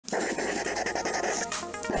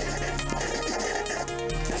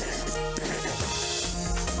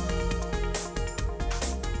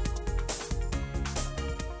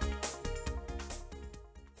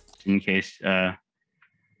in case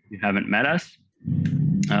you haven't met us.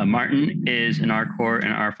 Martin is an R-Core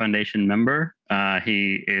and R Foundation member.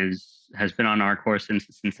 He has been on R-Core since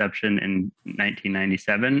its inception in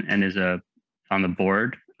 1997 and is on the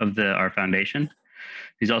board of the R Foundation.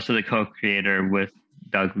 He's also the co-creator with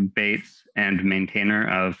Doug Bates and maintainer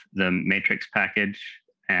of the Matrix package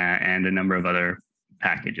and a number of other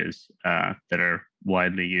packages that are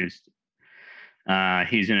widely used.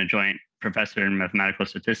 He's an adjoint professor in mathematical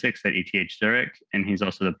statistics at ETH Zurich, and he's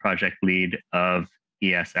also the project lead of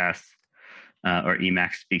ESS, or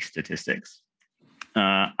Emacs Speak Statistics.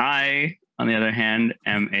 I, on the other hand,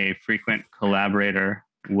 am a frequent collaborator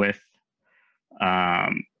with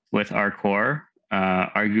R-Core,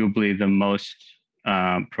 arguably the most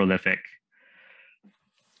prolific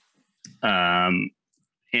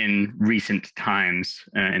in recent times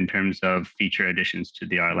in terms of feature additions to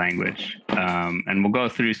the R language. And we'll go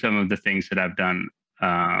through some of the things that I've done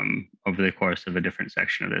over the course of a different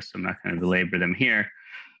section of this. So I'm not going to belabor them here.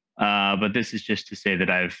 But this is just to say that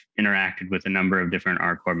I've interacted with a number of different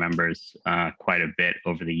R-Core members quite a bit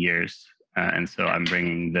over the years. And so I'm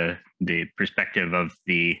bringing the perspective of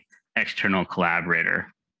the external collaborator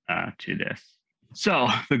to this. So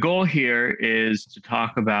the goal here is to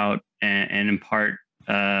talk about and impart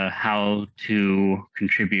how to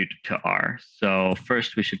contribute to R. So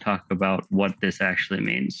first we should talk about what this actually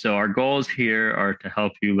means. So our goals here are to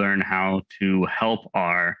help you learn how to help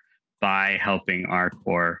R by helping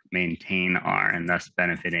R-Core maintain R, and thus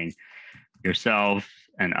benefiting yourself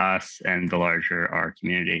and us and the larger R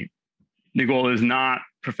community. The goal is not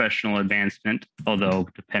professional advancement, although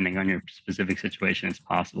depending on your specific situation, it's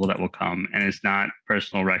possible that will come. And it's not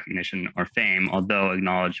personal recognition or fame, although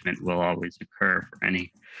acknowledgement will always occur for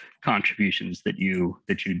any contributions that you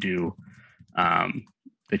do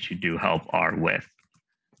help R with.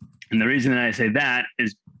 And the reason that I say that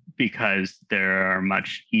is because there are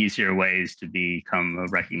much easier ways to become a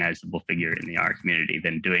recognizable figure in the R community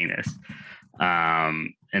than doing this.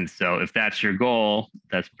 And so if that's your goal,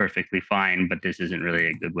 that's perfectly fine, but this isn't really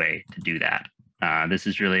a good way to do that. This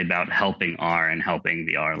is really about helping R and helping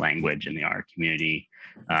the R language and the R community,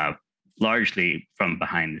 largely from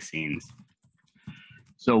behind the scenes.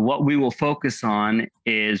 So what we will focus on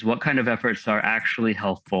is what kind of efforts are actually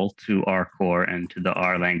helpful to R-Core and to the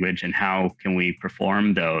R language, and how can we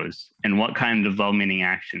perform those, and what kind of well-meaning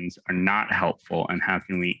actions are not helpful, and how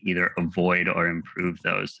can we either avoid or improve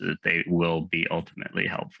those so that they will be ultimately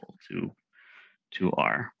helpful to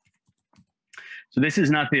R. So this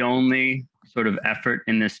is not the only sort of effort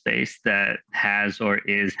in this space that has or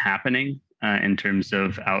is happening in terms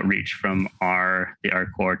of outreach from the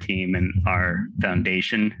R-Core team and our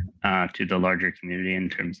foundation to the larger community in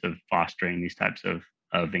terms of fostering these types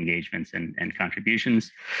of engagements and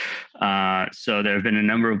contributions. So there have been a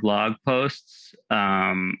number of blog posts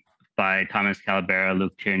by Thomas Calabera,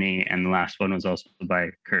 Luke Tierney, and the last one was also by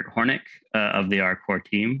Kurt Hornick of the R-Core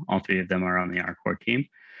team. All three of them are on the R-Core team.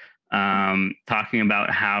 Talking about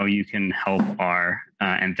how you can help R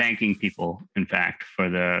and thanking people, in fact, for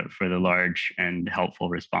the large and helpful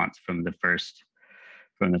response from the first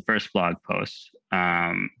blog post.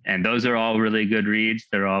 And those are all really good reads.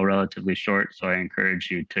 They're all relatively short, so I encourage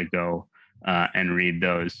you to go and read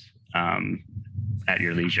those at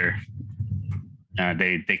your leisure.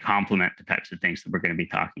 They complement the types of things that we're going to be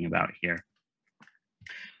talking about here.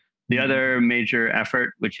 The other major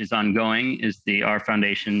effort, which is ongoing, is the R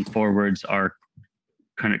Foundation Forwards R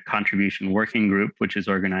Contribution Working Group, which is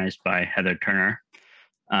organized by Heather Turner.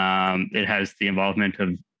 It has the involvement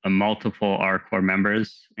of multiple R-Core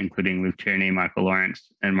members, including Luke Tierney, Michael Lawrence,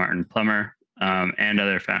 and Martin Plummer, and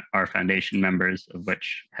other R Foundation members, of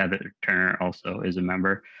which Heather Turner also is a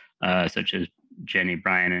member, such as Jenny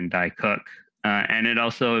Bryan and Di Cook. And it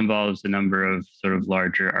also involves a number of sort of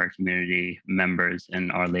larger R community members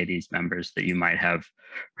and Our Ladies members that you might have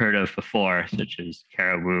heard of before, such as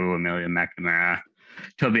Kara Wu, Amelia McNamara,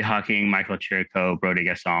 Toby Hawking, Michael Chirico, Brody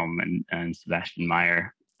Gassalm, and Sebastian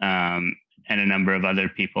Meyer, and a number of other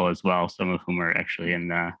people as well, some of whom are actually in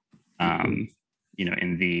the,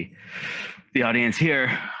 in the audience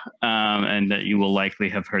here, and that you will likely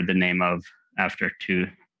have heard the name of after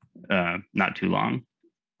not too long.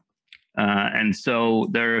 And so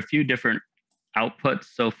there are a few different outputs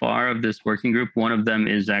so far of this working group. One of them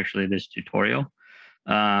is actually this tutorial.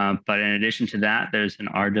 But in addition to that, there's an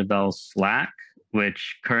RDevel Slack,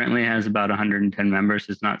 which currently has about 110 members.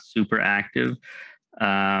 It's not super active,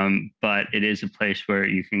 but it is a place where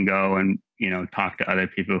you can go and talk to other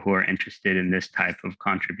people who are interested in this type of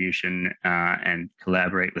contribution and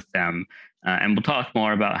collaborate with them. And we'll talk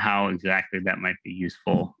more about how exactly that might be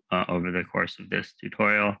useful over the course of this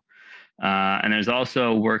tutorial. And there's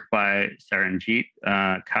also work by Saranjit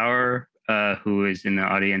Kaur, who is in the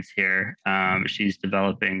audience here. She's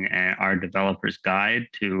developing our developer's guide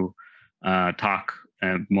to talk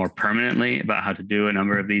more permanently about how to do a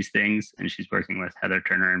number of these things. And she's working with Heather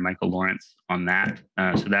Turner and Michael Lawrence on that.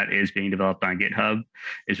 So that is being developed on GitHub.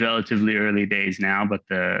 It's relatively early days now, but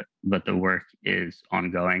the work is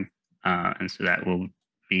ongoing. And so that will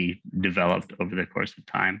be developed over the course of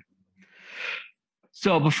time.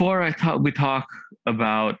 So before we talk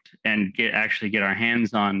about and actually get our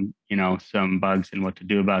hands on, some bugs and what to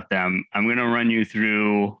do about them, I'm going to run you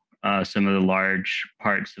through some of the large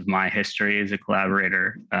parts of my history as a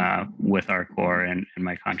collaborator with R core and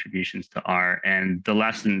my contributions to R, and the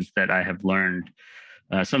lessons that I have learned,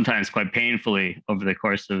 sometimes quite painfully over the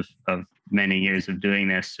course of many years of doing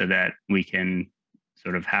this, so that we can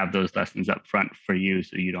sort of have those lessons up front for you,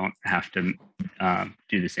 so you don't have to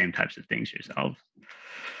do the same types of things yourself.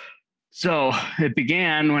 So it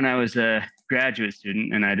began when I was a graduate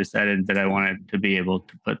student, and I decided that I wanted to be able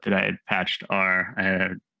to put that I had patched R. I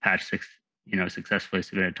had patched successfully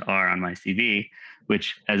submitted to R on my CV,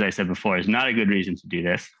 which, as I said before, is not a good reason to do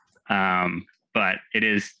this. But it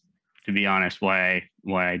is, to be honest, why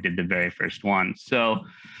I did the very first one. So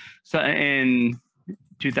in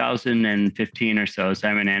 2015 or so,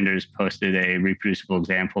 Simon Anders posted a reproducible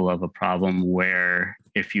example of a problem where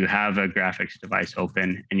if you have a graphics device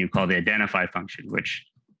open and you call the identify function, which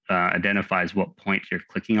identifies what point you're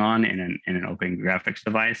clicking on in an open graphics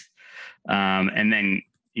device, and then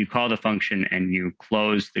you call the function and you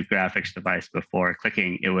close the graphics device before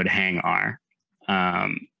clicking, it would hang R.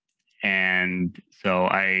 And so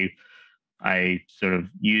I sort of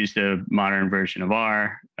used a modern version of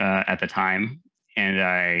R at the time, and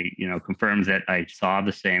I confirmed that I saw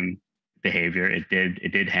the same behavior. It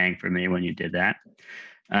did hang for me when you did that.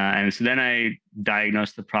 And so then I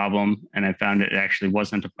diagnosed the problem, and I found it actually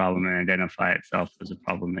wasn't a problem in identify itself. It was a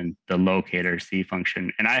problem in the locator C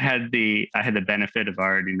function. And I had the benefit of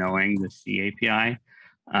already knowing the C API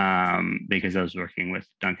because I was working with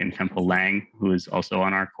Duncan Temple Lang, who is also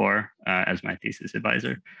on our core as my thesis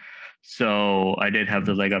advisor. So I did have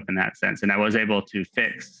the leg up in that sense, and I was able to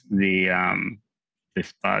fix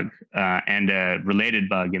this bug and a related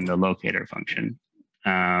bug in the locator function.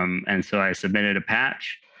 And so I submitted a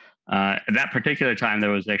patch. At that particular time,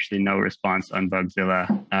 there was actually no response on Bugzilla,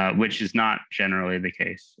 which is not generally the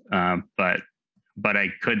case. But I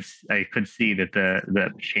could see that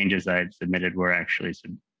the changes I had submitted were actually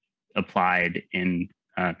applied in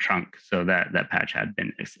trunk, so that patch had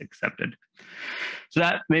been accepted. So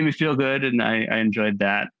that made me feel good, and I enjoyed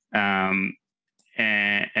that. And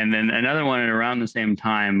then another one at around the same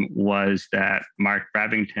time was that Mark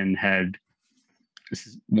Bravington had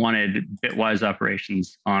wanted bitwise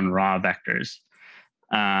operations on raw vectors.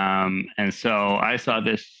 And so I saw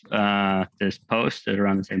this post at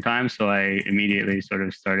around the same time. So I immediately sort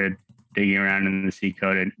of started digging around in the C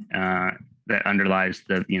code that underlies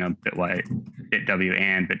the bitw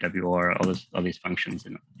and bitw all these functions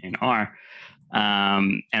in R.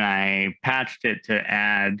 And I patched it to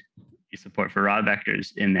add support for raw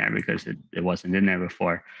vectors in there because it wasn't in there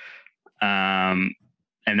before.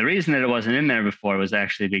 And the reason that it wasn't in there before was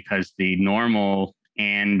actually because the normal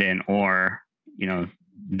and or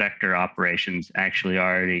vector operations actually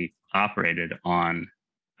already operated on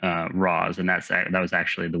raws, and that was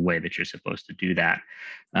actually the way that you're supposed to do that.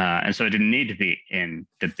 And so it didn't need to be in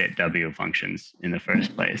the bitw functions in the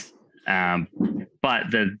first place.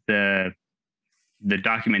 But the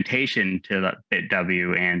documentation to the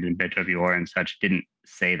bitw and bitw or and such didn't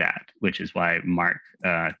say that, which is why Mark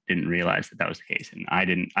didn't realize that was the case, and I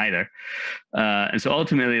didn't either. And so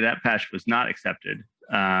ultimately that patch was not accepted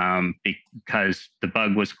because the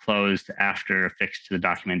bug was closed after a fix to the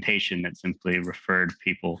documentation that simply referred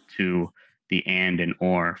people to the and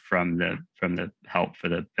or from the help for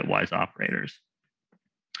the bitwise operators.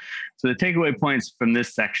 So the takeaway points from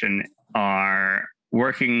this section are: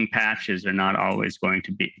 working patches are not always going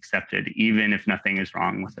to be accepted, even if nothing is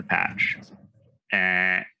wrong with the patch.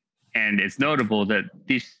 And it's notable that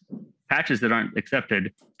these patches that aren't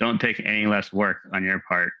accepted don't take any less work on your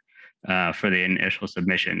part for the initial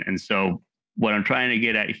submission. And so what I'm trying to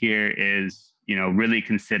get at here is, really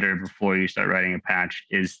consider before you start writing a patch,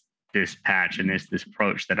 is this patch and this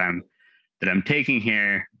approach that I'm taking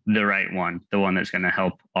here the right one, the one that's going to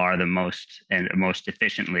help R the most and most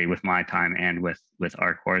efficiently with my time and with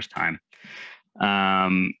R core's time.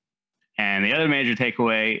 And the other major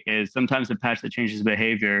takeaway is sometimes a patch that changes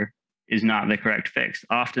behavior is not the correct fix.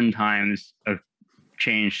 Oftentimes a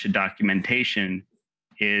change to documentation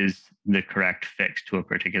is the correct fix to a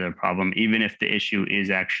particular problem, even if the issue is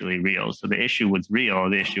actually real. So the issue was real.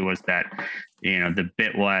 The issue was that, the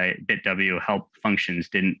bit.w help functions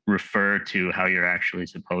didn't refer to how you're actually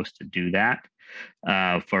supposed to do that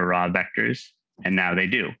for raw vectors, and now they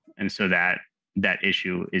do. And so that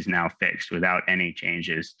issue is now fixed without any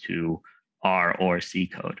changes to R or C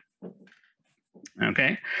code.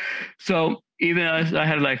 Okay, so even though I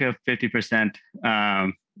had like a 50%,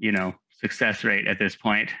 success rate at this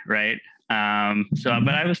point, right? But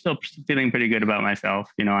I was still feeling pretty good about myself.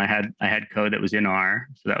 I had code that was in R,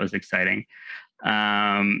 so that was exciting.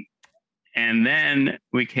 And then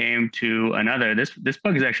we came to another. This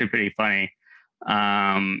bug is actually pretty funny.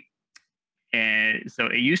 And so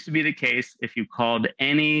it used to be the case if you called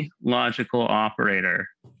any logical operator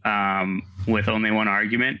with only one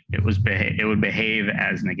argument, it would behave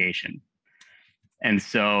as negation. And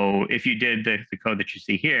so if you did the code that you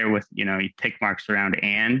see here with, you tick marks around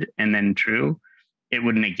and then true, it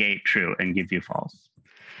would negate true and give you false.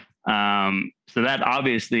 So that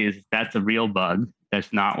obviously that's a real bug.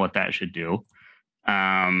 That's not what that should do.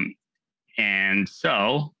 And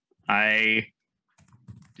so I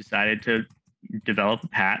decided to develop a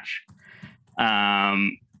patch.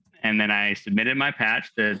 And then I submitted my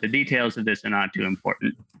patch. The details of this are not too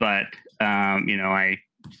important, but I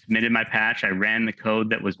submitted my patch. I ran the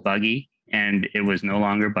code that was buggy, and it was no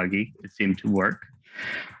longer buggy. It seemed to work.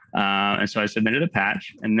 And so I submitted a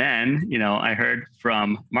patch. And then, I heard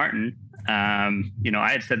from Martin. I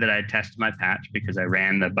had said that I had tested my patch because I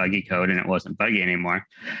ran the buggy code and it wasn't buggy anymore.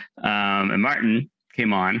 And Martin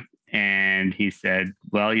came on and he said,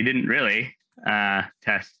 well, you didn't really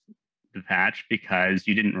test the patch because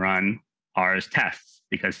you didn't run R's tests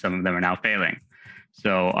because some of them are now failing.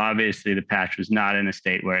 So obviously the patch was not in a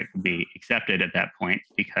state where it could be accepted at that point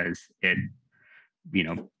because it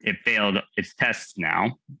failed its tests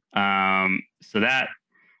now. So that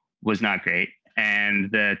was not great. And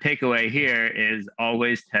the takeaway here is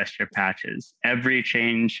always test your patches. Every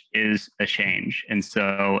change is a change. And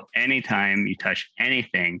so anytime you touch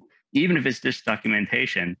anything, even if it's just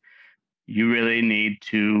documentation, you really need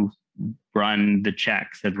to run the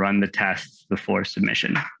checks and run the tests before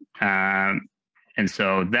submission. And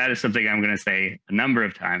so that is something I'm going to say a number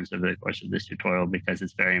of times over the course of this tutorial because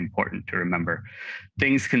it's very important to remember.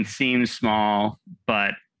 Things can seem small,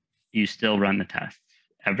 but you still run the tests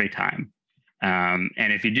every time. And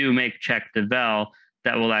if you do make check devel,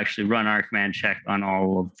 that will actually run our command check on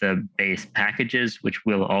all of the base packages, which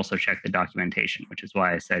will also check the documentation, which is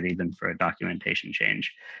why I said even for a documentation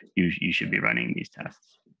change, you should be running these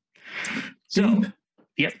tests. So,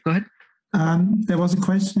 yep, go ahead. There was a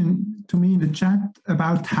question to me in the chat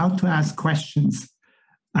about how to ask questions.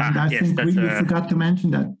 And I think we forgot to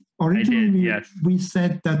mention that. Originally, we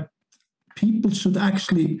said that people should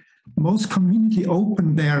actually most conveniently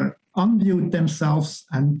unmute themselves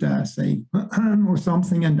and say or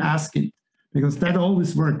something and ask it, because that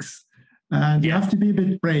always works. And you have to be a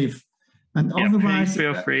bit brave. And otherwise,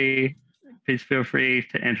 please feel free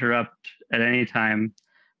to interrupt at any time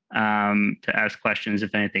to ask questions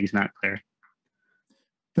if anything's not clear.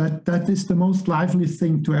 That is the most lively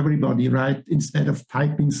thing to everybody, right? Instead of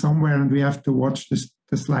typing somewhere and we have to watch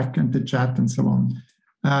the Slack and the chat and so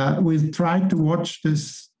on. We try to watch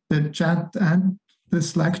the chat and the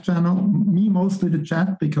Slack channel, me mostly the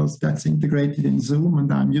chat because that's integrated in Zoom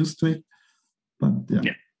and I'm used to it. But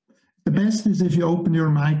the best is if you open your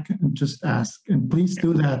mic and just ask. And please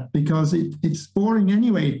do that because it's boring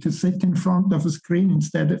anyway to sit in front of a screen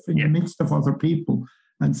instead of in the midst of other people.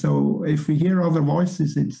 And so if we hear other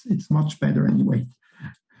voices, it's much better anyway.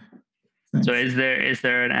 Thanks. So is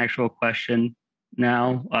there an actual question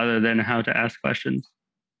now other than how to ask questions?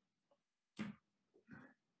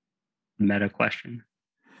 Meta question.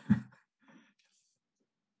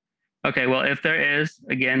 Okay, well, if there is,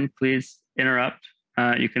 again, please interrupt.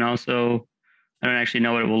 You can also, I don't actually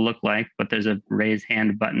know what it will look like, but there's a raise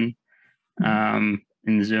hand button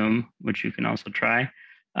in Zoom, which you can also try.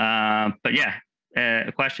 But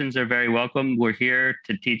yeah, questions are very welcome. We're here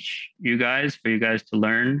to teach you guys, for you guys to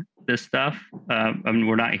learn this stuff.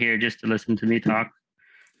 We're not here just to listen to me talk.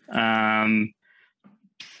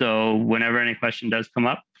 So whenever any question does come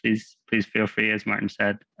up, please feel free, as Martin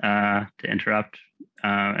said, to interrupt,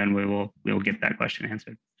 and we will get that question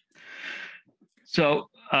answered. So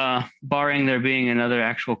barring there being another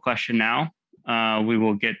actual question now, we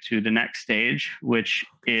will get to the next stage, which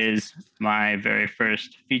is my very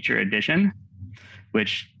first feature addition,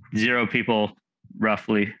 which 0 people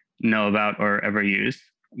roughly know about or ever use,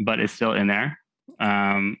 but it's still in there.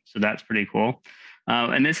 So that's pretty cool.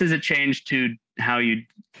 And this is a change to how you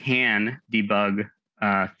can debug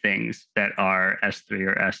things that are S3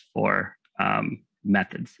 or S4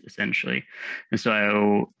 methods, essentially. And so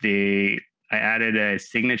I added a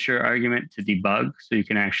signature argument to debug, so you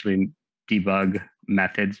can actually debug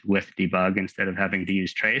methods with debug instead of having to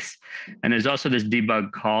use trace. And there's also this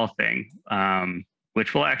debug call thing,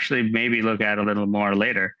 which we'll actually maybe look at a little more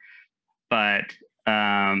later. But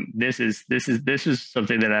this is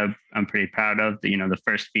something that I'm pretty proud of. The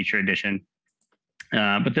first feature addition.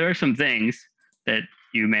 But there are some things that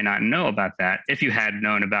you may not know about that if you had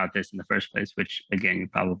known about this in the first place, which again you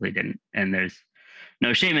probably didn't. And there's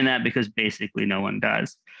no shame in that because basically no one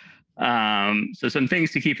does. So some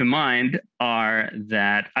things to keep in mind are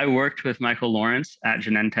that I worked with Michael Lawrence at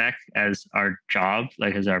Genentech as our job,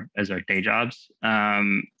 like as our day jobs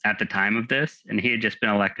at the time of this, and he had just been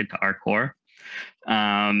elected to our core.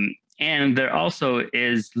 And there also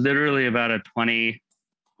is literally about a 20+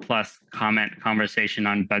 comment conversation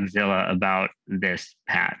on Bugzilla about this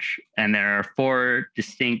patch. And there are 4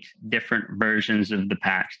 distinct different versions of the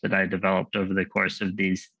patch that I developed over the course of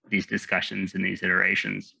these discussions and these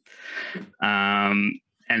iterations. And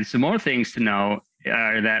some more things to know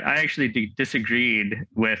are that I actually disagreed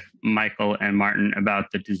with Michael and Martin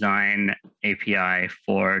about the design API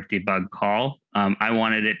for debug call. I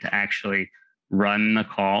wanted it to actually run the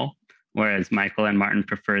call, whereas Michael and Martin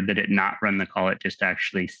preferred that it not run the call, it just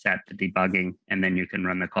actually set the debugging, and then you can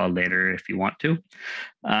run the call later if you want to.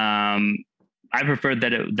 I preferred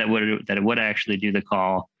that it would actually do the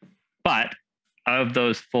call, but of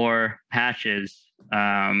those 4 patches,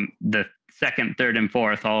 the second, third, and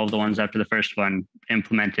fourth, all of the ones after the first one,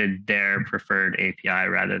 implemented their preferred API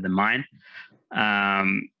rather than mine.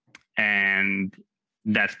 And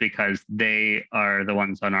that's because they are the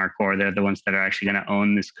ones on our core. They're the ones that are actually going to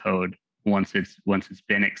own this code once it's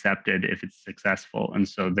been accepted, if it's successful. And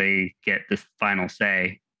so they get this final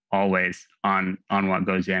say always on what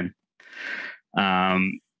goes in.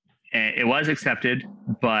 It was accepted,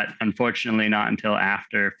 but unfortunately not until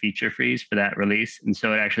after feature freeze for that release. And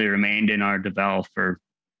so it actually remained in our devel for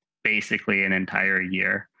basically an entire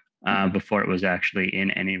year before it was actually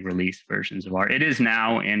in any release versions of R. It is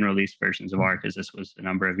now in release versions of R because this was a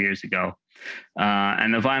number of years ago.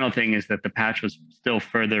 And the final thing is that the patch was still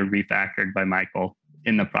further refactored by Michael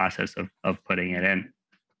in the process of putting it in.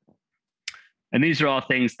 And these are all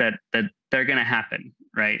things that they're going to happen,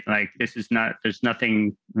 right? Like there's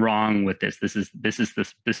nothing wrong with this. This is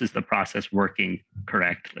the process working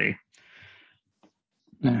correctly.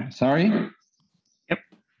 Sorry? Yep.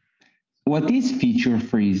 What is feature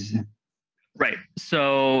freeze? Right.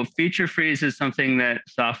 So feature freeze is something that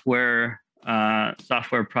software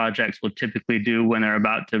projects will typically do when they're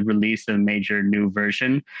about to release a major new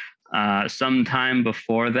version. Sometime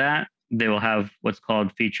before that, they will have what's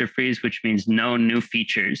called feature freeze, which means no new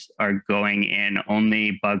features are going in.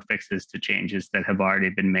 Only bug fixes to changes that have already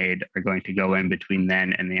been made are going to go in between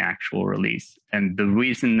then and the actual release. And the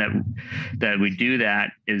reason that we do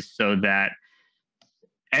that is so that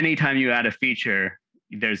anytime you add a feature,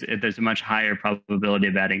 there's a much higher probability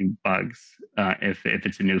of adding bugs if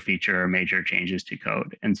it's a new feature or major changes to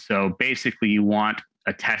code. And so basically you want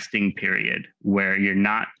a testing period where you're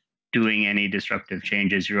not doing any disruptive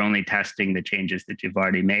changes. You're only testing the changes that you've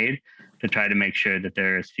already made to try to make sure that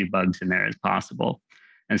there are as few bugs in there as possible.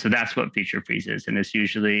 And so that's what feature freeze is. And it's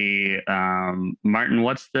usually, Martin,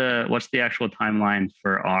 what's the actual timeline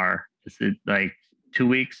for R? Is it like 2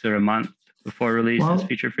 weeks or a month before release is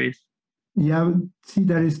feature freeze? Yeah, see,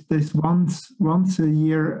 there's once a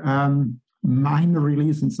year minor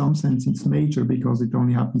release. In some sense, it's major because it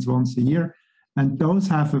only happens once a year. And those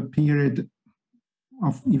have a period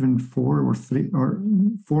of even 4 or 3 or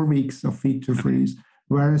 4 weeks of feature freeze,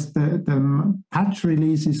 whereas the patch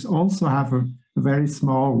releases also have a very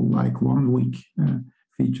small, like 1 week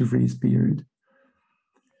feature freeze period.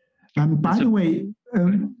 And by the way,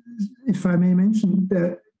 if I may mention,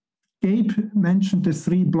 Gabe mentioned the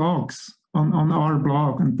 3 blogs on our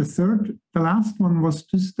blog, and the last one was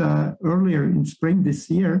just earlier in spring this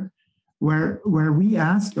year, where we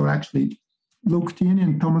asked, or actually Luke Tierney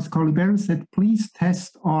and Thomas Colibert said, please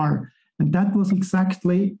test R. And that was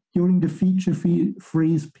exactly during the feature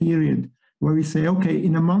freeze period, where we say, okay,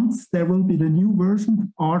 in a month, there will be the new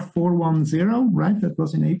version, R410, right? That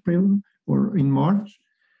was in April or in March.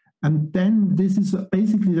 And then this is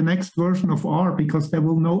basically the next version of R, because there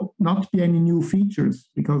will not be any new features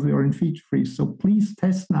because we are in feature freeze. So please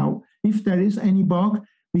test now. If there is any bug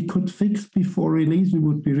we could fix before release, we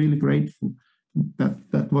would be really grateful.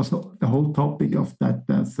 That was the whole topic of that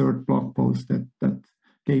third blog post that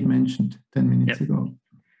Gabe mentioned 10 minutes ago.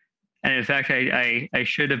 And in fact, I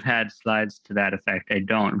should have had slides to that effect. I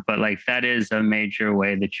don't, but like that is a major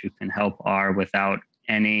way that you can help R without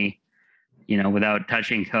any, without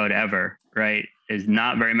touching code ever, right? Is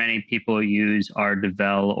not very many people use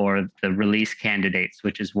RDevel or the release candidates,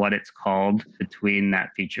 which is what it's called between that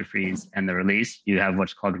feature freeze and the release. You have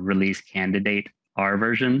what's called release candidate R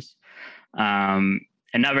versions. And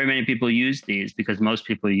not very many people use these because most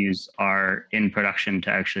people use R in production to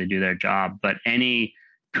actually do their job. But any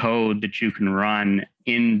code that you can run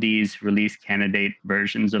in these release candidate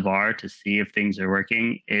versions of R to see if things are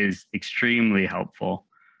working is extremely helpful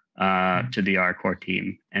to the R core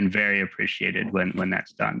team and very appreciated when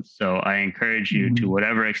that's done. So I encourage you to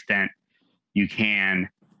whatever extent you can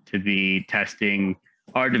to be testing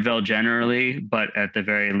RDevel generally, but at the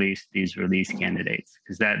very least, these release candidates,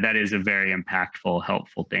 because that is a very impactful,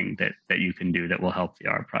 helpful thing that you can do that will help the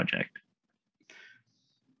R project.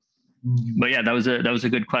 But yeah, that was a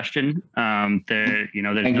good question. There's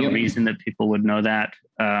no reason that people would know that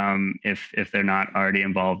if they're not already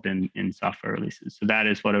involved in software releases. So that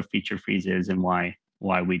is what a feature freeze is and why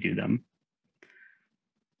we do them.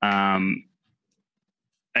 Any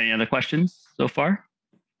other questions so far?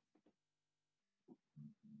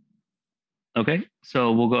 Okay,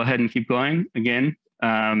 so we'll go ahead and keep going. Again,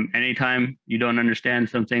 anytime you don't understand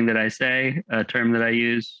something that I say, a term that I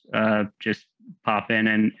use, just pop in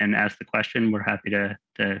and ask the question. We're happy to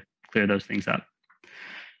clear those things up.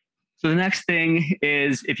 So the next thing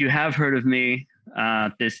is, if you have heard of me,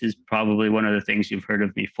 this is probably one of the things you've heard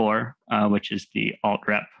of me for, which is the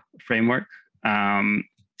alt-rep framework.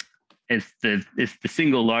 It's the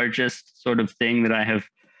single largest sort of thing that I have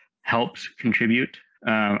helped contribute.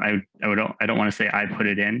 I don't want to say I put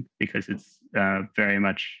it in because it's very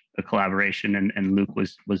much a collaboration, and Luke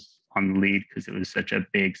was on the lead because it was such a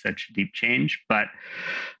deep change. But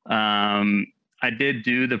I did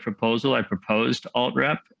do the proposal. I proposed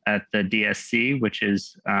alt-rep at the DSC, which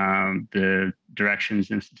is the Directions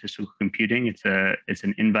in Statistical Computing. It's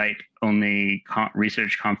an invite-only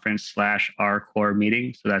research conference / R core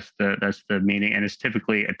meeting. So that's the meeting, and it's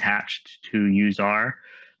typically attached to UseR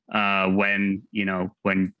when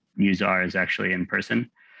UseR is actually in person.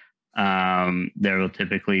 There will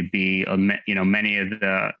typically be many of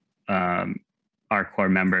the our core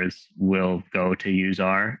members will go to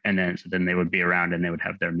UseR, and then they would be around and they would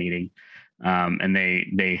have their meeting, and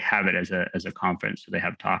they have it as a conference, so they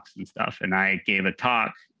have talks and stuff. And I gave a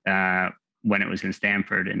talk when it was in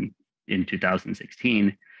Stanford in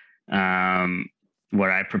 2016,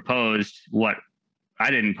 where I proposed what I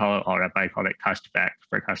didn't call it alt-rep, I called it cust-vec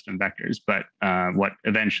for custom vectors, but what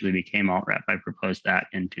eventually became alt-rep, I proposed that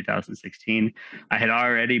in 2016. I had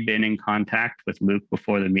already been in contact with Luke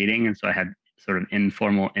before the meeting, and so I had sort of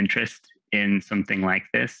informal interest in something like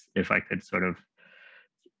this, if I could sort of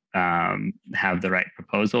have the right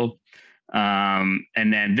proposal. And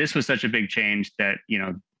then this was such a big change that,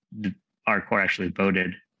 our core actually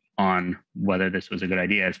voted on whether this was a good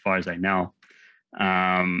idea, as far as I know.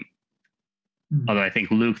 Although I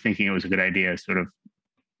think Luke thinking it was a good idea sort of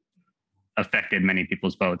affected many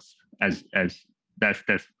people's votes, as that's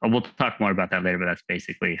we'll talk more about that later, but that's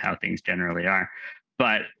basically how things generally are.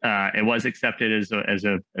 But it was accepted as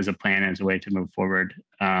a plan, as a way to move forward.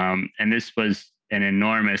 And this was an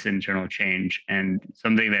enormous internal change, and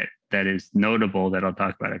something that is notable that I'll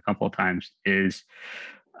talk about a couple of times is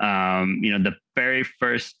the very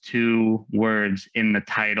first two words in the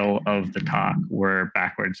title of the talk were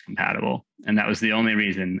backwards compatible. And that was the only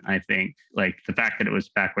reason, I think, like the fact that it was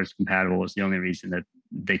backwards compatible was the only reason that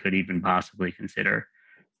they could even possibly consider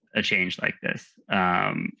a change like this.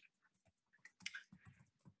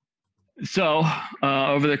 So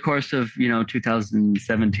over the course of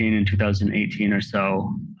 2017 and 2018 or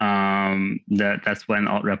so, that's when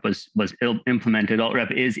alt-rep was implemented.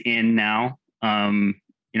 Alt-rep is in now.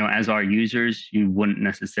 As our users, you wouldn't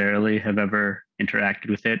necessarily have ever interacted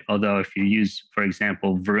with it. Although if you use, for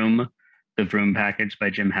example, Vroom, the Vroom package by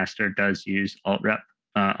Jim Hester does use alt-rep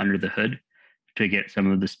under the hood to get some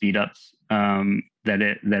of the speed ups that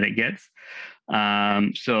it gets.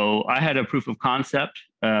 So I had a proof of concept,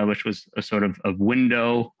 which was a sort of a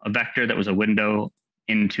vector that was a window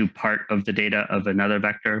into part of the data of another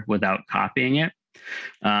vector without copying it.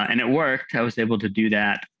 And it worked. I was able to do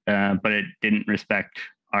that, but it didn't respect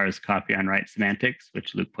R's copy on write semantics,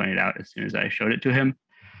 which Luke pointed out as soon as I showed it to him.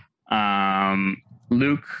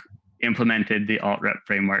 Luke implemented the alt-rep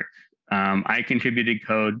framework. I contributed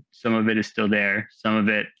code. Some of it is still there. Some of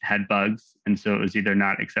it had bugs, and so it was either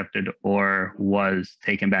not accepted or was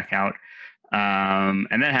taken back out.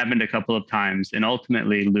 And that happened a couple of times. And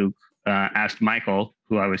ultimately, Luke asked Michael,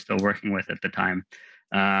 who I was still working with at the time,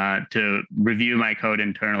 to review my code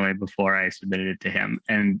internally before I submitted it to him.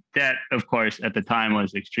 And that, of course, at the time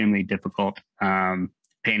was extremely difficult,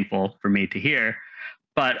 painful for me to hear,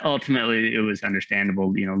 but ultimately it was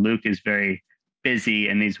understandable. You know, Luke is very busy,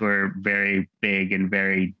 and these were very big and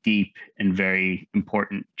very deep and very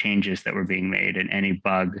important changes that were being made, and any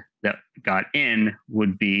bug that got in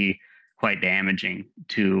would be quite damaging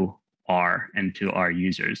to R and to our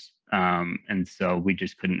users. And so we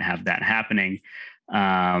just couldn't have that happening.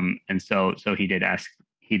 And so he did ask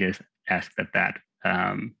that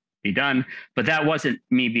be done, but that wasn't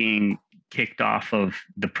me being kicked off of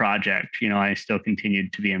the project. You know, I still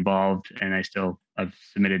continued to be involved, and I still have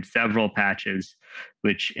submitted several patches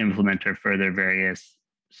which implement or further various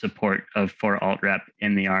support for altrep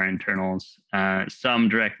in the R internals, some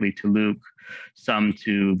directly to Luke, some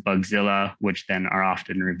to Bugzilla, which then are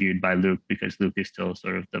often reviewed by Luke, because Luke is still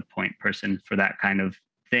sort of the point person for that kind of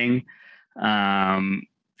thing. And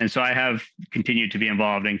so I have continued to be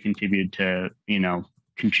involved and continued to, you know,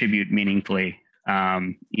 contribute meaningfully,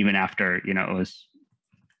 even after, you know, it was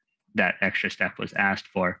that extra step was asked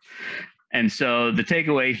for. And so the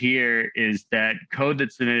takeaway here is that code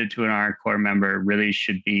that's submitted to an R core member really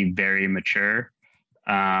should be very mature.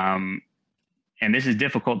 And this is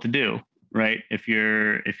difficult to do, right? If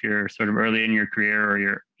you're sort of early in your career,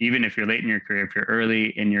 or even if you're late in your career, if you're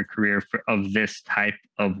early in your career of this type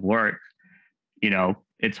of work, you know,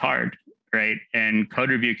 it's hard, right? And code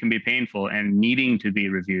review can be painful, and needing to be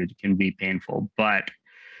reviewed can be painful, but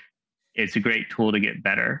it's a great tool to get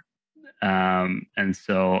better. And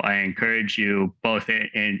so I encourage you both,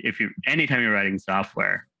 anytime you're writing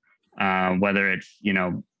software, whether it's, you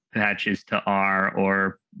know, patches to R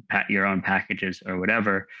or your own packages or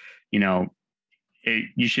whatever, you know,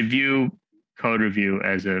 you should view code review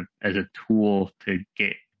as a tool to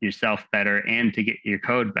get yourself better and to get your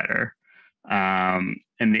code better.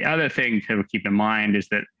 And the other thing to keep in mind is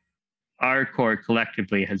that our core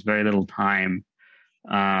collectively has very little time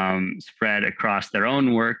spread across their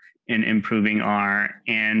own work in improving R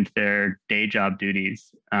and their day job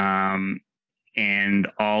duties, and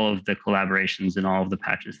all of the collaborations and all of the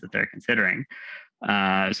patches that they're considering.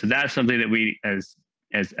 So that's something that we as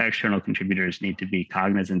external contributors need to be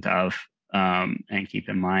cognizant of and keep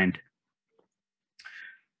in mind.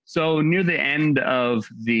 So near the end of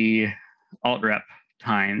the altrep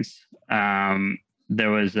times, there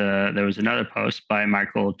was another post by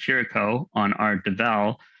Michael Chirico on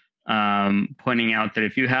R-Devel, pointing out that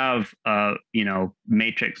if you have you know,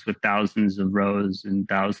 matrix with thousands of rows and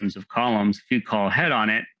thousands of columns, if you call head on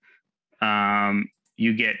it,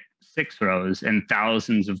 you get 6 rows and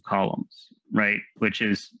thousands of columns, right? Which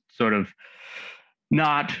is sort of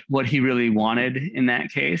not what he really wanted in that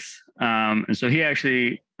case. And so he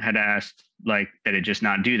actually had asked like that it just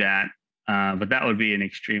not do that. But that would be an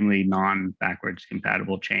extremely non-backwards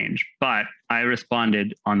compatible change. But I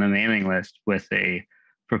responded on the mailing list with a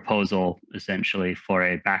proposal essentially for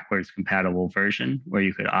a backwards compatible version where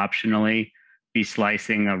you could optionally be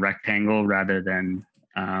slicing a rectangle rather than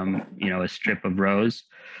you know, a strip of rows,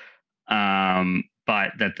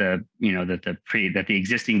 but that the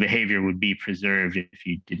existing behavior would be preserved if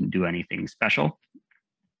you didn't do anything special.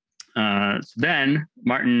 So then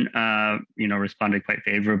Martin you know, responded quite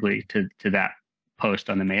favorably to that post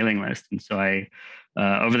on the mailing list, and so I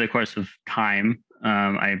over the course of time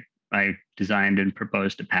I designed and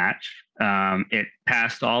proposed a patch. It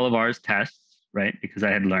passed all of ours tests, right? Because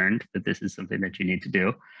I had learned that this is something that you need to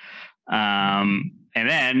do. And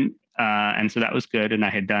so that was good. And I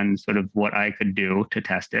had done sort of what I could do to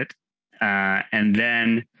test it. And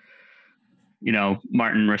then, you know,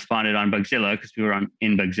 Martin responded on Bugzilla, because we were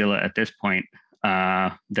in Bugzilla at this point,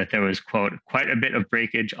 that there was, quote, quite a bit of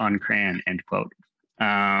breakage on CRAN, end quote.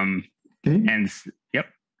 Okay. And yep.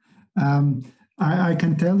 I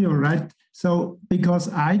can tell you, right? So because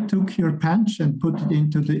I took your patch and put it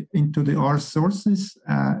into the R sources,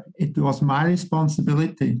 it was my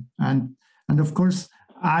responsibility, and of course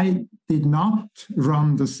I did not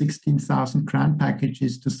run the 16,000 CRAN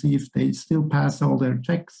packages to see if they still pass all their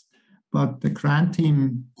checks, but the CRAN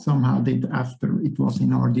team somehow did after it was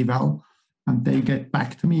in R-Devel, and they get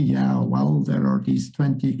back to me. Yeah, well, there are these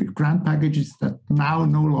 20 CRAN packages that now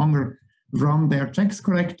no longer run their checks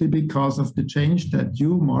correctly because of the change that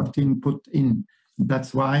you, Martin, put in.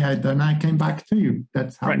 That's why I came back to you.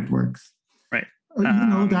 That's how it works. Right. You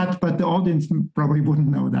know that, but the audience probably wouldn't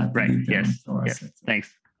know that. Right. Yes. So yes. Thanks.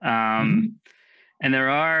 And there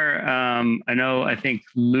are, I think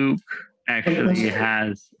Luke actually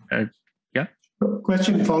has a, yeah.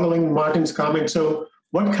 Question following Martin's comment. So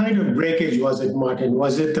what kind of breakage was it, Martin?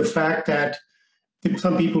 Was it the fact that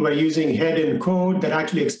some people were using head in code that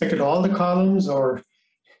actually expected all the columns, or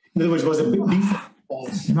in other words, was a default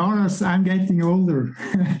false? Norris, I'm getting older.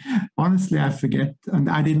 Honestly, I forget, and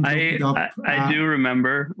I didn't look it up. I do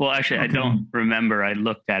remember. Well, actually, okay. I don't remember. I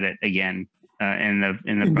looked at it again in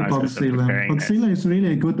the process of preparing this. Bugzilla is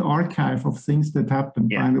really a good archive of things that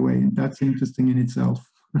happened, by the way, and that's interesting in itself.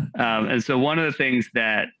 And so one of the things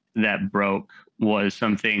that broke was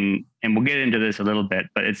something, and we'll get into this a little bit,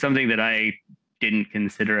 but it's something that I didn't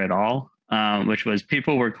consider at all, which was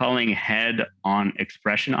people were calling head on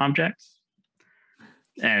expression objects.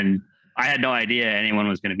 And I had no idea anyone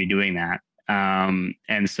was going to be doing that.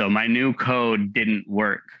 And so my new code didn't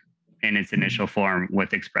work in its initial form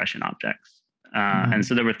with expression objects. And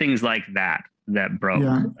so there were things like that broke.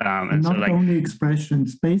 Yeah. And not so like, only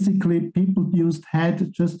expressions, basically people used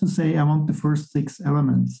head just to say, I want the first 6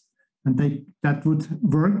 elements. And that would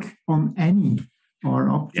work on any or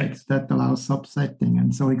objects that allow subsetting.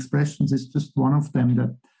 And so expressions is just one of them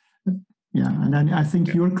that, and then I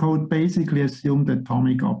think your code basically assumed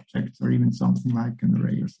atomic objects or even something like an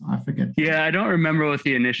array or something. I forget. Yeah, I don't remember what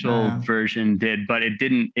the initial version did, but it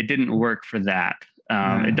didn't work for that.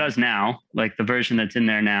 It does now, like the version that's in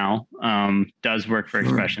there now does work for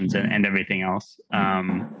expressions and everything else.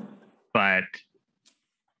 But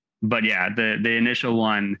yeah, the initial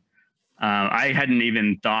one, I hadn't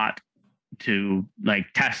even thought to like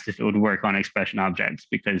test if it would work on expression objects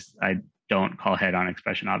because I don't call head on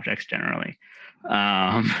expression objects generally.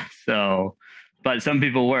 But some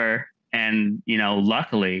people were, and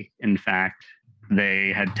luckily, in fact,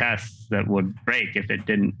 they had tests that would break if it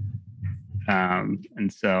didn't.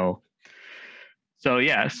 And so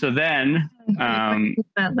then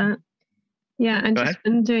about that. Yeah, and just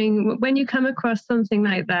wondering, when you come across something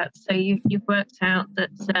like that, so you've worked out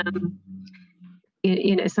that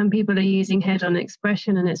some people are using head on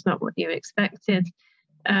expression and it's not what you expected.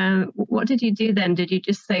 What did you do then? Did you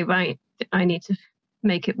just say, right, I need to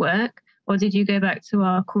make it work? Or did you go back to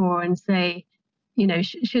our core and say,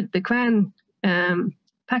 should the CRAN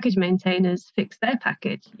package maintainers fix their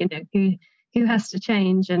package? Who has to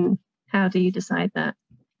change, and how do you decide that?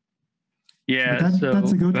 Yeah,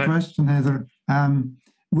 that's a good question, Heather.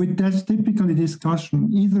 That's typically discussion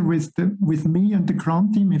either with me and the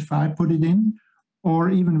CRAN team if I put it in, or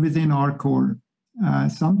even within our core.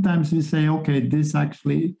 Sometimes we say, okay, this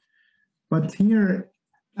actually, but here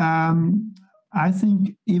I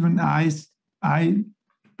think even I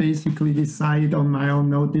basically decided on my own,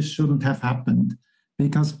 no, this shouldn't have happened,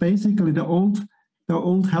 because basically the old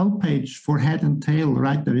help page for head and tail,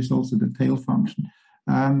 right? There is also the tail function.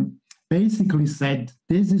 Basically said,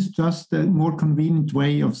 this is just a more convenient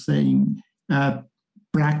way of saying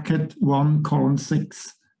bracket 1 colon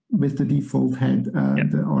 6 with the default head,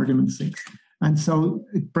 the argument 6. And so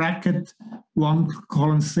bracket 1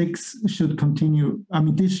 colon 6 should continue. I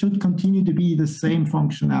mean, this should continue to be the same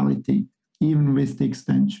functionality, even with the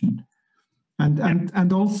extension.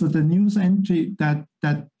 And also the news entry that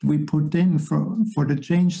we put in for the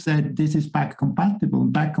change said this is back compatible.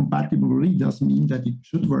 And back compatible really doesn't mean that it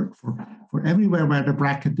should work for everywhere where the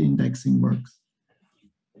bracket indexing works.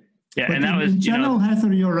 Yeah, but and that was in general,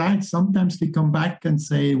 Heather, you're right. Sometimes we come back and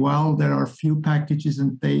say, well, there are few packages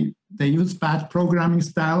and they use bad programming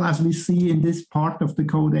style, as we see in this part of the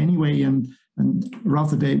code anyway, and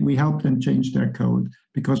rather we help them change their code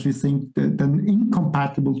because we think that an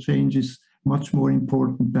incompatible change is much more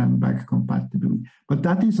important than back compatibility. But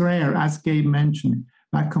that is rare, as Gabe mentioned.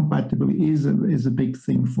 Back compatibility is a big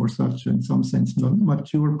thing for such, in some sense, not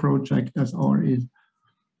mature project as R is.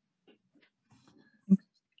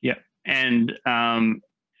 Yeah, and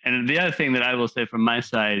the other thing that I will say from my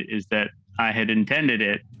side is that I had intended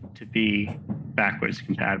it to be backwards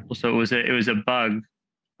compatible. So it was a bug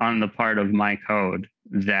on the part of my code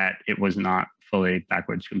that it was not fully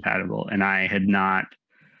backwards compatible, and I had not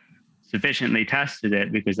sufficiently tested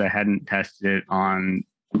it because I hadn't tested it on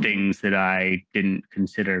things that I didn't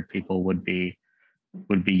consider people would be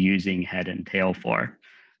using head and tail for.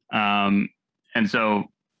 And so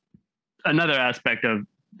another aspect of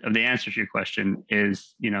the answer to your question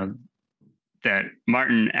is, that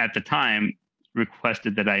Martin at the time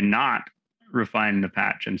requested that I not refine the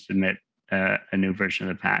patch and submit a new version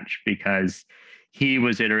of the patch because he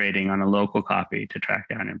was iterating on a local copy to track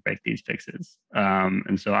down and break these fixes.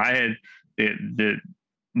 And so I had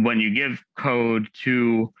when you give code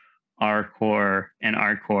to our core and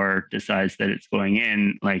our core decides that it's going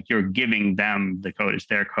in, like you're giving them the code, it's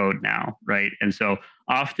their code now, right? And so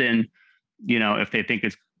often, if they think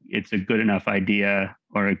it's a good enough idea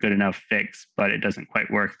or a good enough fix, but it doesn't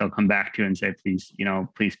quite work, they'll come back to you and say,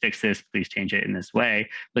 please fix this, please change it in this way.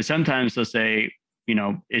 But sometimes they'll say,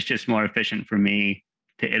 it's just more efficient for me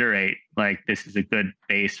to iterate. Like, this is a good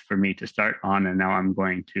base for me to start on, and now I'm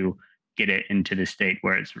going to get it into the state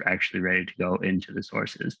where it's actually ready to go into the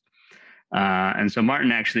sources. And so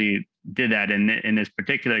Martin actually did that in this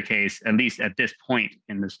particular case. At least at this point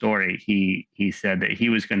in the story, he said that he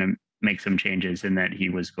was going to make some changes and that he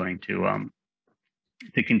was going to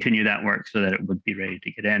continue that work so that it would be ready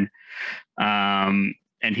to get in.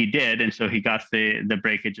 And he did, and so he got the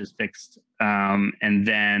breakages fixed. And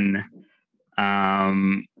then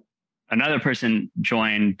another person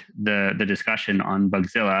joined the discussion on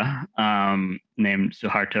Bugzilla, named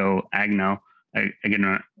Suharto Agno.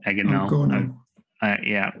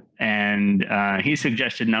 Yeah, and he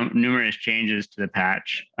suggested numerous changes to the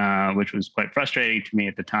patch, which was quite frustrating to me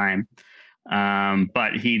at the time.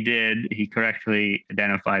 But he correctly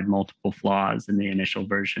identified multiple flaws in the initial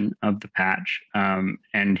version of the patch.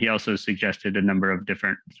 And he also suggested a number of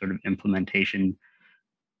different sort of implementation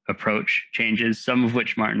approach changes, some of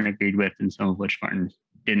which Martin agreed with and some of which Martin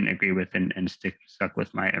didn't agree with and stuck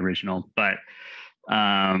with my original. But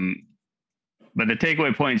the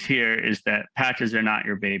takeaway points here is that patches are not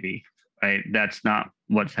your baby, right? That's not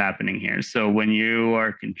what's happening here. So when you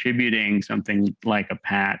are contributing something like a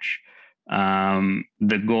patch,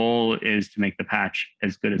 the goal is to make the patch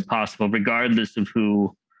as good as possible, regardless of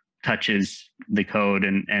who touches the code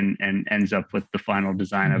and ends up with the final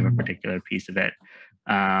design of a particular piece of it.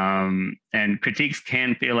 And critiques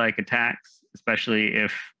can feel like attacks, especially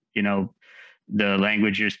if, the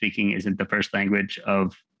language you're speaking isn't the first language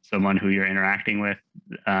of someone who you're interacting with.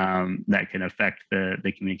 That can affect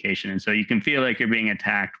the communication. And so you can feel like you're being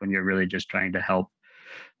attacked when you're really just trying to help.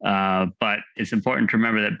 But it's important to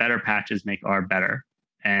remember that better patches make R better.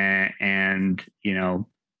 And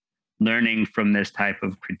learning from this type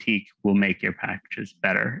of critique will make your patches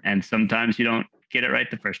better. And sometimes you don't get it right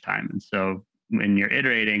the first time. And so when you're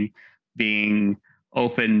iterating, being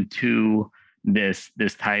open to this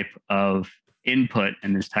type of input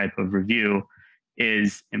and this type of review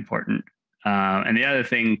is important. And the other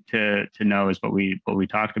thing to know is what we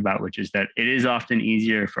talked about, which is that it is often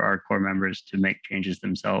easier for our core members to make changes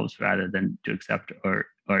themselves rather than to accept or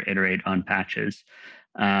iterate on patches.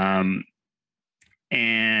 And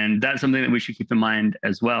that's something that we should keep in mind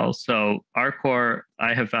as well. So our core,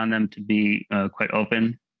 I have found them to be quite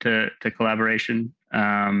open to collaboration.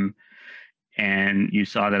 And you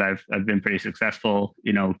saw that I've been pretty successful,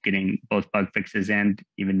 getting both bug fixes and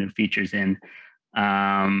even new features in.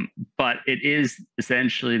 But it is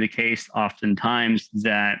essentially the case oftentimes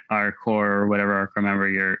that our core, or whatever our core member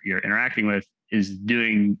you're interacting with, is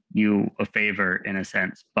doing you a favor in a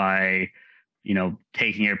sense by,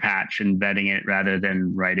 taking your patch and vetting it rather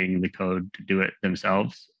than writing the code to do it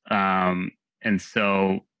themselves. And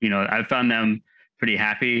so, I've found them pretty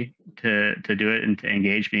happy to do it and to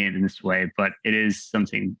engage me in this way, but it is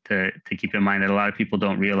something to keep in mind that a lot of people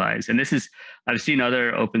don't realize. And I've seen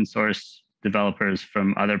other open source developers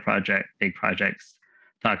from other big projects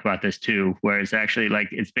talk about this too, where it's actually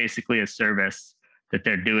it's basically a service that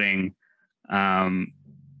they're doing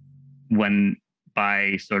when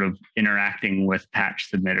by sort of interacting with patch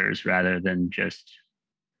submitters rather than just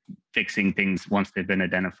fixing things once they've been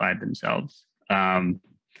identified themselves.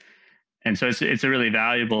 And so it's a really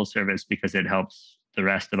valuable service because it helps the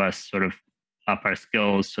rest of us sort of up our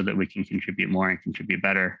skills so that we can contribute more and contribute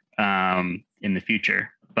better in the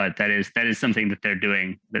future. But that is something that they're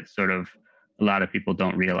doing that sort of a lot of people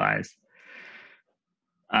don't realize.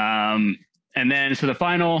 And then, so the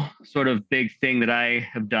final sort of big thing that I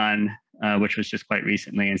have done, which was just quite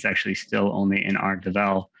recently, and it's actually still only in our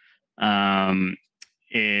devel,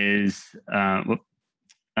 is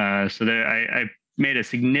so there I made a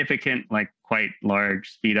significant, quite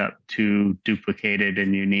large speed up to duplicated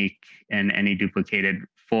and unique and any duplicated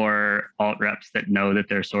for alt reps that know that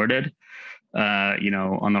they're sorted.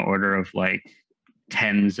 On the order of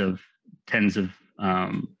tens of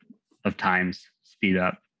times speed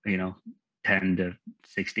up, 10 to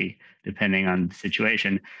 60, depending on the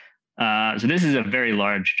situation. So this is a very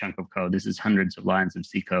large chunk of code. This is hundreds of lines of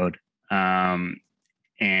C code. And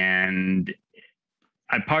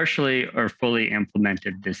I partially or fully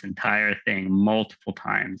implemented this entire thing multiple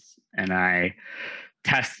times, and I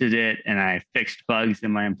tested it and I fixed bugs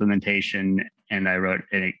in my implementation, and I wrote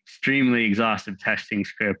an extremely exhaustive testing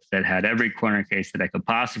script that had every corner case that I could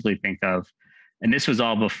possibly think of. And this was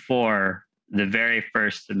all before the very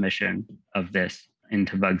first submission of this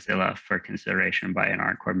into Bugzilla for consideration by an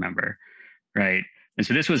core member, right? And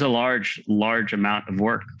so this was a large amount of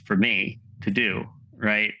work for me to do,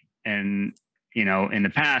 right? And in the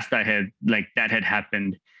past, I had that had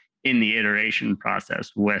happened in the iteration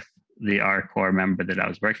process with the R core member that I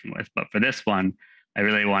was working with. But for this one, I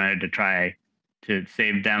really wanted to try to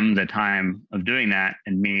save them the time of doing that,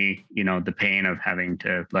 and me, the pain of having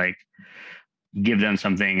to like give them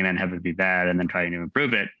something and then have it be bad and then trying to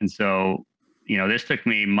improve it. And so, this took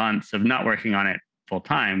me months of not working on it full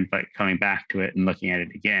time, but coming back to it and looking at it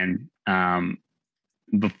again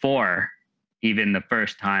before even the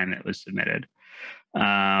first time it was submitted.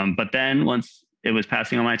 But then once it was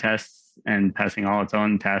passing all my tests and passing all its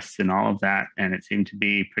own tests and all of that, and it seemed to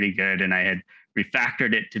be pretty good, and I had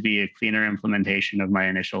refactored it to be a cleaner implementation of my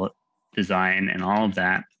initial design and all of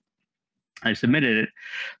that, I submitted it.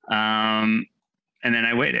 And then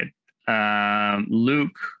I waited.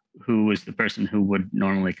 Luke, who was the person who would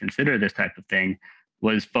normally consider this type of thing,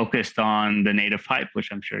 was focused on the native pipe,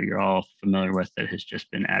 which I'm sure you're all familiar with, that has just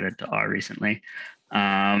been added to R recently.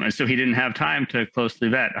 And so he didn't have time to closely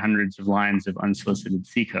vet hundreds of lines of unsolicited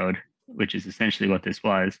C code, which is essentially what this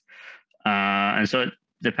was. And so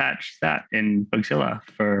the patch sat in Bugzilla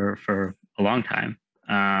for a long time.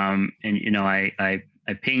 And,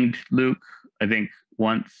 I pinged Luke, I think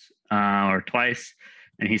once or twice,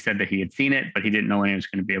 and he said that he had seen it, but he didn't know when he was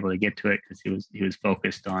going to be able to get to it because he was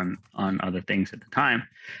focused on other things at the time.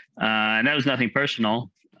 And that was nothing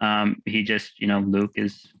personal. He just, Luke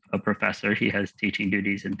is a professor. He has teaching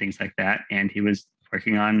duties and things like that. And he was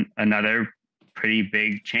working on another pretty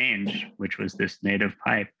big change, which was this native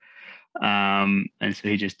pipe. And so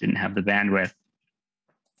he just didn't have the bandwidth.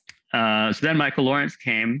 So then Michael Lawrence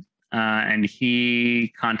came and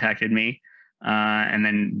he contacted me. And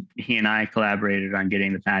then he and I collaborated on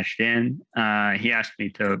getting the patch in. He asked me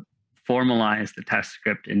to formalize the test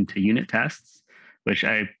script into unit tests, which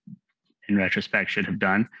I, in retrospect, should have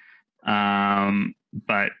done.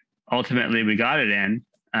 But ultimately, we got it in.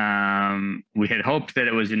 We had hoped that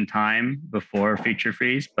it was in time before feature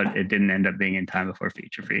freeze, but it didn't end up being in time before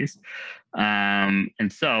feature freeze.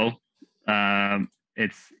 And so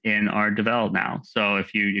it's in RDevel now. So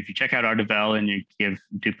if you check out RDevel and you give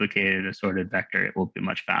duplicated assorted vector, it will be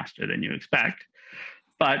much faster than you expect.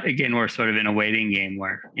 But again, we're sort of in a waiting game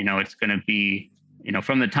where, it's going to be,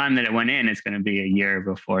 from the time that it went in, it's going to be a year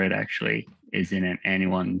before it actually is in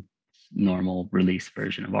anyone's normal release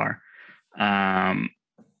version of R. And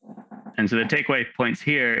so the takeaway points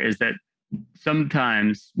here is that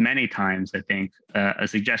sometimes, many times, I think, a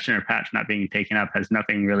suggestion or patch not being taken up has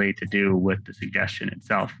nothing really to do with the suggestion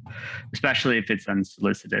itself, especially if it's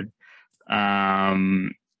unsolicited.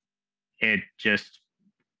 It just,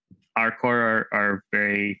 our core are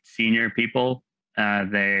very senior people.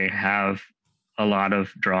 They have a lot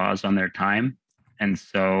of draws on their time. And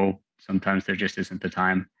so sometimes there just isn't the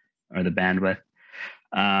time or the bandwidth.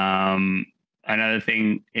 Another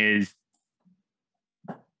thing is,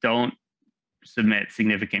 don't submit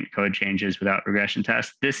significant code changes without regression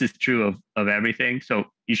tests. This is true of everything. So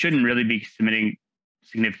you shouldn't really be submitting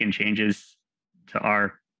significant changes to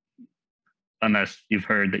R unless you've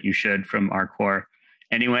heard that you should from R core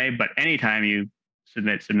anyway. But anytime you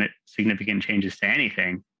submit significant changes to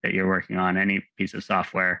anything that you're working on, any piece of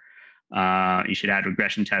software, you should add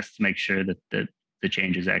regression tests to make sure that the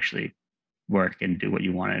changes actually work and do what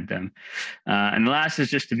you wanted them. And the last is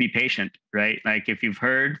just to be patient, right? Like if you've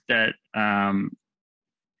heard that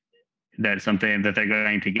that something that they're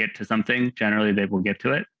going to get to something, generally they will get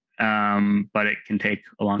to it. But it can take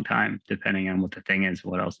a long time depending on what the thing is,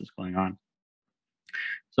 what else is going on.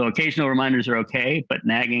 So occasional reminders are okay, but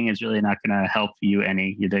nagging is really not going to help you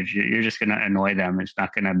any. You're just going to annoy them. It's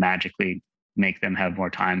not going to magically make them have more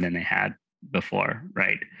time than they had before,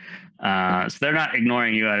 right? So they're not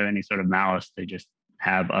ignoring you out of any sort of malice. They just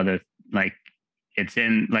have other, like, it's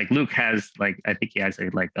in, like Luke has, like, I think he has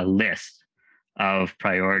a list of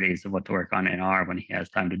priorities of what to work on in R when he has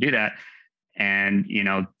time to do that. And,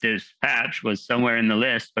 this patch was somewhere in the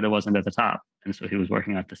list, but it wasn't at the top. And so he was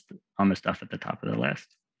working on the stuff at the top of the list.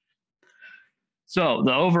 So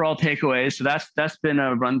the overall takeaways, so that's been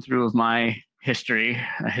a run through of my history,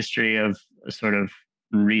 a history of a sort of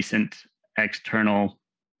recent external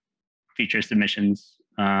feature submissions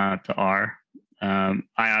to R. I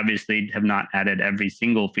obviously have not added every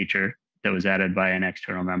single feature that was added by an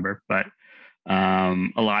external member, but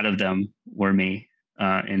a lot of them were me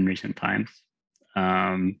in recent times.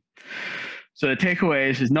 So the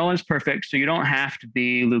takeaways is no one's perfect, so you don't have to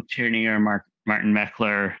be Luke Tierney or Martin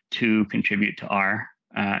Meckler to contribute to R,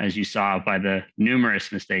 as you saw by the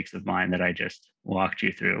numerous mistakes of mine that I just walked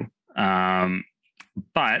you through.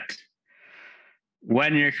 But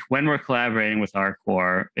when we're collaborating with R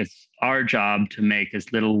core, it's our job to make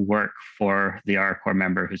as little work for the R core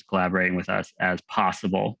member who's collaborating with us as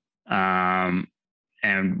possible.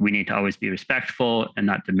 and we need to always be respectful and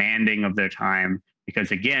not demanding of their time,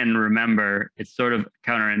 because again, remember, it's sort of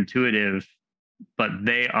counterintuitive, but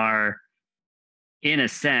they are, in a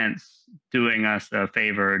sense, doing us a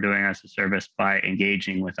favor, doing us a service by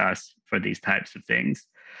engaging with us for these types of things,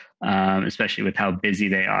 especially with how busy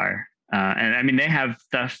they are. And I mean, they have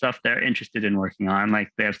stuff they're interested in working on, like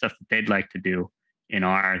they have stuff that they'd like to do in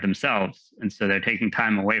R themselves. And so they're taking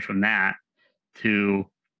time away from that to,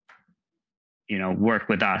 you know, work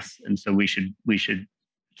with us. And so we should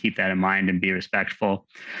keep that in mind and be respectful.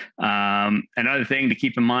 Another thing to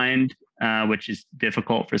keep in mind, which is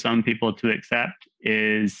difficult for some people to accept,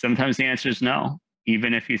 is sometimes the answer is no,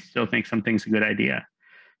 even if you still think something's a good idea.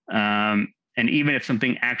 And even if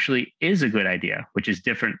something actually is a good idea, which is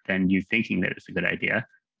different than you thinking that it's a good idea,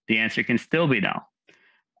 the answer can still be no.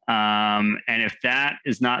 And if that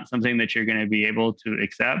is not something that you're going to be able to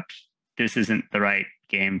accept, this isn't the right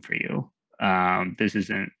game for you. You're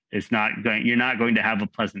not going to have a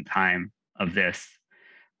pleasant time of this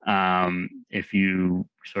if you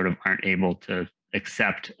sort of aren't able to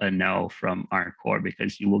accept a no from our core,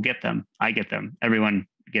 because you will get them. I get them. Everyone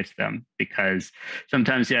gets them, because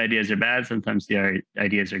sometimes the ideas are bad, sometimes the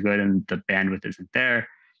ideas are good, and the bandwidth isn't there.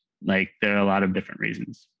 Like, there are a lot of different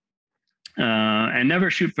reasons. And never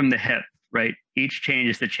shoot from the hip, right? Each change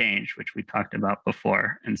is the change, which we talked about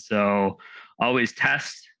before. And so always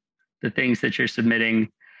test the things that you're submitting.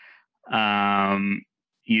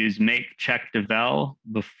 Use make, check, devel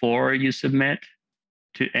before you submit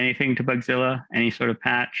to anything to Bugzilla, any sort of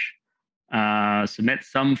patch. Submit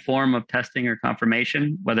some form of testing or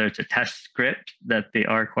confirmation, whether it's a test script that the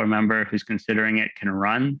R core member who's considering it can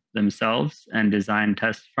run themselves and design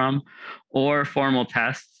tests from, or formal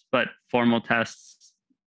tests, but formal tests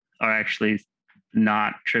are actually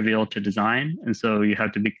not trivial to design. And so you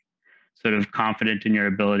have to be sort of confident in your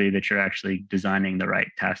ability that you're actually designing the right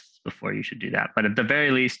tests before you should do that. But at the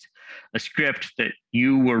very least, a script that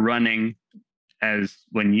you were running as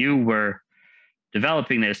when you were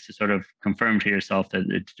developing this to sort of confirm to yourself that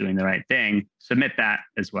it's doing the right thing, submit that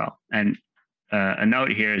as well. And a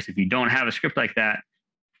note here is, if you don't have a script like that,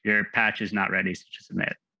 your patch is not ready to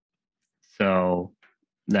submit. So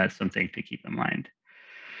that's something to keep in mind.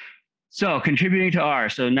 So contributing to R.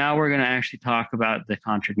 So now we're going to actually talk about the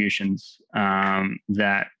contributions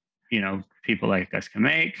that, you know, people like us can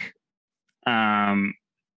make.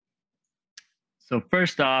 So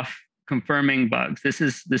first off, confirming bugs. This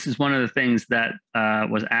is one of the things that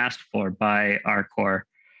was asked for by our core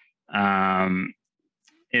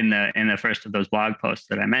in the first of those blog posts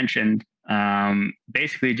that I mentioned.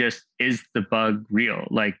 Basically, just, is the bug real?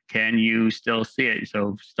 Like, can you still see it?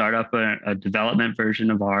 So start up a development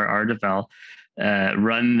version of rdevel,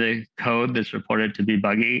 run the code that's reported to be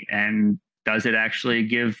buggy, and does it actually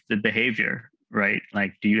give the behavior, right?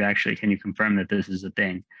 Like, can you confirm that this is a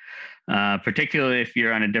thing? Particularly if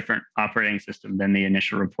you're on a different operating system than the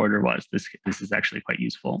initial reporter was. This is actually quite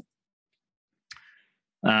useful.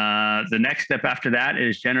 The next step after that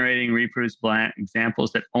is generating reproducible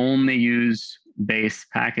examples that only use base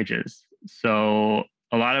packages. So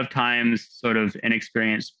a lot of times, sort of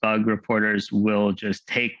inexperienced bug reporters will just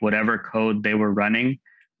take whatever code they were running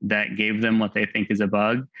that gave them what they think is a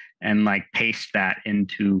bug and like paste that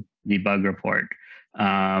into the bug report.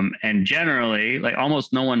 And generally, like,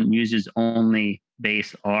 almost no one uses only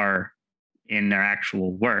base R in their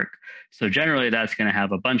actual work. So generally, that's going to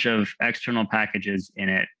have a bunch of external packages in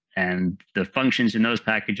it, and the functions in those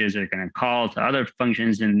packages are going to call to other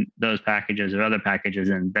functions in those packages or other packages,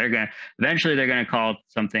 and eventually they're going to call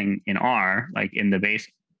something in R, like in the base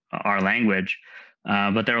R language,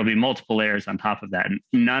 but there will be multiple layers on top of that. And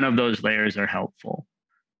none of those layers are helpful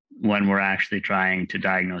when we're actually trying to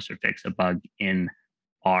diagnose or fix a bug in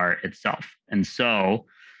R itself. And so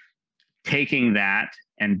taking that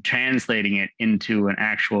and translating it into an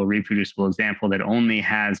actual reproducible example that only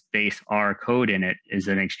has base R code in it is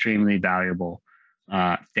an extremely valuable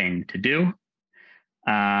thing to do.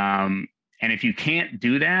 And if you can't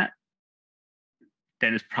do that,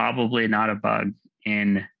 then it's probably not a bug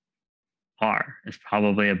in R. It's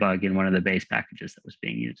probably a bug in one of the base packages that was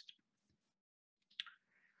being used.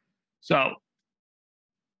 So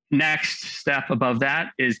next step above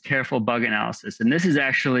that is careful bug analysis. And this is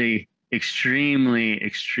actually extremely,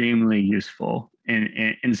 extremely useful.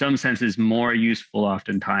 In some senses, more useful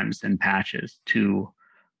oftentimes than patches to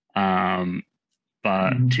our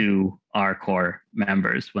core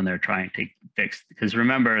members when they're trying to fix. Because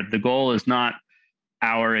remember, the goal is not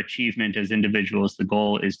our achievement as individuals. The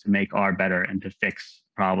goal is to make R better and to fix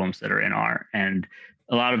problems that are in R. And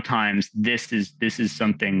a lot of times this is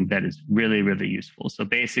something that is really, really useful. So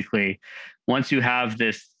basically, once you have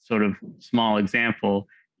this sort of small example,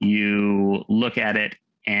 you look at it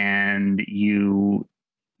and you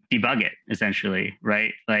debug it essentially,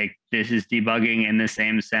 right? Like this is debugging in the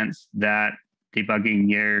same sense that debugging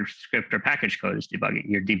your script or package code is debugging.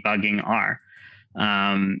 You're debugging R.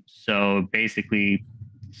 So basically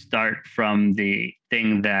start from the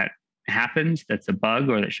thing that happens that's a bug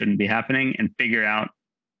or that shouldn't be happening and figure out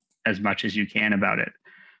as much as you can about it.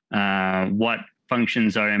 What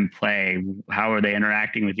functions are in play? How are they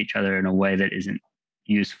interacting with each other in a way that isn't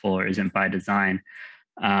useful or isn't by design?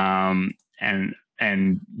 And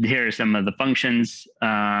here are some of the functions.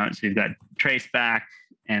 So you've got traceback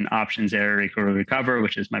and options error equal recover,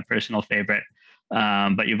 which is my personal favorite.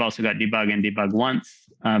 But you've also got debug and debug once,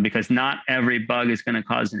 because not every bug is going to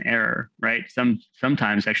cause an error, right?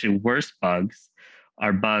 Sometimes actually worse bugs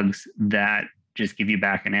are bugs that just give you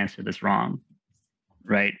back an answer that's wrong,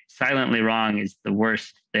 right? Silently wrong is the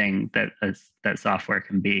worst thing that software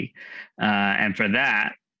can be. And for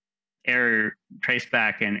that, error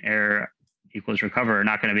traceback and error equals recover are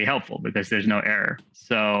not going to be helpful because there's no error.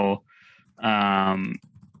 So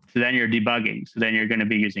then you're debugging. So then you're going to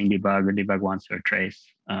be using debug or debug once or trace.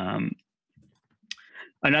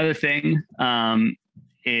 Another thing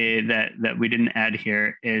that we didn't add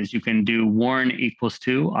here is you can do warn equals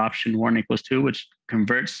to, option warn equals to, which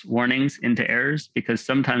converts warnings into errors, because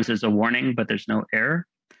sometimes there's a warning, but there's no error.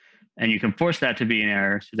 And you can force that to be an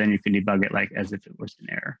error. So then you can debug it like as if it was an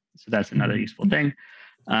error. So that's another useful thing.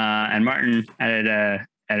 And Martin added a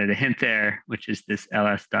hint there, which is this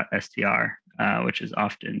ls.str, which is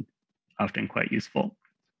often quite useful.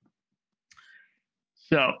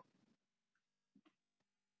 So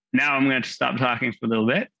now I'm going to stop talking for a little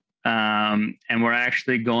bit, and we're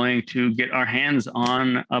actually going to get our hands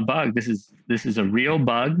on a bug. This is a real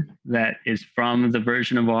bug that is from the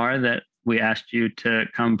version of R that we asked you to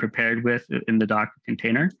come prepared with in the Docker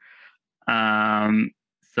container.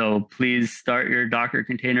 So please start your Docker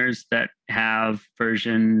containers that have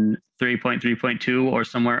version 3.3.2 or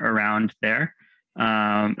somewhere around there.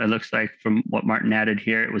 It looks like from what Martin added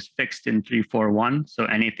here, it was fixed in 3.4.1. So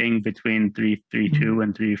anything between 3.3.2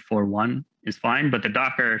 and 3.4.1 is fine. But the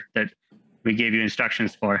Docker that we gave you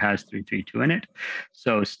instructions for has 3.3.2 in it.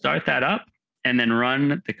 So start that up and then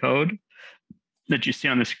run the code that you see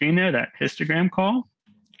on the screen there, that histogram call.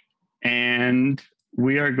 And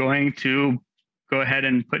we are going to go ahead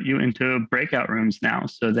and put you into breakout rooms now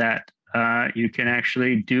so that you can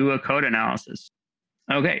actually do a code analysis.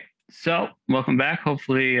 Okay, so welcome back.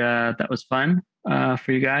 Hopefully that was fun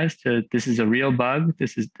for you guys. This is a real bug.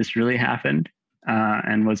 This really happened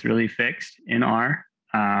and was really fixed in R.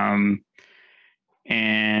 And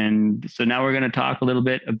so now we're going to talk a little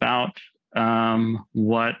bit about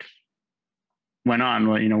what went on,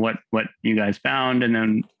 what you guys found, and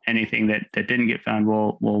then anything that didn't get found,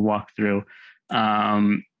 we'll walk through.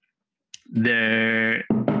 I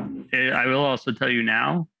will also tell you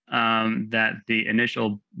now that the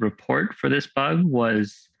initial report for this bug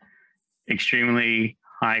was extremely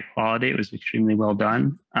high quality. It was extremely well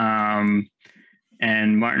done. And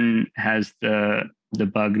Martin has the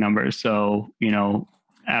bug number. So,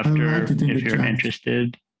 after, if you're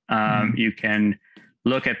interested, you can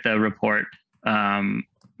look at the report,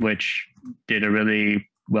 which did a really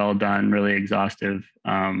well done, really exhaustive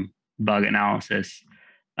bug analysis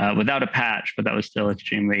without a patch, but that was still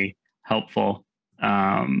extremely helpful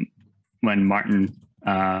when Martin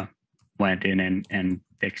went in and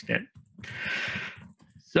fixed it.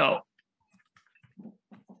 So,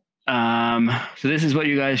 so this is what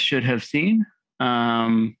you guys should have seen.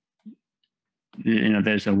 There's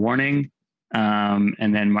a warning,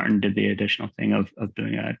 and then Martin did the additional thing of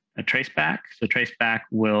doing a traceback. So traceback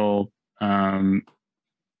will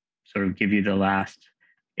sort of give you the last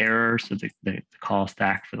error, so the call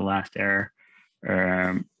stack for the last error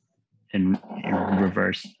in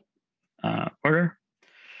reverse order.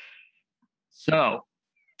 So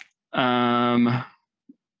I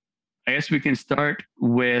guess we can start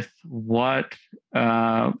with what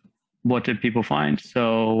did people find.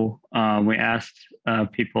 So we asked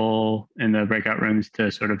people in the breakout rooms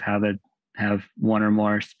to sort of have one or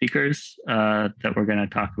more speakers that were going to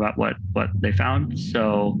talk about what they found.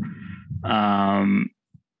 So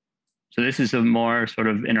so this is a more sort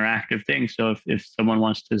of interactive thing. So if someone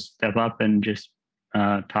wants to step up and just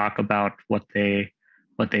talk about what they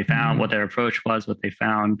found, what their approach was, what they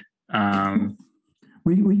found.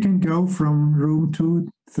 We can go from room 2,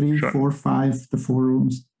 3, sure. 4, 5, the 4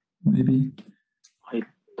 rooms, maybe. I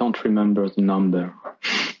don't remember the number.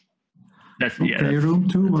 Room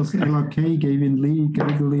 2 was LRK, Gavin Lee,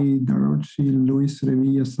 Gregory, Darochi, Luis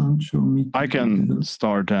Revilla, Sancho, Mito. I can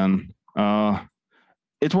start then.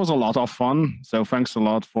 It was a lot of fun. So thanks a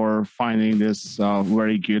lot for finding this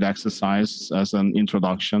very good exercise as an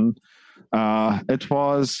introduction. It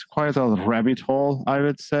was quite a rabbit hole, I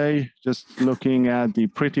would say, just looking at the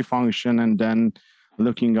pretty function and then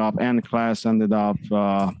looking up N class, ended up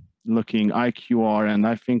looking IQR, and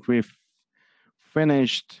I think we've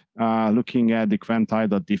finished looking at the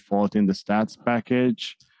quanti.default in the stats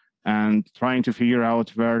package and trying to figure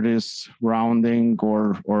out where this rounding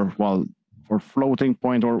or floating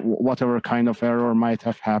point or whatever kind of error might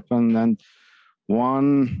have happened. And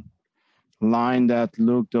one line that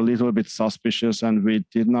looked a little bit suspicious and we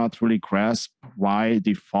did not really grasp why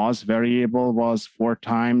the fuzz variable was 4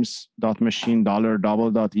 times .machine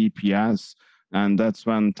 $double.EPS, and that's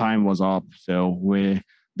when time was up, so we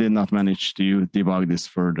did not manage to debug this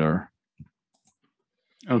further.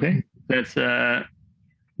 Okay, that's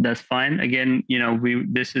fine. Again, you know,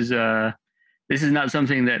 this is not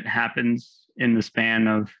something that happens in the span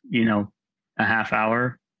of, you know, a half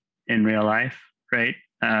hour in real life, right?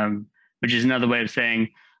 Which is another way of saying,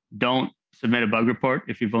 don't submit a bug report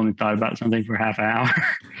if you've only thought about something for half an hour.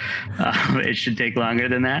 It should take longer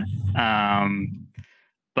than that.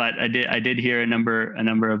 But I did hear a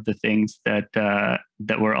number of the things that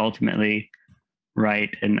were ultimately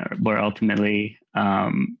right and were ultimately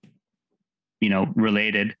you know,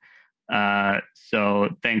 related. So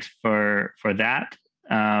thanks for that.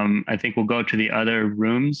 I think we'll go to the other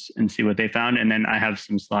rooms and see what they found, and then I have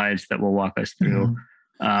some slides that will walk us through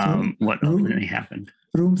what ultimately happened.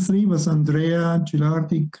 Room 3 was Andrea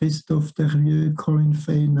Gilardi, Christophe Derrieux, Colin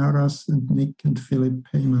Fay, Naras, and Nick and Philip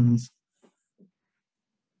Paymans.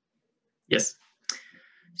 Yes.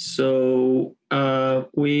 So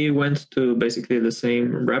we went to basically the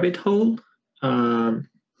same rabbit hole.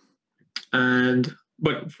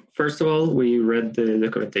 But first of all, we read the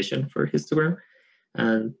documentation for histogram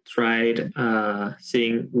and tried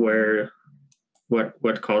seeing what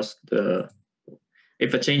caused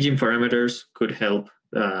if a change in parameters could help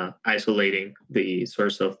isolating the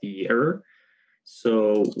source of the error.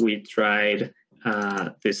 So we tried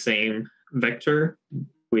the same vector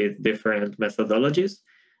with different methodologies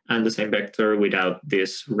and the same vector without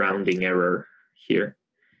this rounding error here.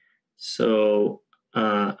 So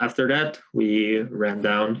after that, we ran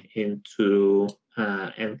down into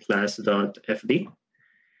nclass.fd,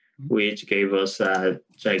 which gave us a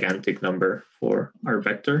gigantic number for our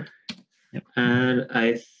vector. Yep. And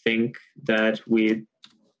I think that we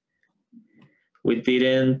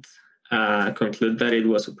didn't conclude that it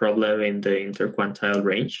was a problem in the interquantile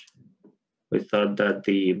range. We thought that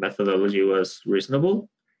the methodology was reasonable,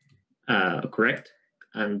 correct,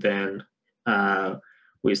 and then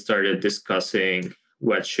we started discussing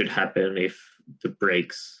what should happen if the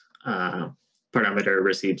breaks parameter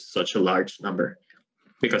receives such a large number.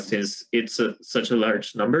 Because since it's such a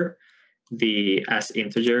large number, the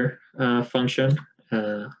asInteger function,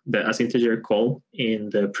 the asInteger call in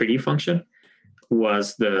the pretty function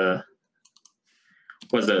was the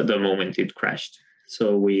moment it crashed.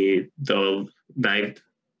 So we dived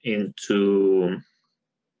into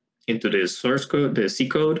the source code, the C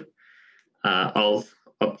code, all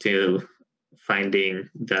up till finding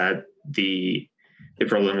that the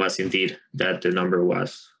problem was indeed that the number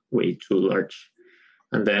was way too large.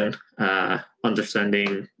 And then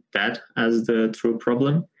understanding that as the true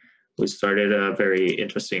problem, we started a very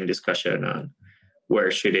interesting discussion on where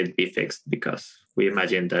should it be fixed, because we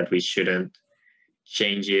imagined that we shouldn't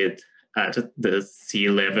change it at the C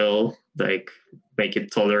level, like make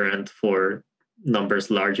it tolerant for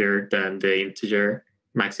numbers larger than the integer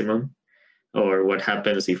maximum, or what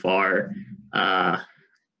happens if R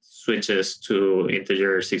switches to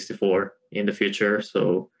integer 64 in the future.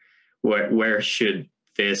 So where should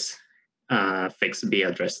this fix be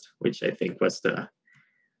addressed, which I think was the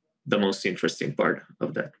most interesting part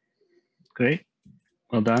of that. Great,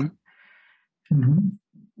 well done. Mm-hmm.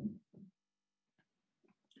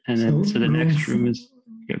 And then, so the next room is,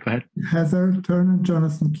 yeah, go ahead. Heather Turner,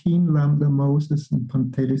 Jonathan Keane, Lambda Moses, and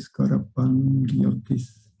Pantelis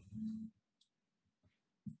Karapangiotis.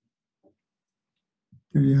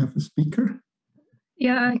 Do you have a speaker?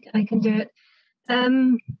 Yeah, I can do it.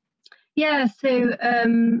 Yeah, so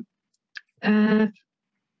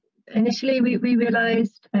initially we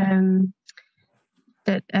realized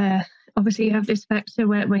that obviously you have this vector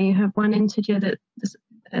where you have one integer that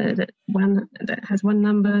has one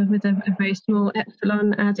number with a very small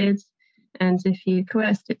epsilon added, and if you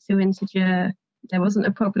coerced it to integer, there wasn't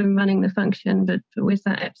a problem running the function, but with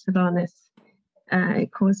that epsilon,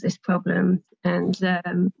 it caused this problem, and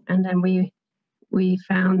then we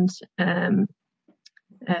found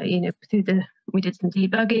you know, through the we did some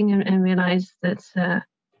debugging and realized that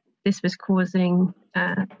this was causing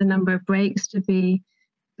the number of breaks to be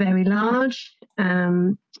very large.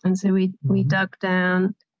 And so we dug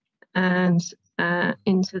down and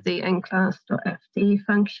into the nclass.fd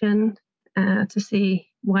function to see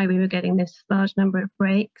why we were getting this large number of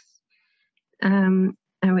breaks. And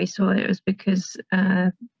we saw it was because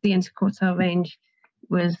the interquartile range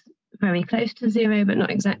was very close to 0, but not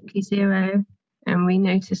exactly 0. And we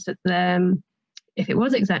noticed that if it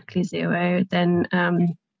was exactly 0, then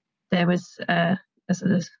there was a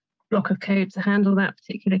sort of block of code to handle that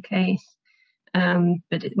particular case.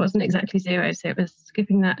 But it wasn't exactly 0, so it was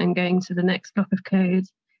skipping that and going to the next block of code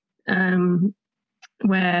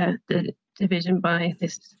where the division by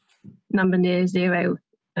this number near 0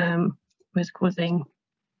 was causing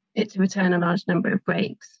it to return a large number of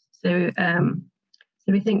breaks. So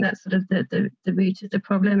we think that's sort of the root of the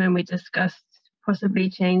problem, and we discussed possibly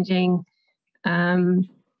changing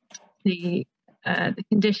the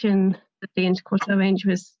condition that the interquartile range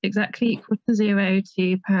was exactly equal to 0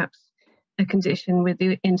 to perhaps a condition with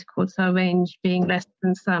the interquartile range being less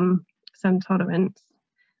than some tolerance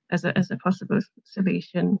as a possible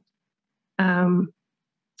solution. And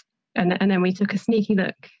then we took a sneaky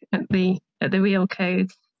look at the real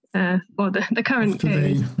code or the current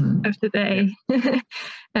code of today.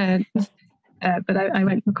 But I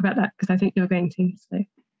won't talk about that because I think you're going to. So.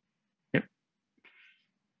 Yep.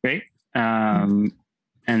 Great. And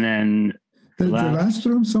then the last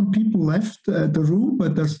room, some people left the room,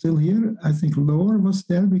 but they're still here. I think Laura was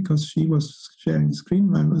there because she was sharing the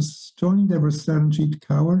screen. When I was joining, there was Saranjit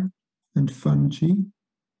Kaur and Fungi,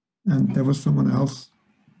 and there was someone else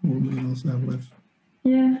who also have left.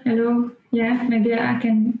 Yeah, hello. Yeah, maybe I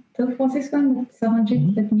can talk for this one, but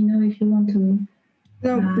Saranjit, let me know if you want to.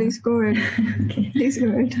 No, please go ahead. Okay. Please go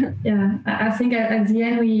ahead. Yeah, I think at the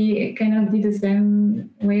end we kind of did the same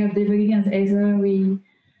way of debugging as Heather. We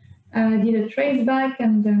did a trace back,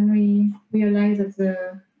 and then we realized that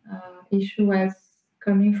the issue was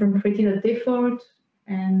coming from pretty.default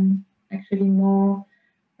and actually more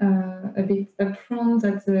a bit upfront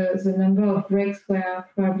that the number of breaks were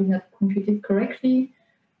probably not computed correctly.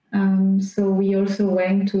 So we also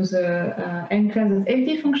went to the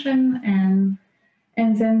nclass.fd function,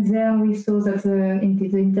 and then there we saw that the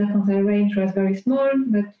interquartile range was very small,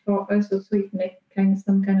 but for us also it made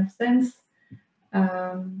some kind of sense.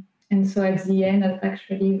 And so at the end,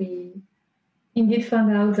 actually we indeed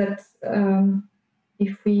found out that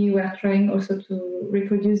if we were trying also to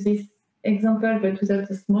reproduce this example, but without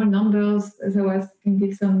the small numbers, there was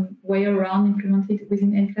indeed some way around implemented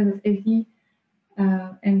within nclass.fd.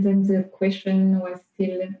 And then the question was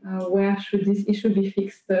still, where should this issue be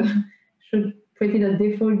fixed? Should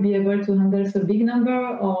pretty.default be able to handle a big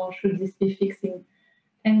number, or should this be fixed in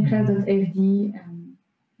nclass.fd and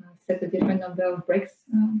set a different number of breaks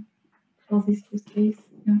for this use case?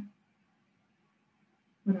 Yeah.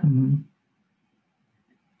 Voilà.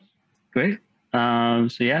 Great.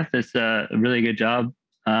 So yeah, that's a really good job,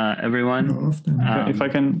 everyone. If I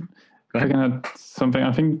can add something,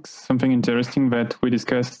 I think something interesting that we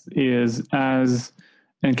discussed is as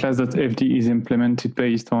nclass.fd is implemented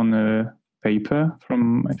based on a paper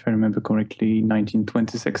from, if I remember correctly,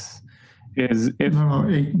 1926. Is if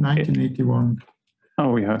 1981.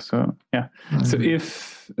 Oh yeah, so yeah. So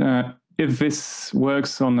if this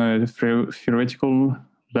works on a theoretical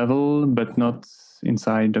level but not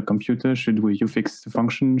inside the computer, should you fix the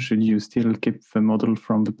function? Should you still keep the model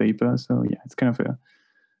from the paper? So yeah, it's kind of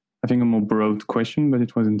I think a more broad question, but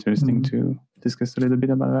it was interesting to discuss a little bit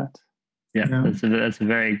about that. Yeah. That's a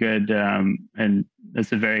very good and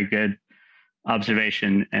that's a very good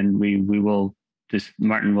observation, and we will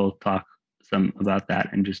Martin will talk some about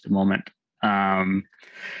that in just a moment.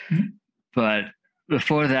 But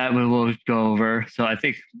before that, we will go over. So I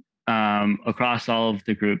think across all of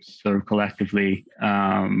the groups, sort of collectively,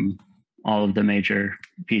 all of the major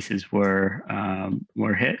pieces were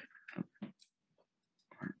hit.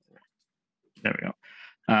 There we go.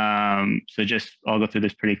 So I'll go through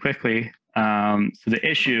this pretty quickly. So the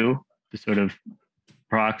issue, the sort of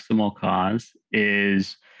proximal cause,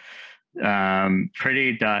 is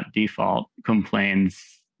pretty.default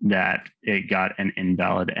complains that it got an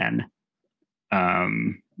invalid n.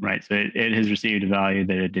 Right, so it has received a value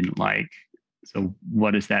that it didn't like. So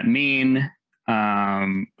what does that mean?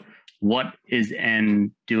 What is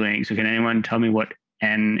n doing? So can anyone tell me what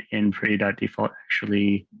n in pretty.default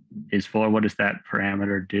actually is for? What does that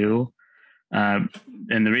parameter do? And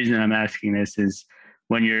the reason I'm asking this is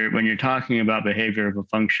when you're talking about behavior of a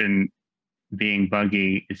function being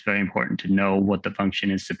buggy, it's very important to know what the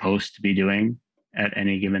function is supposed to be doing at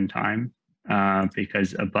any given time.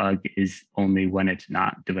 because a bug is only when it's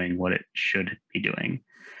not doing what it should be doing.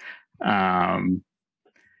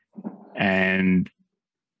 And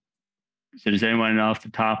so does anyone off the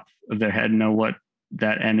top of their head know what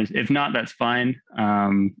that N is? If not, that's fine.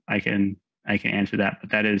 I can answer that, but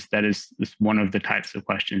that is one of the types of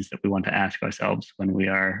questions that we want to ask ourselves when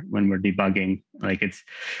we're debugging. Like it's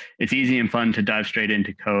easy and fun to dive straight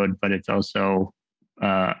into code, but it's also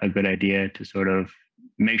a good idea to sort of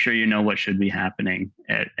make sure you know what should be happening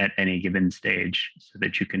at any given stage, so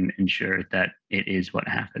that you can ensure that it is what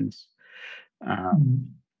happens.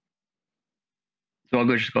 So I'll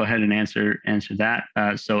just go ahead and answer that.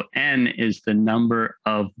 So N is the number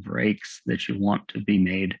of breaks that you want to be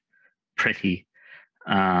made pretty,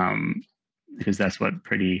 because that's what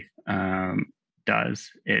pretty does.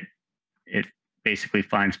 It basically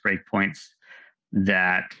finds breakpoints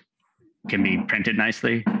that can be printed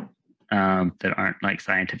nicely, that aren't like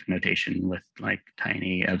scientific notation with like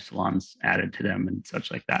tiny epsilons added to them and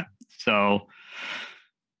such like that. So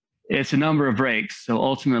it's a number of breaks. So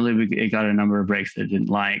ultimately, it got a number of breaks that it didn't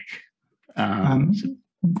like.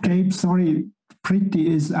 Gabe, sorry,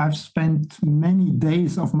 pretty is, I've spent many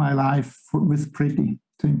days of my life with pretty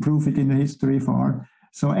to improve it in the history for.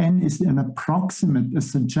 So N is an approximate, a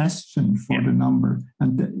suggestion for the number.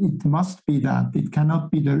 And it must be that. It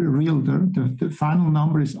cannot be the real, the final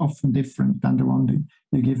number is often different than the one that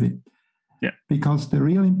you give it. Yeah. Because the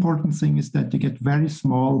real important thing is that you get very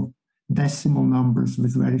small decimal numbers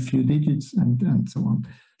with very few digits and so on.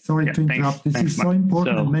 Sorry to interrupt. This is so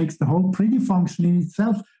important. It makes the whole pretty function in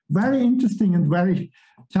itself very interesting and very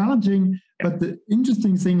challenging. But the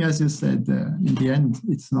interesting thing, as you said, in the end,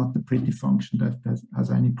 it's not the pretty function that has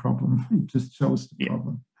any problem. It just shows the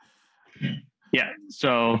problem. Yeah.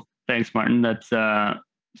 So thanks, Martin. That's so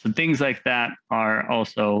things like that are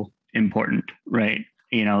also important, right?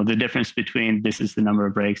 You know, the difference between this is the number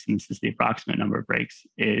of breaks and this is the approximate number of breaks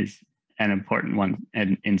is an important one,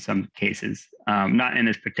 and in some cases, not in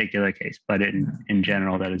this particular case, but in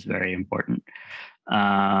general, that is very important.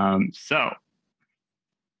 So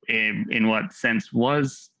in what sense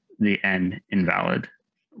was the N invalid?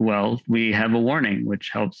 Well, we have a warning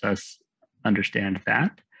which helps us understand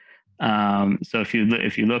that. So if you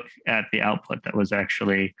look at the output that was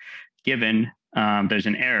actually given, there's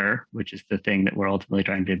an error, which is the thing that we're ultimately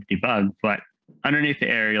trying to debug. But underneath the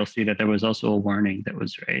error, you'll see that there was also a warning that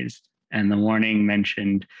was raised. And the warning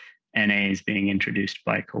mentioned NAs being introduced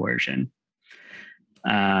by coercion.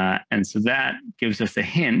 And so that gives us a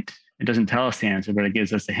hint. It doesn't tell us the answer, but it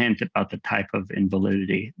gives us a hint about the type of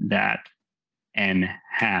invalidity that N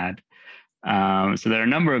had. So there are a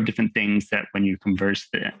number of different things that when you convert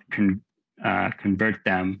them can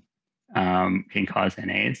cause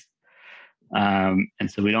NAs. And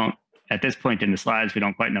so we don't, at this point in the slides, we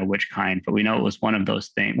don't quite know which kind, but we know it was one of those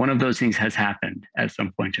things. One of those things has happened at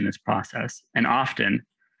some point in this process. And often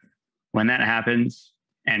when that happens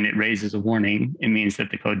and it raises a warning, it means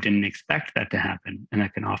that the code didn't expect that to happen. And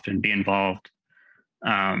that can often be involved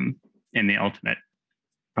in the ultimate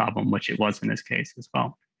problem, which it was in this case as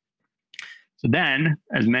well. So then,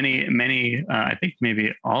 as many, I think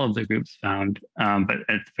maybe all of the groups found, but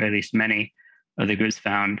at the very least many of the groups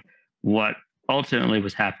found, what ultimately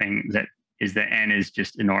was happening is that N is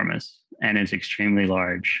just enormous. N is extremely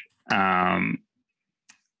large. And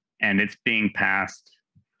it's being passed.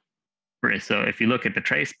 So if you look at the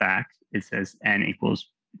trace back, it says N equals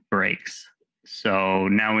breaks. So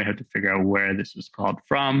now we have to figure out where this was called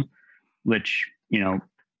from, which, you know,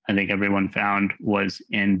 I think everyone found was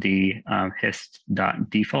in the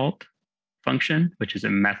hist.default function, which is a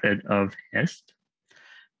method of hist.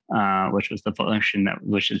 Which was the function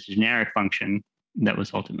which is a generic function that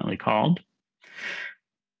was ultimately called.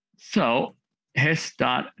 So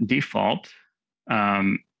hist.default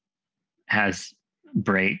has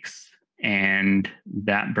breaks, and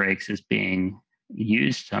that breaks is being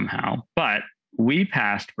used somehow. But we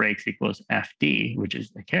passed breaks equals fd, which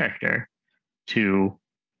is the character, to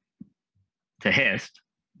hist,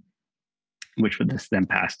 which would then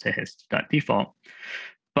pass to hist.default.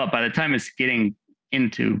 But by the time it's getting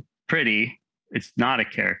into pretty, it's not a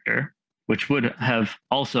character, which would have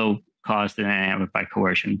also caused an NA by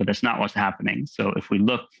coercion, but that's not what's happening. So if we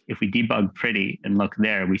debug pretty and look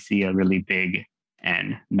there, we see a really big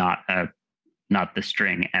N, not the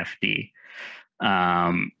string FD.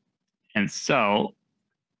 And so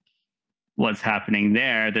what's happening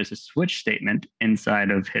there's a switch statement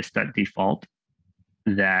inside of hist.default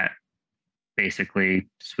that basically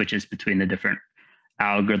switches between the different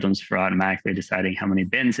algorithms for automatically deciding how many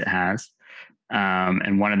bins it has.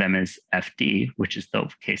 And one of them is FD, which is the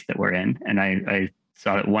case that we're in. And I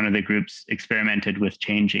saw that one of the groups experimented with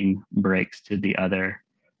changing breaks to the other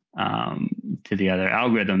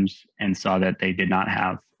algorithms and saw that they did not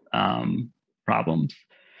have problems.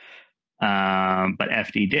 But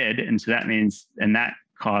FD did, and so that means, and that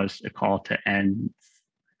caused a call to end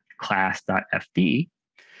class.fd,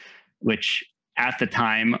 which at the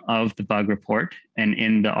time of the bug report and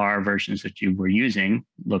in the R versions that you were using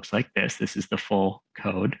looks like this. This is the full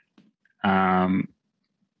code.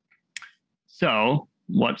 So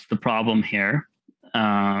what's the problem here?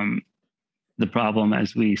 The problem,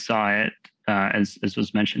 as we saw it, as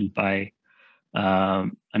was mentioned by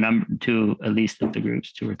at least of the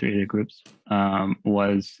groups, 2 or 3 of the groups,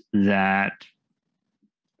 was that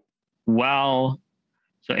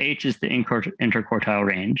so H is the interquartile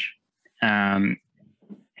range, and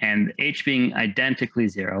H being identically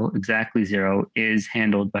 0, exactly 0, is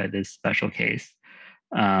handled by this special case,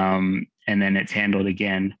 and then it's handled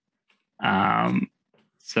again.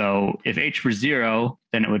 So if H were 0,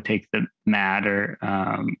 then it would take the MAD, or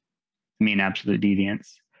mean absolute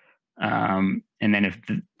deviance. And then if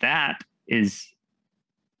that is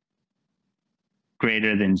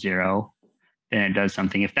greater than 0, then it does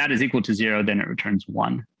something. If that is equal to 0, then it returns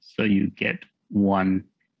 1. So you get 1,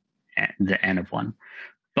 the n of 1.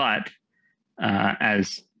 But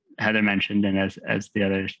as Heather mentioned, and as the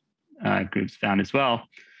other groups found as well,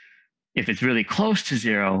 if it's really close to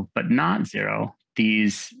 0, but not 0,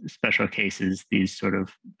 these special cases, these sort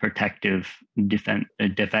of protective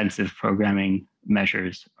defensive programming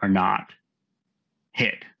measures are not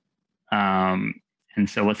hit. And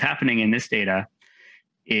so what's happening in this data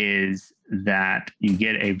is that you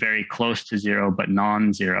get a very close to 0 but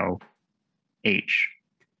non-zero H,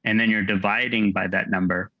 and then you're dividing by that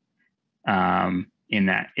number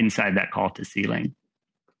inside that call to ceiling.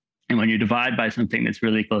 And when you divide by something that's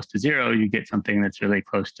really close to 0, you get something that's really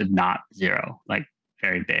close to not 0, like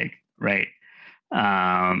very big, right?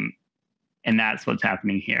 And that's what's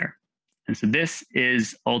happening here. And so this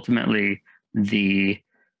is ultimately the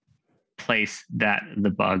place that the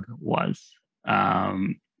bug was.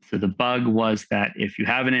 So the bug was that if you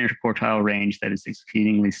have an interquartile range that is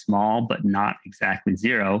exceedingly small, but not exactly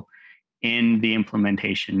 0, in the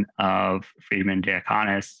implementation of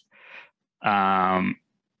Friedman-Diaconis,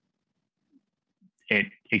 it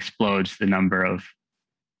explodes the number of,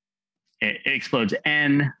 it explodes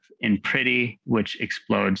n in pretty, which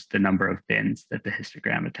explodes the number of bins that the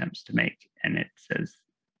histogram attempts to make. And it says,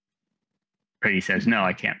 pretty says, no,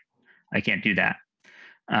 I can't do that.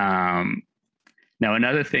 Now,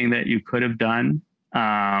 another thing that you could have done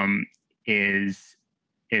is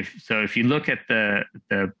if you look at the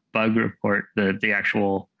bug report, the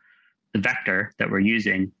vector that we're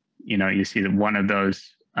using, you see that one of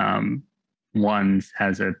those ones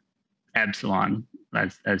has a epsilon,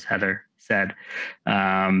 as Heather said.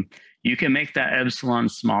 You can make that epsilon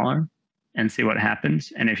smaller and see what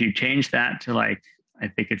happens. And if you change that to, like, I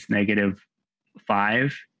think it's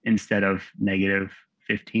 -5 instead of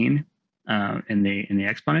 -15 in the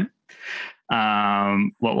exponent,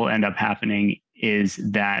 what will end up happening is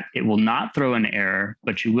that it will not throw an error,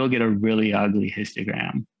 but you will get a really ugly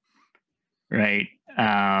histogram, right?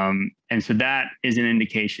 And so that is an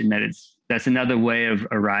indication that that's another way of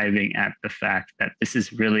arriving at the fact that this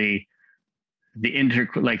is really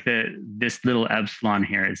this little epsilon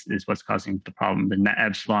here is what's causing the problem. And that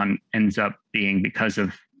epsilon ends up being, because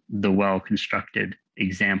of the well-constructed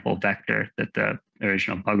example vector that the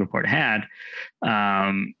original bug report had,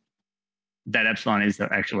 that epsilon is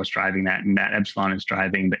actually what's driving that, and that epsilon is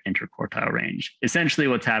driving the interquartile range. Essentially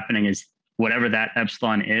what's happening is whatever that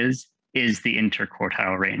epsilon is the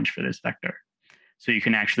interquartile range for this vector. So you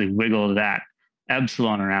can actually wiggle that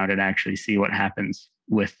epsilon around and actually see what happens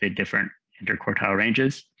with the different interquartile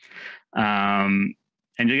ranges. And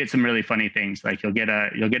you'll get some really funny things. Like you'll get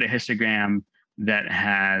a histogram that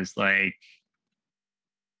has like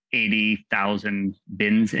 80,000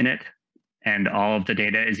 bins in it, and all of the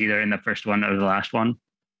data is either in the first one or the last one,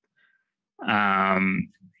 and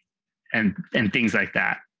things like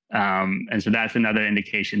that. And so that's another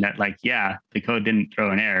indication that, like, yeah, the code didn't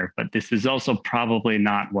throw an error, but this is also probably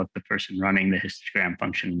not what the person running the histogram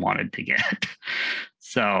function wanted to get.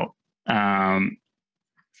 So as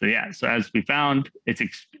we found,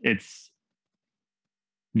 it's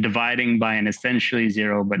dividing by an essentially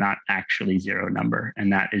 0, but not actually 0 number,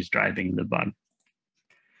 and that is driving the bug.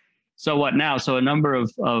 So what now? So a number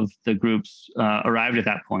of the groups arrived at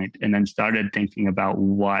that point and then started thinking about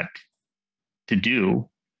what to do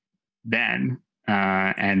then,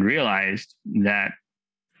 and realized that,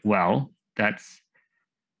 well, that's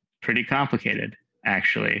pretty complicated,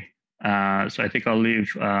 actually. So I think I'll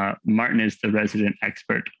leave, Martin is the resident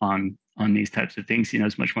expert on these types of things. He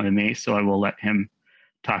knows much more than me, so I will let him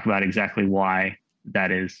talk about exactly why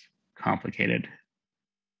that is complicated.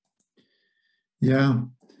 Yeah.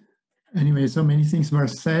 Anyway, so many things were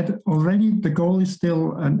said already. The goal is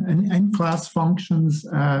still an n-class functions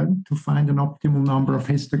to find an optimal number of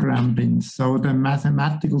histogram bins. So the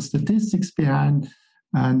mathematical statistics behind,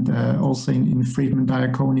 and also in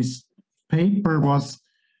Friedman-Diaconi's paper, was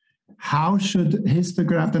how should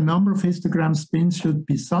the number of histogram spins should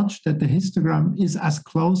be such that the histogram is as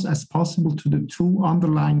close as possible to the true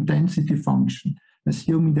underlying density function,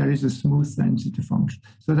 assuming there is a smooth density function.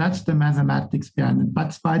 So that's the mathematics behind it.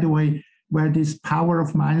 That's, by the way, where this power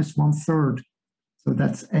of -1/3, so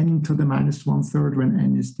that's n to the -1/3 when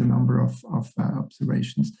n is the number of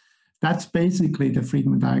observations. That's basically the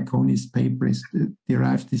Friedman-Diaconi's paper is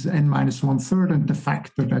derived this n -1/3 and the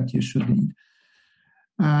factor that you should need.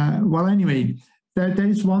 Well, anyway, there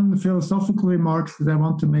is one philosophical remark that I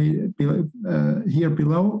want to make here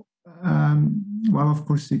below. Well, of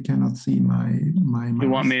course, you cannot see my. Do you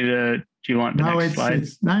want me to? Do you want the next slide?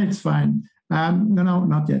 No, it's fine. No,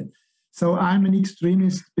 not yet. So I'm an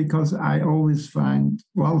extremist because I always find,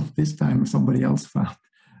 well, this time somebody else found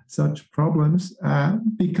such problems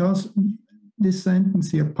because this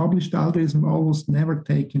sentence here, published algorithm almost never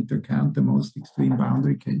take into account the most extreme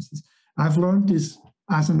boundary cases. I've learned this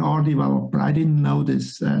as an R developer. I didn't know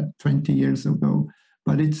this 20 years ago,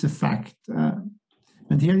 but it's a fact.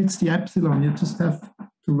 And here it's the epsilon, you just have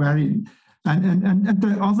to vary. And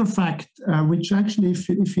the other fact, which actually,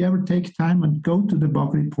 if you ever take time and go to the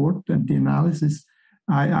bug report and the analysis,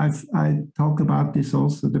 I talk about this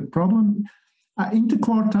also. The problem,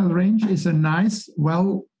 interquartile range is a nice,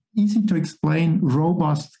 well, easy to explain,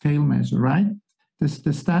 robust scale measure, right?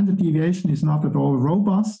 The standard deviation is not at all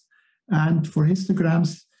robust. And for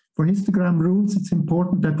histogram rules, it's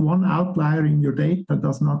important that one outlier in your data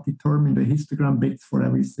does not determine the histogram bits for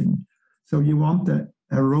everything. So you want a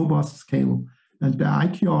robust scale, and the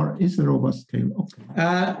IQR is a robust scale. Okay.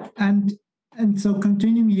 And so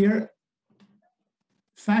continuing here,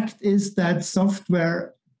 fact is that software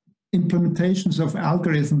implementations of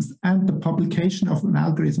algorithms and the publication of an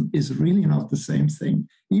algorithm is really not the same thing,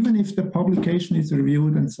 even if the publication is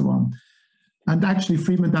reviewed and so on. And actually,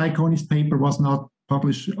 Friedman-Diaconi's paper was not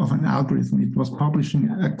published of an algorithm. It was publishing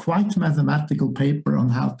a quite mathematical paper on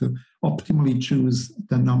how to optimally choose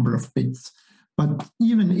the number of bits. But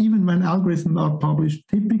even when algorithms are published,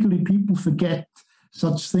 typically people forget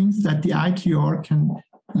such things that the IQR can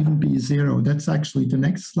even be 0. That's actually the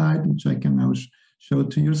next slide, which I can now show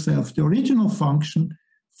to yourself. The original function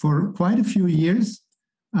for quite a few years,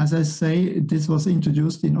 as I say, this was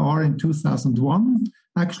introduced in R in 2001,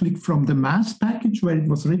 actually from the mass package where it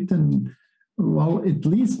was written, well, at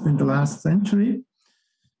least in the last century.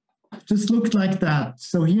 Just looked like that.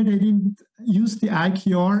 So here they didn't use the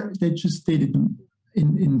IQR, they just did it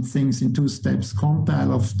in things in 2 steps,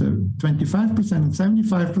 quantile of the 25% and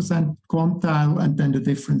 75% quantile, and then the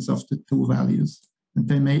difference of the 2 values. And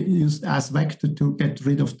they may use as vector to get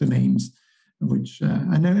rid of the names, which,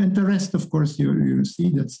 and the rest, of course, you see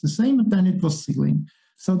that's the same, and then it was ceiling.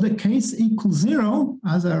 So the case equals 0,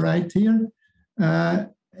 as I write here,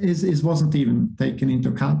 wasn't even taken into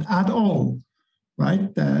account at all,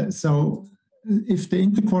 right? So if the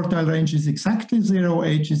interquartile range is exactly 0,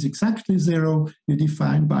 age is exactly 0, you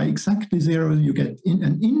define by exactly 0, you get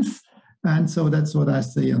an inf. And so that's what I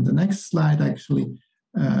say on the next slide, actually,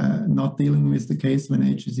 not dealing with the case when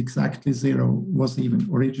age is exactly 0 was even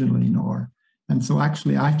originally in R. And so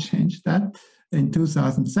actually I changed that in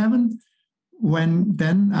 2007, when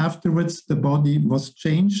then afterwards the body was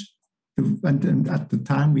changed. And at the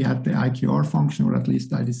time we had the IQR function, or at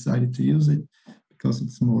least I decided to use it because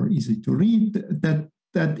it's more easy to read, that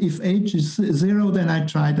if age is 0, then I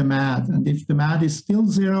try the MAD. And if the MAD is still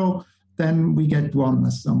 0, then we get 1,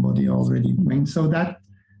 as somebody already meant. So that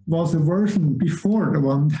was a version before the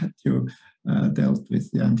one that you dealt with.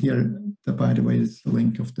 Yeah, and here, by the way, is the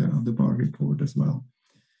link of the bug report as well.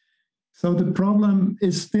 So the problem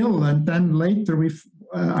is still, and then later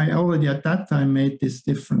I already at that time made this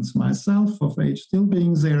difference myself of age still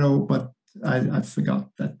being 0, but I forgot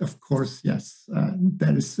that, of course, yes,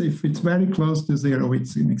 there is, if it's very close to 0,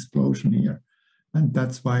 it's an explosion here. And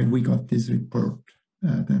that's why we got this report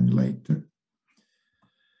then later.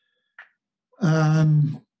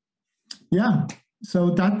 Yeah,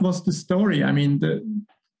 so that was the story. I mean,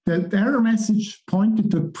 the error message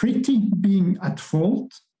pointed to pretty being at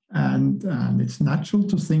fault. And it's natural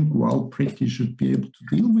to think, well, pretty should be able to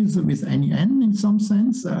deal with any n in some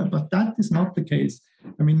sense, but that is not the case.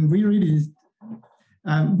 I mean, we really,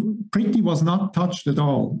 pretty was not touched at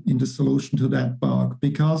all in the solution to that bug,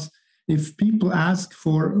 because if people ask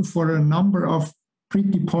for a number of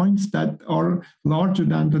pretty points that are larger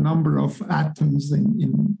than the number of atoms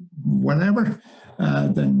in whatever,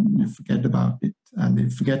 then you forget about it. And you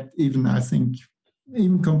forget, even I think,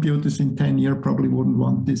 even computers in 10 years probably wouldn't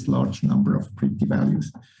want this large number of pretty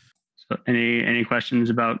values. So any questions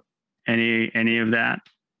about any of that?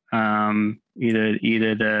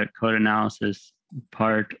 Either the code analysis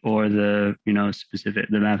part or the specific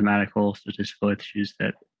the mathematical statistical issues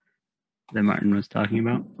that Martin was talking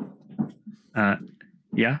about.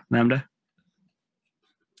 Yeah, Lambda.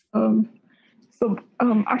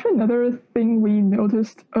 Actually, another thing we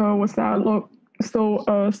noticed was that so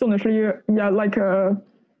initially, we're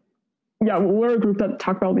a group that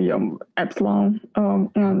talked about the epsilon,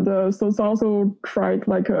 and so it's also tried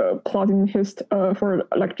plotting hist for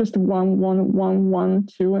just 1, 1, 1, 1,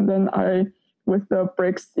 2, and then with the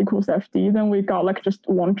breaks equals FD, then we got just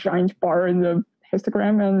one giant bar in the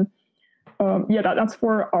histogram, and that's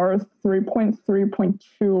for R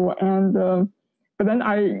 3.3.2, and but then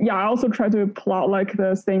I also tried to plot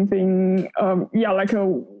the same thing,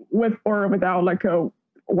 with or without a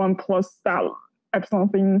 1 plus that epsilon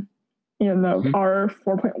thing in R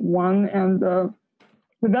 4.1, and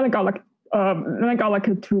but then I got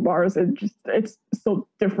a 2 bars. It's so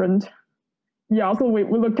different. Yeah. Also, we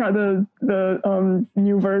looked at the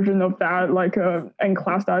new version of that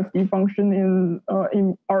n-class FD function in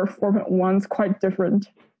R 4.1. It's quite different.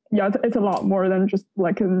 Yeah, it's a lot more than just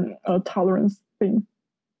a tolerance thing.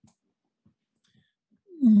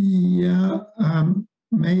 Yeah.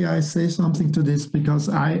 May I say something to this, because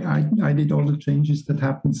I did all the changes that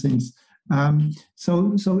happened since.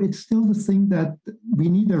 So it's still the thing that we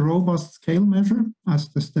need a robust scale measure, as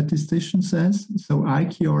the statistician says. So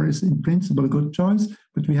IQR is in principle a good choice,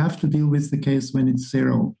 but we have to deal with the case when it's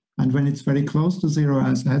 0. And when it's very close to 0,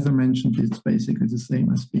 as Heather mentioned, it's basically the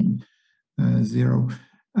same as being 0.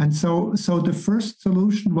 And so the first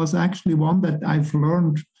solution was actually one that I've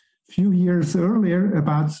learned few years earlier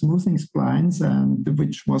about smoothing splines, and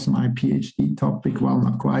which was my PhD topic. Well,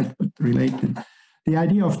 not quite, but related. The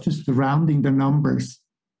idea of just rounding the numbers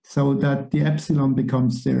so that the epsilon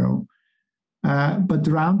becomes 0, but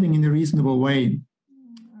rounding in a reasonable way.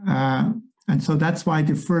 And so that's why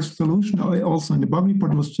the first solution, also in the bug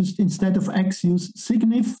report, was just instead of x, use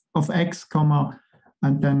signif of x, comma,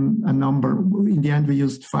 and then a number. In the end, we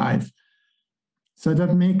used 5. So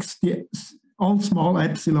that makes all small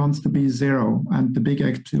epsilons to be 0, and the big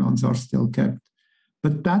epsilons are still kept.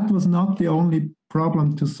 But that was not the only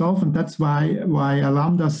problem to solve, and that's why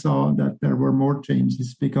Lambda saw that there were more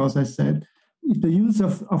changes, because I said the use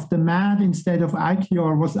of the MAD instead of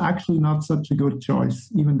IQR was actually not such a good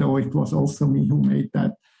choice, even though it was also me who made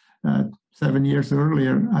that 7 years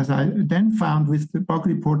earlier, as I then found with the bug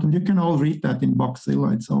report, and you can all read that in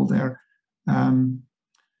Boxilla, it's all there.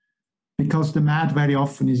 Because the MAD very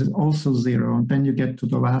often is also 0, and then you get to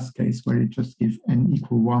the last case where you just give n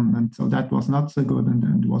equal 1, and so that was not so good,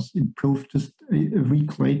 and was improved just a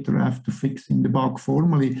week later after fixing the bug.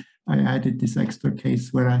 Formally, I added this extra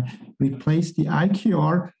case where I replaced the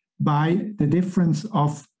IQR by the difference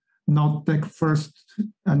of not the first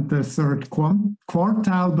and the third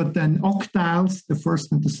quartile, but then octiles, the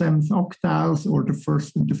first and the 7th octiles, or the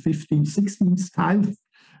first and the 15th, 16th tile,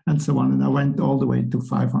 and so on. And I went all the way to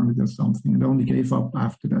 500 or something, and only gave up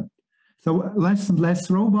after that. So less and less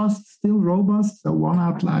robust, still robust. So one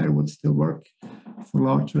outlier would still work for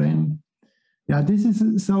larger n. Yeah,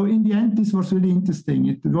 so in the end, this was really interesting.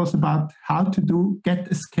 It was about how to get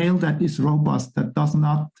a scale that is robust, that does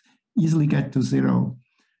not easily get to 0.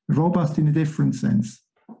 Robust in a different sense.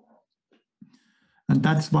 And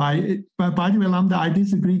that's why, by the way, Lambda, I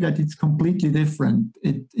disagree that it's completely different.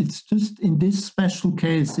 It's just in this special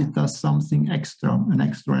case, it does something extra, an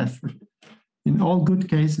extra effort. In all good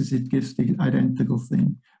cases, it gives the identical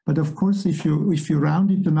thing. But of course, if you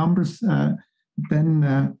round it to numbers,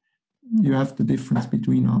 then you have the difference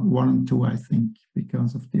between 1 and 2, I think,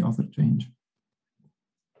 because of the other change.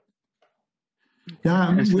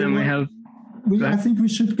 Yeah, yes, then we have. I think we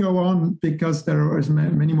should go on, because there are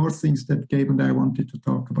many more things that Gabe and I wanted to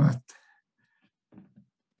talk about.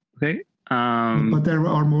 Okay. But there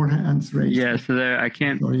are more hands raised. Yeah, so there I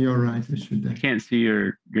can't. Oh, you're right. I should. I can't see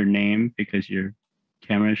your name because your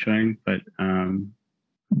camera is showing. But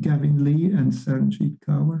Gavin Lee and Saranjit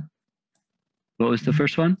Kaur. What was the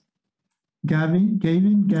first one? Gavin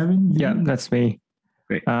Lee. Yeah, that's me.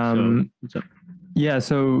 Great. So, what's up? Yeah.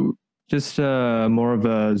 So. Just more of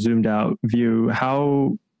a zoomed out view,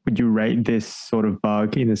 how would you rate this sort of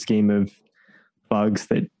bug in the scheme of bugs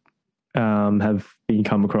that have been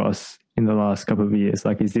come across in the last couple of years?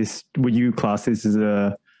 Like, would you class this as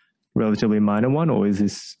a relatively minor one, or is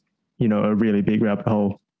this, a really big rabbit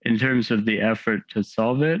hole? In terms of the effort to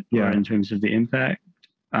solve it, or in terms of the impact?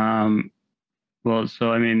 Well,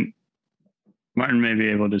 so I mean, Martin may be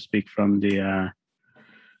able to speak from the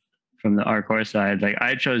R core side. Like,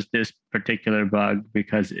 I chose this particular bug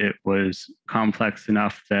because it was complex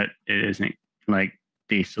enough that it isn't like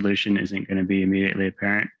the solution isn't going to be immediately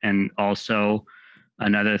apparent. And also,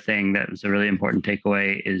 another thing that was a really important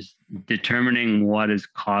takeaway is determining what is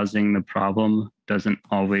causing the problem doesn't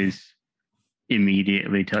always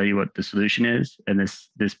immediately tell you what the solution is. And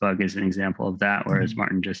this bug is an example of that, where, as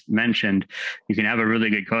Martin just mentioned, you can have a really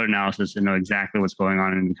good code analysis and know exactly what's going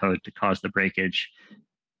on in the code to cause the breakage,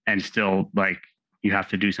 and still, like, you have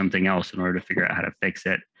to do something else in order to figure out how to fix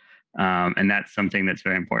it. And that's something that's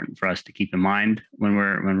very important for us to keep in mind when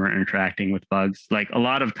we're interacting with bugs. Like, a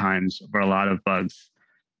lot of times for a lot of bugs,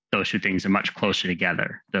 those two things are much closer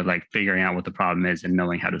together. They're like figuring out what the problem is and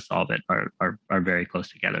knowing how to solve it are very close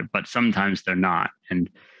together, but sometimes they're not. And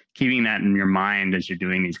keeping that in your mind as you're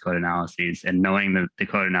doing these code analyses, and knowing that the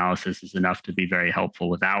code analysis is enough to be very helpful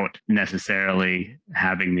without necessarily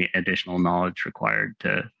having the additional knowledge required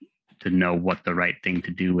to know what the right thing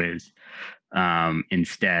to do is,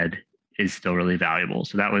 instead, is still really valuable.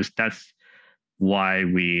 So that's why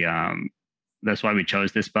we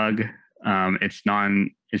chose this bug.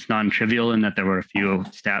 It's non-trivial in that there were a few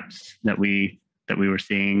steps that we were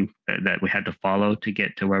seeing that we had to follow to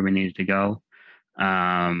get to where we needed to go.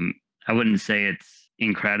 I wouldn't say it's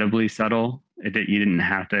incredibly subtle. You didn't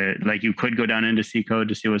have to, like, you could go down into C code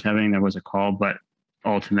to see what's happening. There was a call, but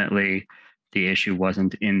ultimately the issue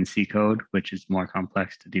wasn't in C code, which is more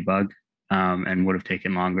complex to debug, and would have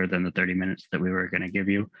taken longer than the 30 minutes that we were going to give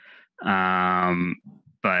you.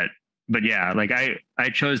 But yeah, like, I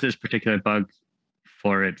chose this particular bug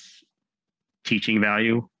for its teaching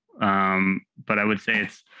value. But I would say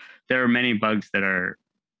there are many bugs that are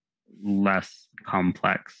less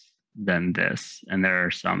complex than this, and there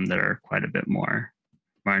are some that are quite a bit more.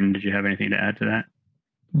 Martin, did you have anything to add to that?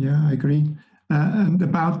 Yeah, I agree. And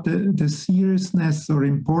about the seriousness or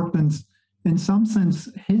importance, in some sense,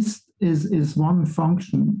 HIST is one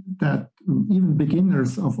function that even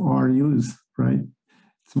beginners of R use, right?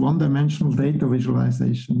 It's one-dimensional data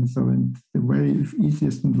visualization. So the very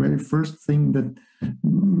easiest and very first thing that,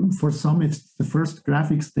 for some, it's the first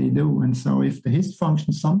graphics they do. And so if the HIST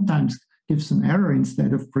function sometimes gives an error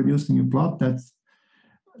instead of producing a plot,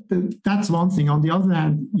 that's one thing. On the other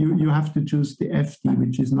hand, you have to choose the FD,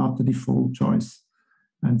 which is not the default choice.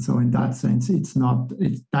 And so in that sense,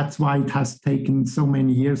 that's why it has taken so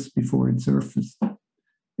many years before it surfaced.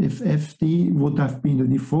 If FD would have been the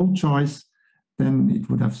default choice, then it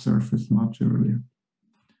would have surfaced much earlier.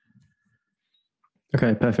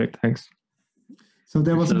 Okay, perfect. Thanks. So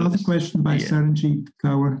there was another question by Saranjit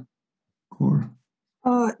Kaur.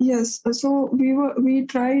 Yes. So we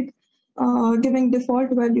tried giving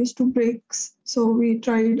default values to breaks. So we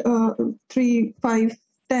tried 3, 5,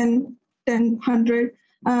 10, 10, 100,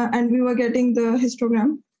 and we were getting the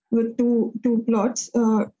histogram with two plots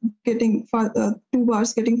getting 2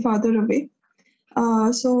 bars getting farther away.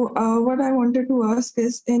 So what I wanted to ask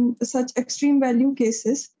is, in such extreme value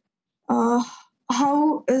cases,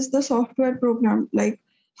 how is the software programmed? Like,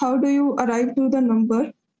 how do you arrive to the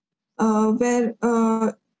number where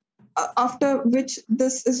after which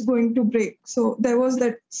this is going to break? So there was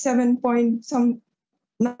that 7 point some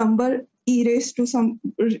number e raised to some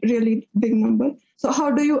really big number. So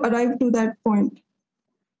how do you arrive to that point,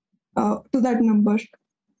 to that number?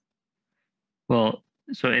 Well,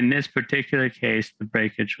 so in this particular case, the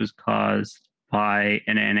breakage was caused by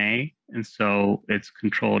an NA, and so it's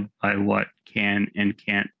controlled by what can and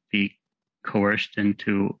can't be coerced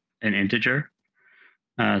into an integer.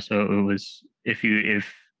 So it was, if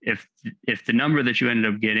the number that you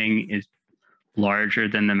ended up getting is larger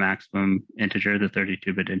than the maximum integer, the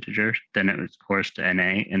 32-bit integer, then it was coerced to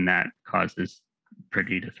NA, and that causes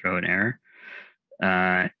Pretty to throw an error.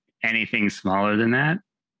 Anything smaller than that,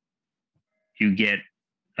 you get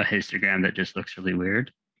a histogram that just looks really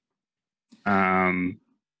weird. And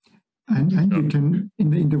you can,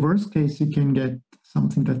 in the worst case, you can get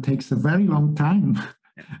something that takes a very long time,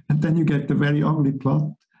 and then you get the very ugly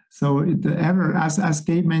plot. So the error, as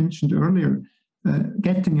Gabe mentioned earlier,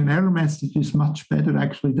 getting an error message is much better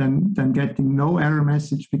actually than getting no error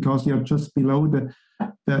message, because you're just below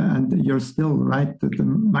and you're still right. The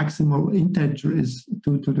maximal integer is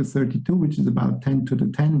 2 to the 32, which is about 10 to the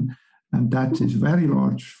 10. And that is very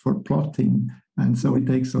large for plotting. And so it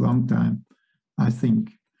takes a long time, I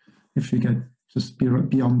think, if you get just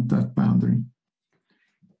beyond that boundary.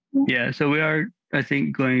 Yeah, so we are, I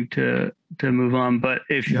think, going to move on. But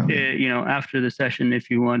if you know, after the session, if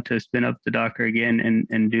you want to spin up the Docker again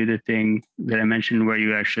and do the thing that I mentioned, where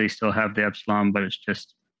you actually still have the epsilon, but it's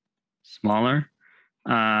just smaller,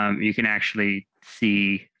 you can actually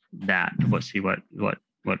see that. See what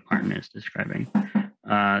Martin is describing.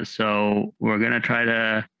 So we're going to try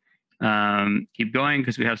to keep going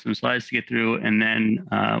because we have some slides to get through, and then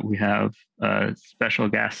we have a special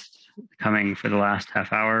guest coming for the last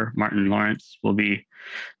half hour. Martin Lawrence will be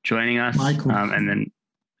joining us, and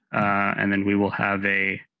then we will have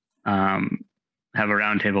a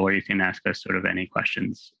roundtable where you can ask us sort of any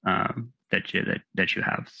questions that you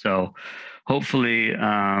have. So hopefully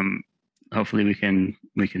we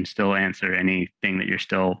can still answer anything that you're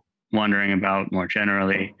still wondering about more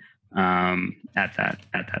generally at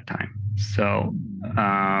that time. So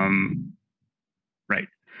right.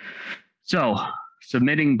 So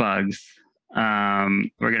submitting bugs. We're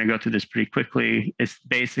going to go through this pretty quickly. It's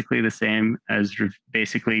basically the same as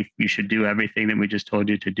basically you should do everything that we just told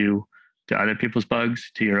you to do to other people's bugs,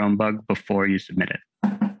 to your own bug before you submit it.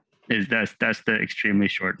 That's the extremely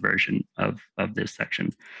short version of this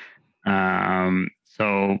section.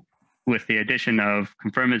 So with the addition of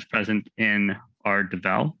confirm it's present in our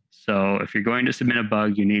devel. So if you're going to submit a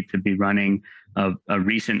bug, you need to be running a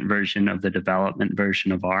recent version of the development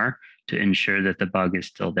version of R to ensure that the bug is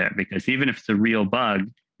still there. Because even if it's a real bug,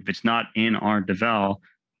 if it's not in our devel,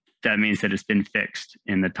 that means that it's been fixed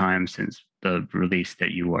in the time since the release that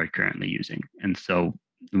you are currently using. And so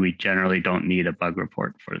we generally don't need a bug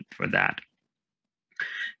report for that.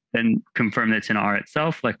 Then confirm that it's in R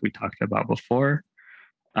itself, like we talked about before.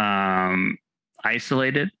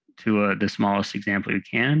 Isolate it to the smallest example you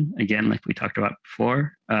can, again, like we talked about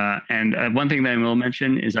before. And one thing that I will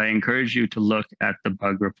mention is I encourage you to look at the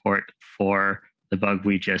bug report for the bug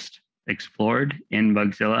we just explored in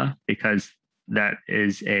Bugzilla, because that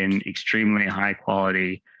is an extremely high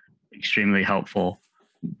quality, extremely helpful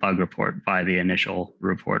bug report by the initial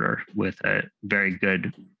reporter with a very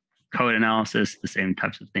good code analysis, the same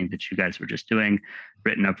types of things that you guys were just doing,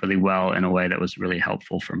 written up really well in a way that was really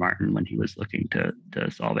helpful for Martin when he was looking to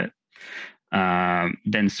solve it.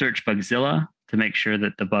 Then search Bugzilla to make sure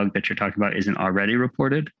that the bug that you're talking about isn't already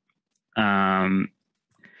reported. And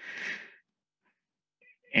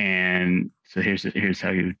so here's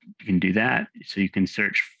how you can do that. So you can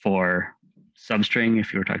search for substring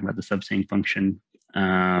if you were talking about the substring function,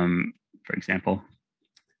 for example.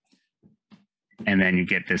 And then you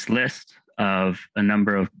get this list of a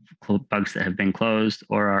number of bugs that have been closed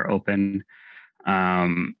or are open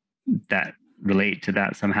that relate to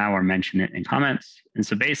that somehow or mention it in comments. And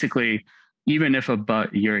so basically, even if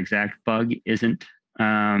your exact bug isn't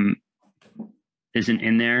in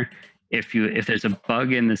there, if there's a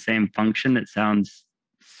bug in the same function that sounds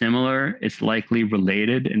similar, it's likely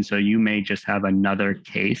related. And so you may just have another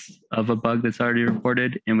case of a bug that's already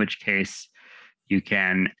reported, in which case you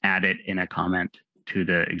can add it in a comment to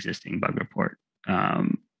the existing bug report.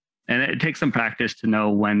 And it takes some practice to know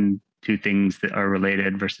when two things that are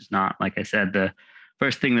related versus not. Like I said, the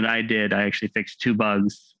first thing that I did, I actually fixed two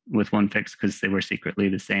bugs with one fix because they were secretly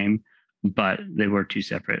the same, but they were two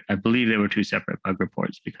separate. I believe they were two separate bug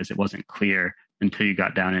reports because it wasn't clear until you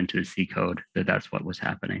got down into the C code that that's what was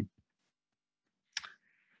happening.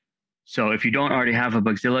 So if you don't already have a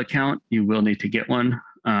Bugzilla account, you will need to get one.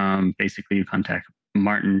 Basically, you contact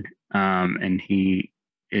Martin, and he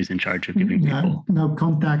is in charge of giving people. No,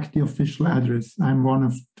 contact the official address. I'm one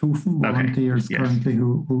of two volunteers currently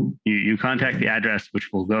who you contact the address,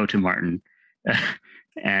 which will go to Martin,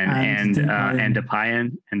 and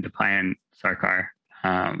Depayan Sarkar,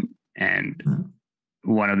 and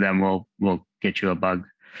one of them will get you a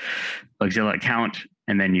Bugzilla account,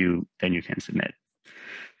 and then you can submit.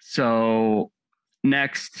 So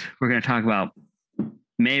next, we're going to talk about,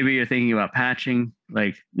 maybe you're thinking about patching,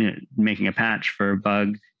 like making a patch for a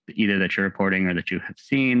bug, either that you're reporting or that you have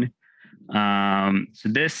seen. So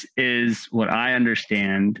this is what I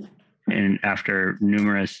understand, and after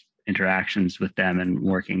numerous interactions with them and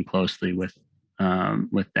working closely with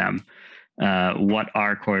them, what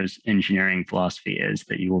R-Core's engineering philosophy is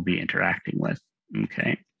that you will be interacting with.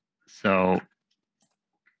 Okay, so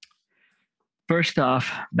first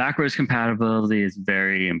off, backwards compatibility is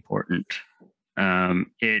very important.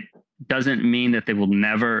 It doesn't mean that they will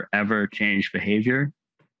never, ever change behavior,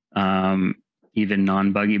 even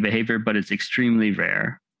non-buggy behavior, but it's extremely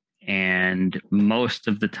rare. And most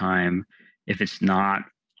of the time, if it's not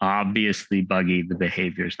obviously buggy, the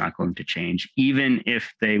behavior is not going to change. Even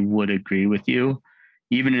if they would agree with you,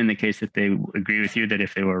 even in the case that they agree with you that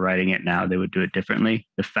if they were writing it now, they would do it differently,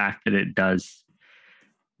 the fact that it does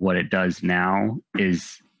what it does now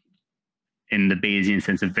is, in the Bayesian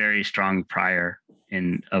sense, a very strong prior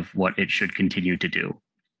of what it should continue to do.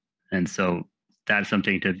 And so that's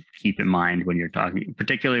something to keep in mind when you're talking,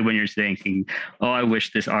 particularly when you're thinking, oh, I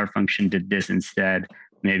wish this R function did this instead.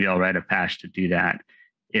 Maybe I'll write a patch to do that.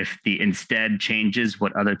 If the instead changes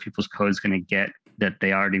what other people's code is going to get that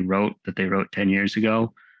they already wrote, that they wrote 10 years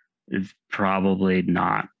ago, it's probably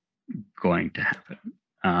not going to happen.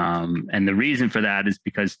 And the reason for that is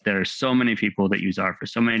because there are so many people that use R for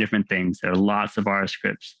so many different things. There are lots of R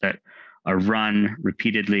scripts that are run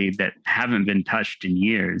repeatedly that haven't been touched in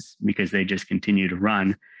years because they just continue to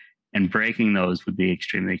run, and breaking those would be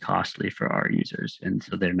extremely costly for our users. And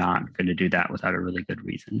so they're not going to do that without a really good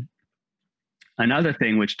reason. Another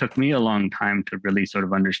thing which took me a long time to really sort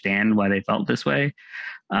of understand why they felt this way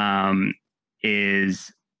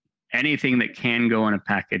is anything that can go in a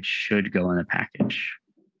package should go in a package.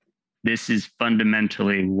 This is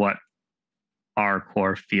fundamentally what our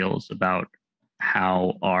core feels about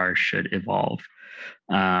how R should evolve.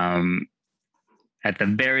 At the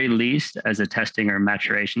very least as a testing or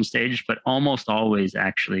maturation stage, but almost always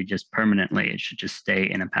actually just permanently, it should just stay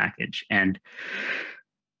in a package. And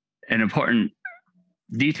an important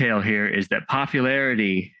detail here is that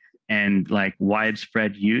popularity and like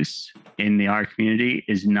widespread use in the R community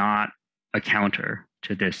is not a counter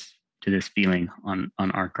to this feeling on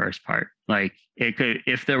R-Core's part. Like it could,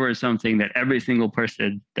 if there was something that every single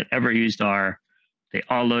person that ever used R, they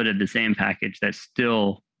all loaded the same package, that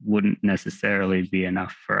still wouldn't necessarily be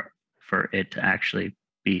enough for it to actually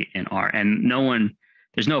be in R. And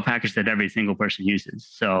there's no package that every single person uses.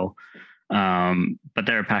 So, but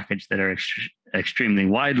there are packages that are extremely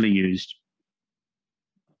widely used,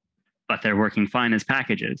 but they're working fine as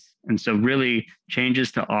packages. And so really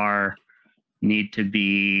changes to R need to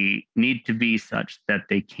be such that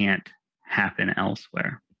they can't happen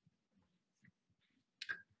elsewhere.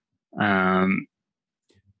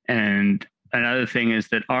 And another thing is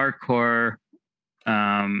that our core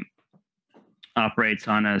operates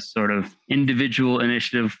on a sort of individual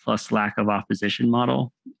initiative plus lack of opposition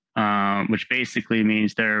model, which basically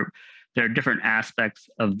means there are different aspects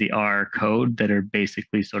of the R code that are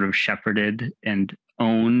basically sort of shepherded and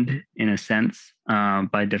owned in a sense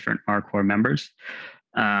by different R core members.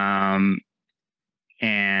 And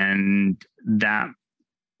that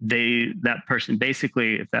person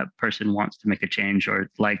basically, if that person wants to make a change or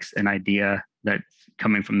likes an idea that's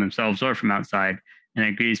coming from themselves or from outside and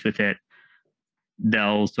agrees with it,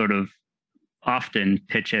 they'll sort of often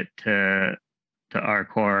pitch it to our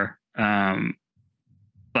core.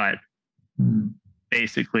 But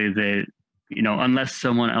basically unless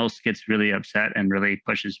someone else gets really upset and really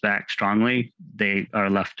pushes back strongly, they are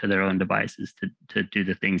left to their own devices to do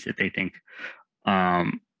the things that they think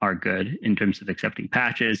are good in terms of accepting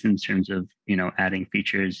patches, in terms of adding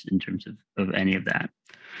features, in terms of any of that.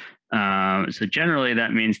 So generally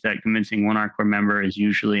that means that convincing one R core member is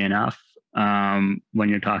usually enough when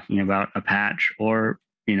you're talking about a patch or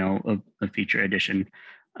a feature addition,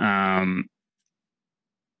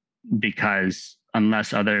 because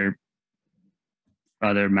unless other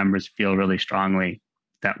members feel really strongly,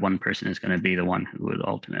 that one person is going to be the one who would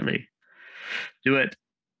ultimately do it.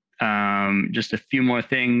 Just a few more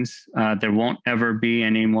things. There won't ever be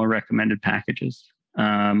any more recommended packages,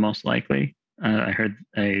 most likely. I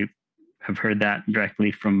have heard that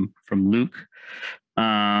directly from Luke.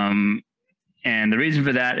 And the reason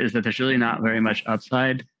for that is that there's really not very much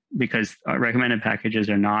upside, because recommended packages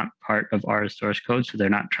are not part of R source code, so they're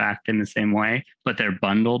not tracked in the same way, but they're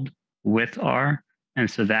bundled with R.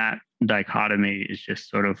 And so that dichotomy is just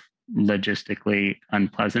sort of logistically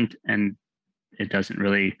unpleasant, and it doesn't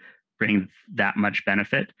really bring that much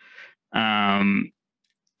benefit. And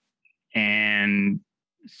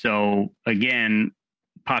so again,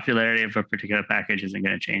 popularity of a particular package isn't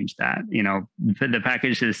going to change that. The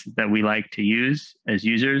packages that we like to use as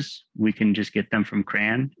users, we can just get them from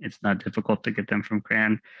CRAN. It's not difficult to get them from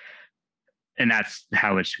CRAN. And that's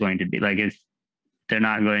how it's going to be. Like, they're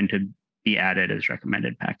not going to be added as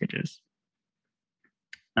recommended packages.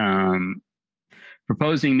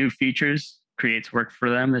 Proposing new features creates work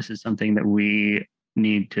for them. This is something that we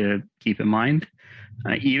need to keep in mind.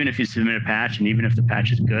 Even if you submit a patch, and even if the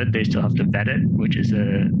patch is good, they still have to vet it, which is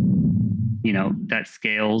that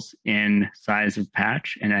scales in size of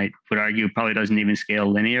patch. And I would argue probably doesn't even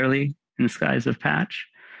scale linearly in size of patch.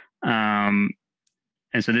 And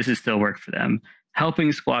so this is still work for them.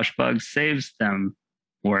 Helping squash bugs saves them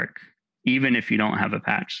work. even if you don't have a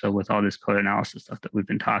patch. So with all this code analysis stuff that we've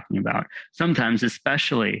been talking about, sometimes,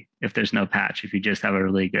 especially if there's no patch, if you just have a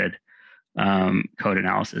really good code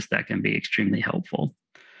analysis, that can be extremely helpful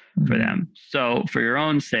for them. So for your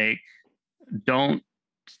own sake, don't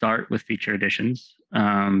start with feature additions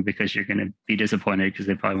because you're going to be disappointed because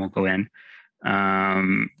they probably won't go in.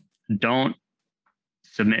 Don't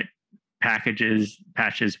submit patches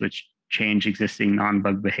which change existing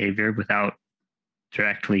non-bug behavior without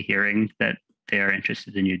directly hearing that they are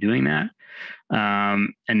interested in you doing that.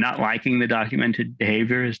 And not liking the documented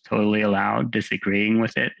behavior is totally allowed. Disagreeing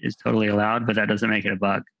with it is totally allowed, but that doesn't make it a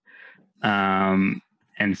bug.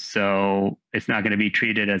 And so it's not going to be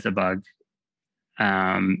treated as a bug.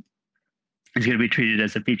 It's going to be treated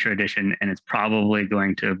as a feature addition, and it's probably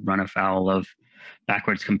going to run afoul of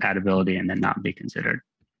backwards compatibility and then not be considered.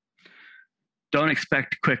 Don't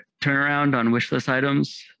expect quick turnaround on wishlist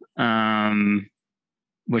items.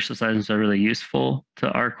 Wishlist items are really useful to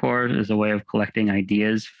RCore as a way of collecting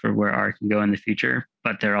ideas for where R can go in the future,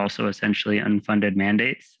 but they're also essentially unfunded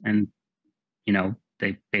mandates. And, you know,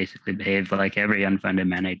 they basically behave like every unfunded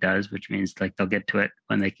mandate does, which means like they'll get to it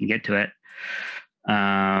when they can get to it.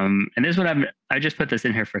 And this is what I just put this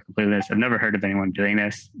in here for completeness. I've never heard of anyone doing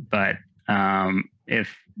this, but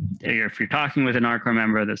if you're talking with an RCore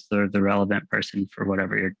member that's the relevant person for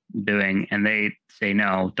whatever you're doing, and they say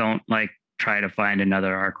no, don't like try to find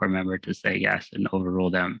another RCore member to say yes and overrule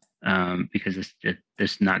them, because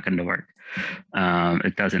it's not going to work.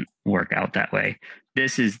 It doesn't work out that way.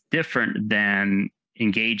 This is different than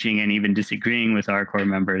engaging and even disagreeing with RCore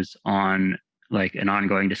members on like an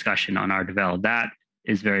ongoing discussion on RDevel. That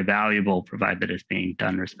is very valuable, provided it's being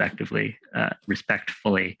done respectfully.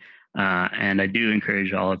 And I do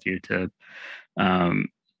encourage all of you to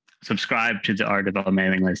subscribe to the RDevel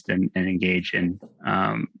mailing list and engage in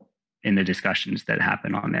the discussions that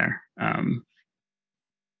happen on there.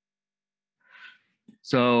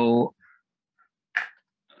 So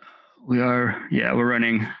we're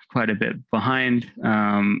running quite a bit behind.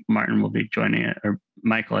 Martin will be joining it, or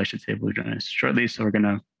Michael, I should say, will join us shortly. So we're going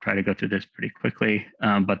to try to go through this pretty quickly.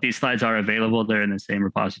 But these slides are available. They're in the same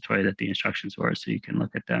repository that the instructions were, so you can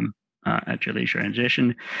look at them at your leisure. In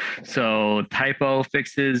addition, so typo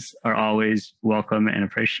fixes are always welcome and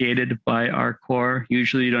appreciated by RCore.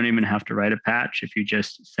 Usually you don't even have to write a patch. If you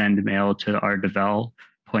just send a mail to RDevel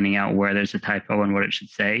pointing out where there's a typo and what it should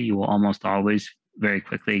say, you will almost always very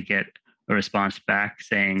quickly get a response back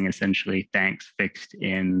saying essentially thanks, fixed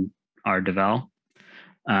in RDevel.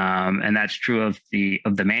 And that's true of the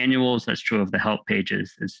manuals. That's true of the help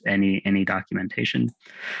pages. It's any documentation.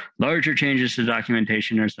 Larger changes to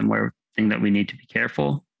documentation are somewhere thing that we need to be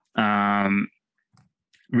careful.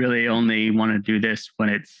 Really only want to do this when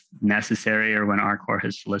it's necessary or when RCore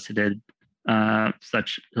has solicited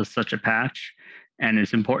such a patch. And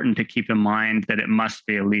it's important to keep in mind that it must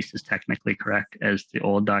be at least as technically correct as the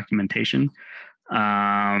old documentation.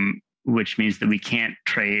 Which means that we can't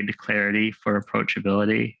trade clarity for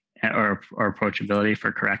approachability or approachability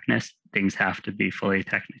for correctness. Things have to be fully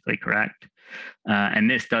technically correct. And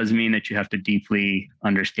this does mean that you have to deeply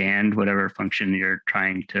understand whatever function you're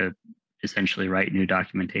trying to essentially write new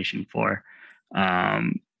documentation for.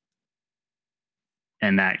 And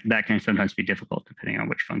that can sometimes be difficult depending on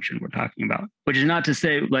which function we're talking about, which is not to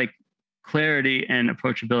say like clarity and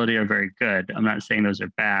approachability are very good. I'm not saying those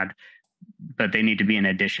are bad, but they need to be in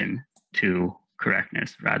addition to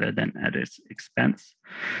correctness rather than at its expense.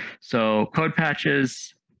 So code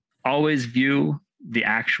patches, always view the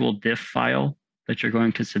actual diff file that you're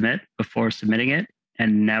going to submit before submitting it,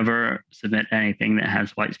 and never submit anything that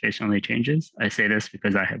has white space only changes. I say this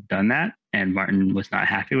because I have done that, and Martin was not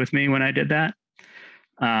happy with me when I did that.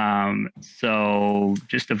 So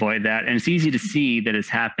just avoid that. And it's easy to see that it's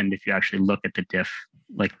happened if you actually look at the diff,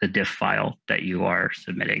 like the diff file that you are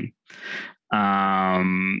submitting.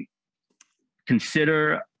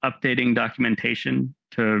 Consider updating documentation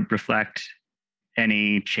to reflect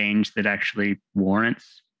any change that actually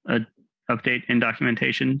warrants an update in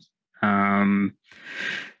documentation.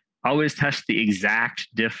 Always test the exact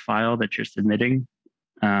diff file that you're submitting.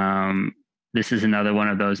 This is another one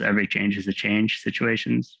of those every change is a change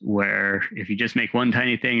situations where if you just make one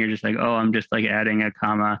tiny thing, you're just like, oh, I'm just like adding a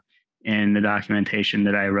comma in the documentation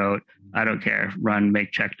that I wrote. I don't care. Run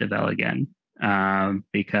make check devel again,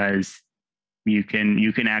 because you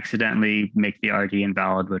can accidentally make the RD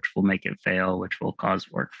invalid, which will make it fail, which will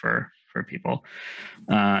cause work for people.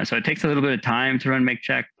 So it takes a little bit of time to run make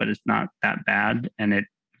check, but it's not that bad, and it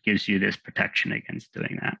gives you this protection against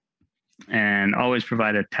doing that. And always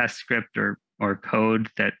provide a test script or code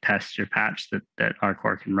that tests your patch that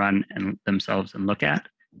RCore can run and themselves and look at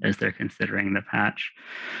as they're considering the patch.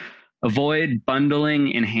 Avoid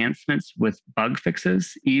bundling enhancements with bug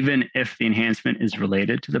fixes, even if the enhancement is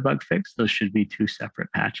related to the bug fix. Those should be two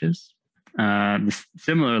separate patches.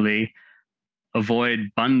 Similarly,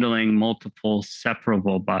 avoid bundling multiple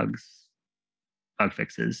separable bug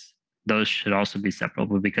fixes. Those should also be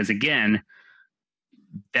separable because, again,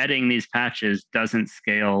 vetting these patches doesn't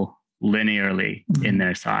scale linearly in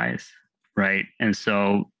their size, right? And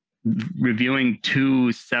so reviewing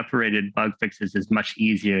two separated bug fixes is much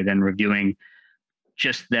easier than reviewing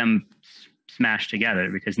just them smashed together,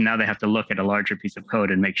 because now they have to look at a larger piece of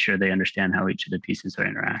code and make sure they understand how each of the pieces are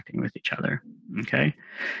interacting with each other. Okay,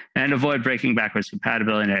 and avoid breaking backwards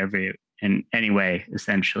compatibility in any way,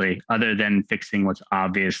 essentially, other than fixing what's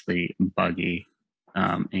obviously buggy,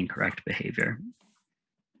 incorrect behavior.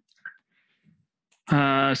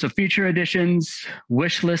 So feature additions,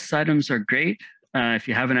 wish list items are great. If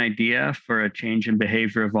you have an idea for a change in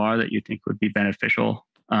behavior of R that you think would be beneficial,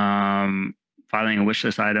 filing a wish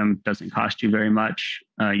list item doesn't cost you very much.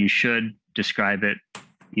 You should describe it,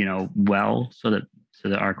 well, so that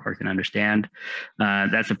our core can understand.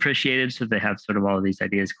 That's appreciated, so they have sort of all of these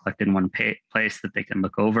ideas collected in one place that they can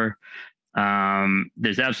look over.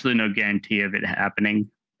 There's absolutely no guarantee of it happening.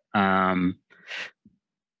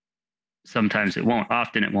 Sometimes it won't,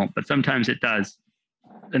 often it won't, but sometimes it does.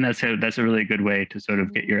 And that's a really good way to sort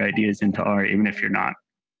of get your ideas into R, even if you're not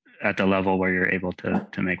at the level where you're able to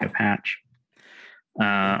make a patch.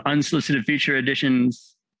 Unsolicited feature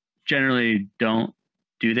additions generally don't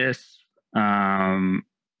do this,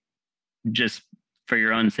 just for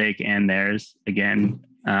your own sake and theirs. Again,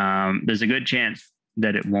 there's a good chance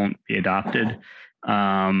that it won't be adopted.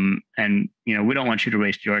 And, we don't want you to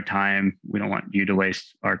waste your time. We don't want you to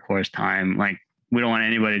waste our core's time. Like, we don't want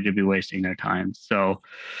anybody to be wasting their time. So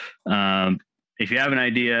if you have an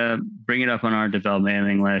idea, bring it up on our development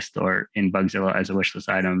mailing list or in Bugzilla as a wish list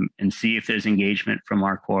item and see if there's engagement from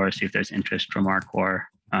our core, see if there's interest from our core.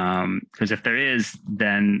 Because if there is,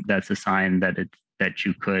 then that's a sign that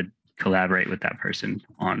you could collaborate with that person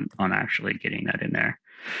on actually getting that in there.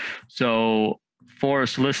 So for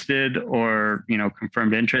solicited or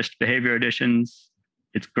confirmed interest behavior additions,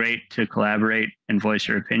 it's great to collaborate and voice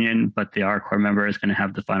your opinion, but the R core member is going to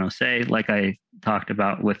have the final say. Like I talked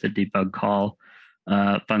about with the debug call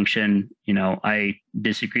function, I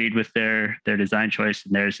disagreed with their design choice,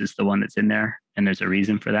 and theirs is the one that's in there, and there's a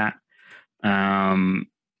reason for that.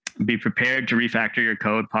 Be prepared to refactor your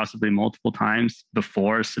code possibly multiple times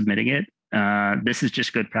before submitting it. This is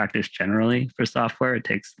just good practice generally for software. It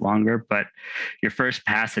takes longer, but your first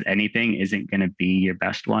pass at anything isn't going to be your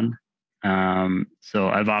best one. So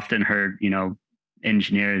I've often heard,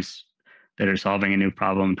 engineers that are solving a new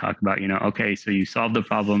problem talk about, okay, so you solve the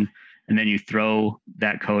problem and then you throw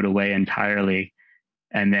that code away entirely.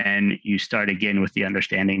 And then you start again with the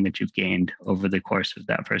understanding that you've gained over the course of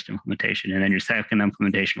that first implementation. And then your second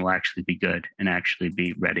implementation will actually be good and actually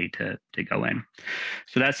be ready to go in.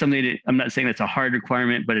 So that's something that, I'm not saying that's a hard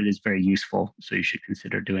requirement, but it is very useful. So you should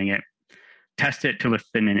consider doing it. Test it to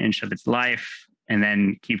within an inch of its life, and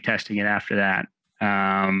then keep testing it after that.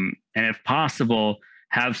 And if possible,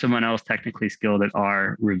 have someone else technically skilled at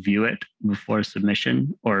R review it before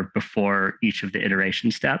submission or before each of the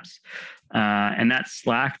iteration steps. And that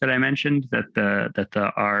Slack that I mentioned that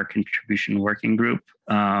the R contribution working group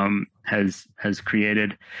has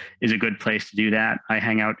created is a good place to do that. I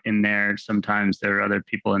hang out in there. Sometimes there are other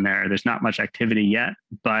people in there. There's not much activity yet,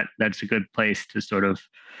 but that's a good place to sort of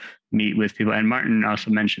meet with people. And Martin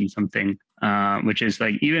also mentioned something, which is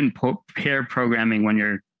like even pair programming when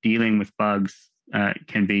you're dealing with bugs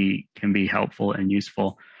can be helpful and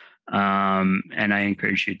useful. And I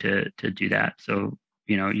encourage you to do that. So,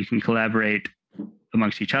 you can collaborate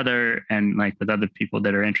amongst each other and like with other people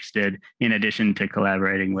that are interested, in addition to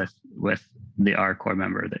collaborating with the R core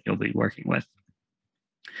member that you'll be working with.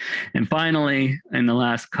 And finally, in the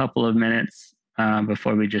last couple of minutes,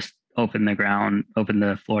 before we just open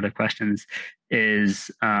the floor to questions,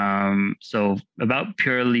 is so about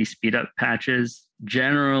purely speed up patches,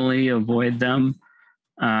 generally avoid them.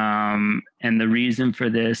 And the reason for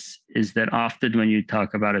this is that often when you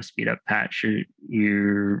talk about a speed up patch,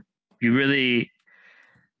 you're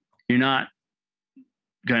not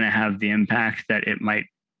going to have the impact that it might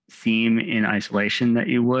seem in isolation that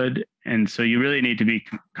you would. And so you really need to be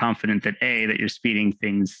confident that that you're speeding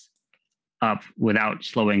things up without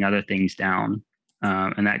slowing other things down.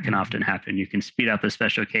 And that can often happen. You can speed up a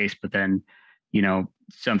special case, but then,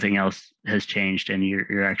 something else has changed and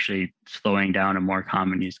you're actually slowing down a more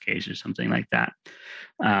common use case or something like that.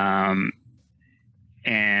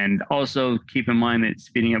 And also keep in mind that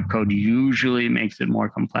speeding up code usually makes it more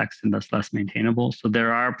complex and thus less maintainable. So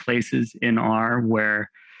there are places in R where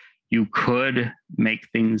you could make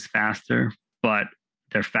things faster, but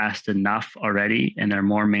they're fast enough already and they're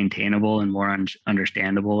more maintainable and more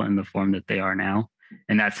understandable in the form that they are now.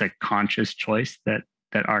 And that's a conscious choice that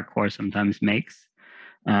R core sometimes makes.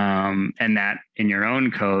 And that in your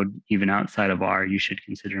own code, even outside of R, you should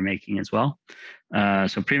consider making as well.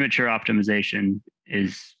 So premature optimization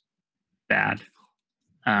is bad.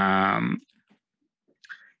 And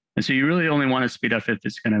so you really only want to speed up if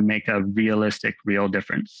it's going to make a realistic, real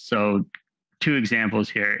difference. So 2 examples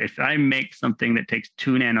here. If I make something that takes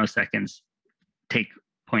 2 nanoseconds, take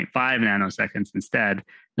 0.5 nanoseconds instead,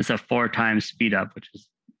 that's a 4 times speed up, which is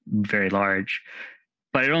very large.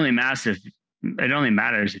 But it only matters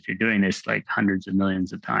if you're doing this like hundreds of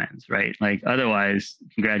millions of times, right? Like otherwise,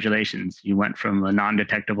 congratulations, you went from a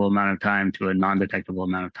non-detectable amount of time to a non-detectable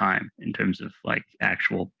amount of time in terms of like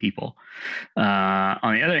actual people.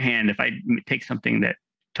 On the other hand, if I take something that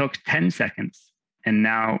took 10 seconds and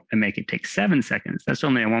now I make it take 7 seconds, that's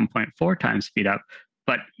only a 1.4 times speed up,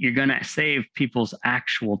 but you're going to save people's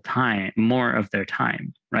actual time, more of their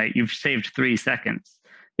time, right? You've saved 3 seconds.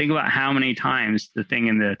 Think about how many times the thing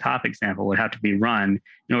in the top example would have to be run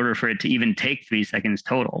in order for it to even take 3 seconds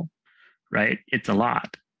total, right? It's a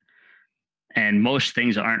lot. And most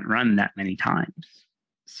things aren't run that many times.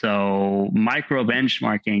 So micro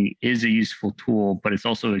benchmarking is a useful tool, but it's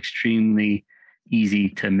also extremely easy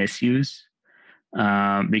to misuse.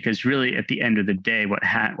 Because really at the end of the day, what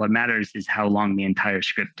matters is how long the entire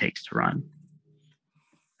script takes to run.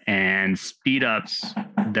 And speed ups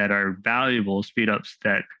that are valuable, speed ups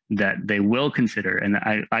that they will consider, and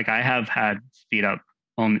I have had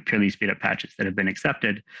purely speed up patches that have been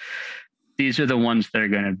accepted. These are the ones that are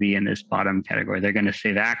going to be in this bottom category. They're going to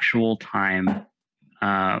save actual time,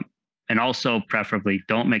 and also preferably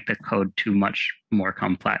don't make the code too much more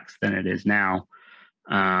complex than it is now.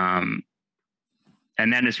 And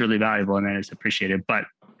then it's really valuable and then it's appreciated, but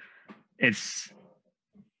it's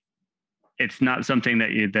not something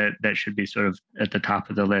that should be sort of at the top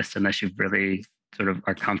of the list unless you really sort of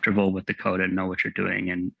are comfortable with the code and know what you're doing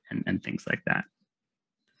and things like that.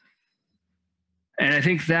 And I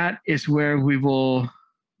think that is where we will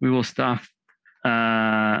stop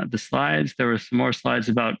the slides. There were some more slides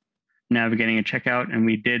about navigating a checkout, and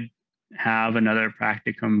we did have another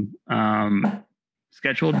practicum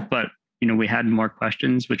scheduled, but we had more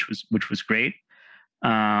questions, which was great.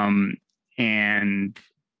 And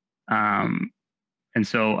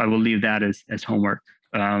so I will leave that as homework.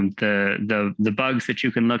 The bugs that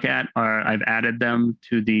you can look at I've added them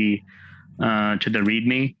to the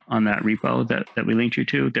README on that repo that we linked you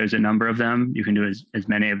to. There's a number of them. You can do as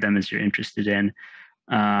many of them as you're interested in.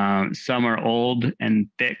 Some are old and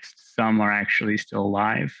fixed. Some are actually still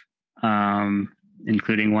live,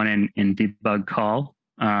 including one in debug call,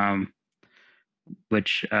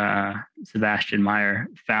 which Sebastian Meyer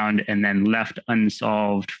found and then left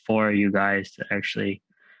unsolved for you guys to actually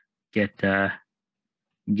get a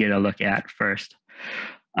look at first.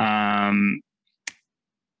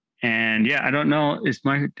 And yeah, I don't know.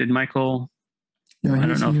 Did Michael? Yeah, I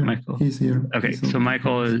don't know if Michael. He's here. Okay, so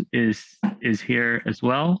Michael is here as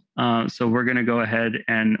well. So we're going to go ahead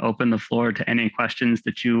and open the floor to any questions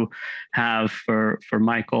that you have for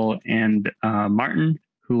Michael and Martin,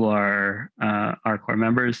 who are our core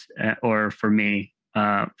members, or for me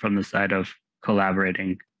from the side of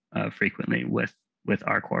collaborating frequently with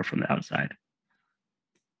our core from the outside.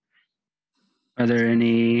 Are there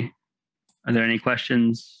any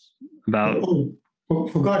questions about?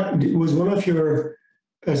 Forgot, was one of your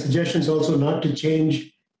suggestions also not to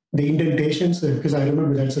change the indentations? Because I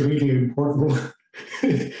remember that's a really important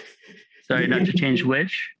one. Sorry, not to change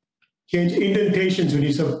which? Change indentations when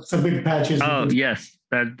you submit patches. Oh, yes,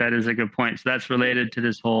 that is a good point. So that's related to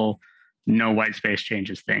this whole no white space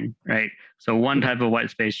changes thing, right? So one type of white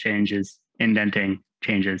space change is indenting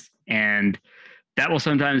changes. And that will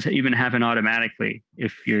sometimes even happen automatically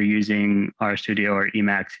if you're using RStudio or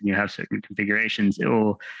Emacs and you have certain configurations.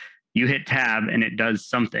 You hit tab and it does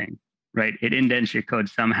something, right? It indents your code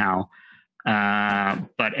somehow.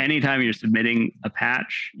 But anytime you're submitting a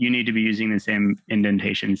patch, you need to be using the same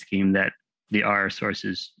indentation scheme that the R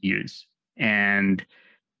sources use. And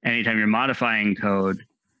anytime you're modifying code,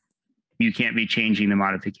 you can't be changing the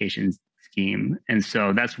modifications scheme. And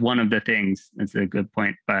so that's one of the things, that's a good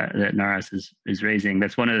point that Naras is raising.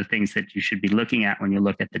 That's one of the things that you should be looking at when you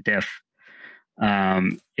look at the diff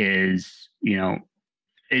does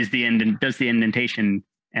the indentation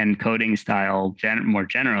and coding style more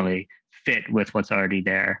generally fit with what's already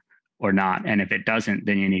there? or not. And if it doesn't,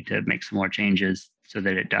 then you need to make some more changes so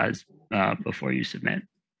that it does before you submit.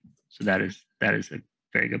 So that is a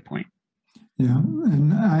very good point. Yeah,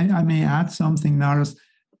 and I may add something, Naras.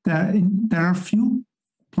 There are few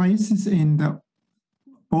places in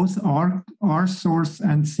both R source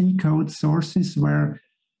and C code sources where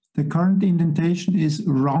the current indentation is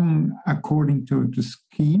wrong according to the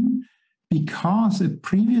scheme, because a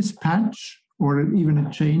previous patch or even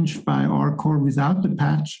a change by R core without the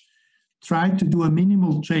patch tried to do a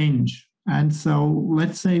minimal change. And so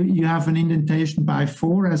let's say you have an indentation by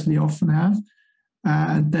 4, as we often have,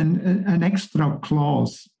 and then an extra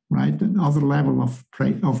clause, right? Another level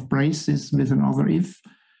of braces with another if.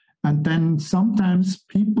 And then sometimes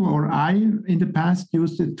people, or I in the past,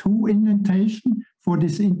 used the 2 indentation for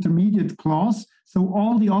this intermediate clause. So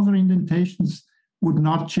all the other indentations would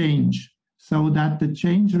not change. So that the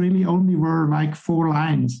change really only were like 4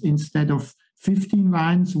 lines instead of 15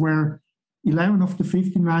 lines, where 11 of the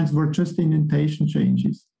 15 lines were just indentation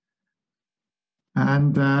changes.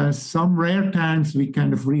 And some rare times we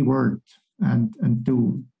kind of reword and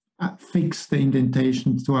do fix the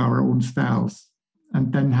indentation to our own styles,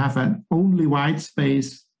 and then have an only white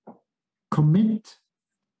space commit,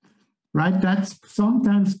 right? That's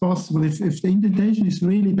sometimes possible if the indentation is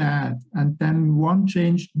really bad and then one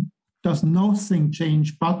change does nothing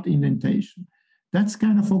change but indentation. That's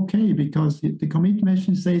kind of okay, because the commit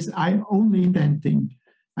message says, I only indenting,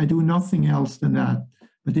 I do nothing else than that.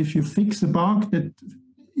 But if you fix a bug that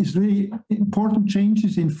is really important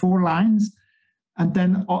changes in 4 lines, and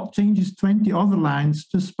then changes 20 other lines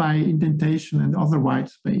just by indentation and other white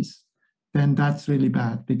space, then that's really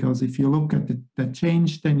bad. Because if you look at the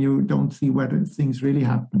change, then you don't see whether things really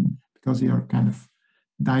happen, because you are kind of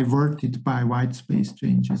diverted by white space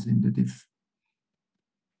changes in the diff.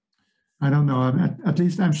 I don't know, at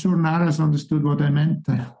least I'm sure Naras understood what I meant.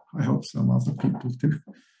 I hope some other people too.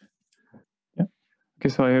 Yeah. Okay,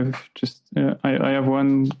 so I have just, I have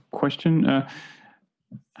one question.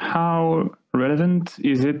 How relevant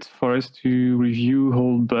is it for us to review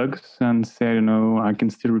whole bugs and say, you know, I can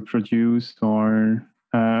still reproduce, or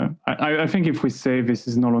I think if we say this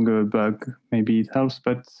is no longer a bug, maybe it helps,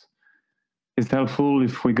 but it's helpful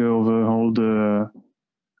if we go over all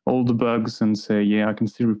the bugs and say, yeah, I can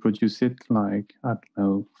still reproduce it, like, I don't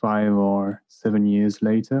know, 5 or 7 years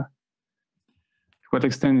later. To what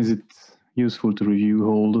extent is it useful to review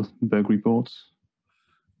whole bug reports?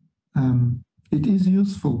 It is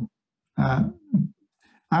useful.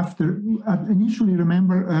 Initially,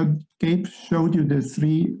 remember, Gabe showed you the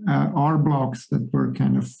 3 R blocks that were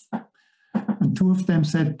kind of, and 2 of them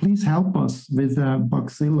said, please help us with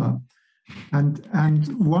Bugzilla. And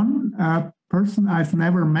one person I've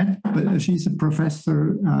never met, but she's a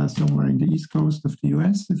professor somewhere in the East Coast of the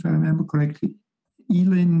US, if I remember correctly,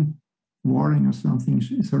 Elin Waring or something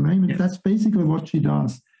is her name. And that's basically what she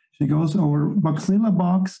does. She goes over Bugzilla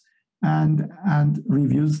bugs and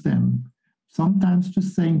reviews them. Sometimes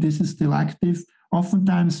just saying this is still active,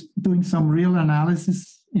 oftentimes doing some real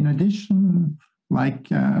analysis in addition, like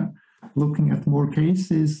looking at more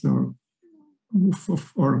cases or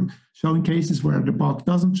showing cases where the bug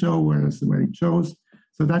doesn't show, whereas where it shows.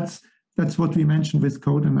 So that's what we mentioned with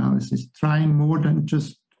code analysis, trying more than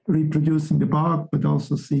just reproducing the bug, but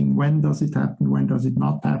also seeing when does it happen, when does it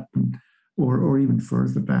not happen, or even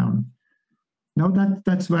further down. No,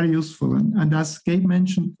 that's very useful. And as Gabe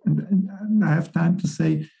mentioned, and I have time to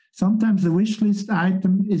say, sometimes the wish list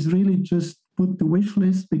item is really just put the wish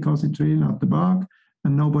list because it's really not the bug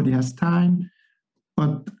and nobody has time.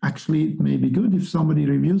 But actually, it may be good if somebody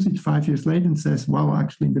reviews it 5 years later and says, well,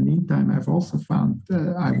 actually, in the meantime, I've also found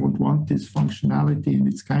I would want this functionality and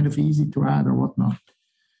it's kind of easy to add or whatnot.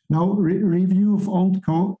 Now, review of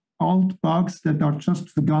old bugs that are just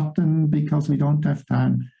forgotten because we don't have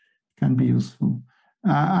time can be useful.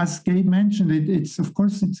 As Gabe mentioned, it's of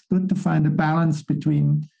course, it's good to find a balance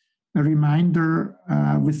between a reminder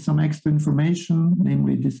with some extra information,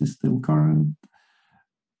 namely this is still current,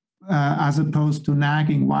 as opposed to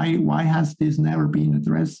nagging, why has this never been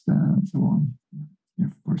addressed, and so on. Yeah,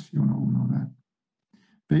 of course, you all know that.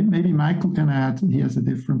 But maybe Michael can add, he has a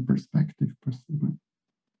different perspective, possibly.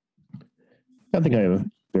 I think I have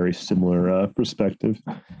a very similar perspective.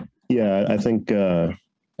 Yeah, I think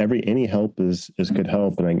any help is good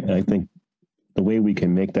help, and I think the way we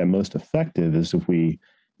can make that most effective is if we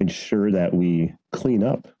ensure that we clean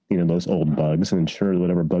up, those old bugs and ensure that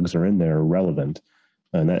whatever bugs are in there are relevant,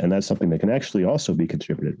 and that's something that can actually also be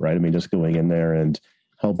contributed, right? I mean, just going in there and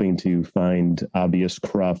helping to find obvious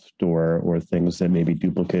cruft or things that may be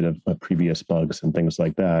duplicate of previous bugs and things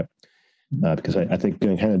like that, because I think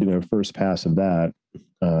kind of doing a first pass of that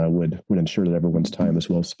would ensure that everyone's time is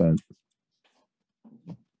well spent.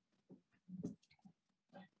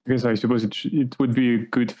 Because I suppose it would be a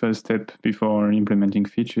good first step before implementing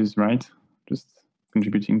features, right? Just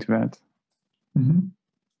contributing to that. Mm-hmm.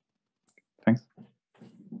 Thanks.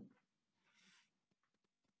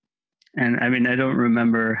 And I mean, I don't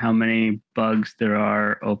remember how many bugs there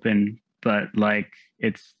are open, but like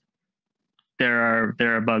there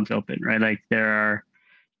are bugs open, right? Like there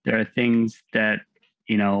are things that,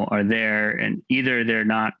 you know, are there, and either they're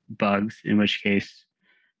not bugs, in which case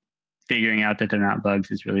figuring out that they're not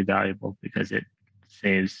bugs is really valuable because it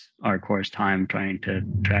saves our course time trying to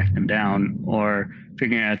track them down, or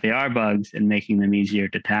figuring out they are bugs and making them easier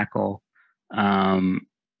to tackle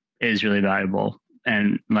is really valuable.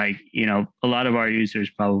 And like, you know, a lot of our users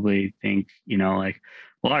probably think, you know, like,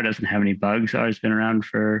 well, R doesn't have any bugs. R's been around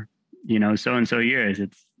for, you know, so-and-so years.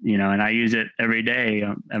 It's, you know, and I use it every day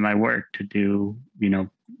at my work to do, you know,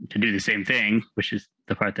 to do the same thing, which is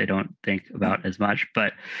the part they don't think about as much.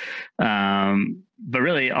 But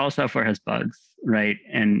really all software has bugs, right?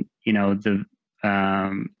 And, you know, the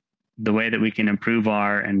way that we can improve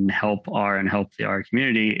R and help the R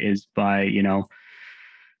community is by, you know,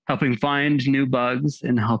 helping find new bugs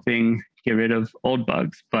and helping get rid of old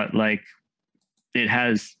bugs. But like, it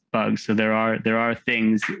has bugs. So there are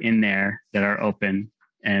things in there that are open,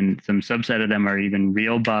 and some subset of them are even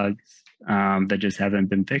real bugs that just haven't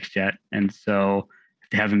been fixed yet. And so if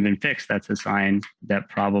they haven't been fixed, that's a sign that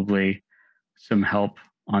probably some help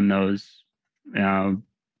on those, you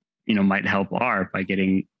know, might help R by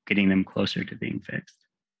getting them closer to being fixed.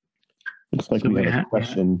 Looks like so we have a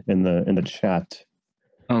question in the chat.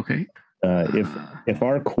 Okay. If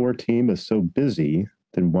our core team is so busy,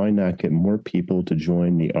 then why not get more people to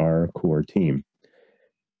join the R core team?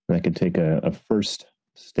 And I could take a first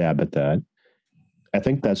stab at that. I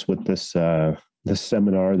think that's what this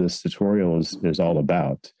seminar, this tutorial is all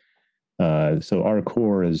about. So R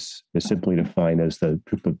core is simply defined as the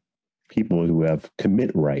group of people who have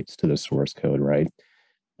commit rights to the source code, right?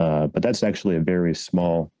 But that's actually a very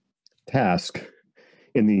small task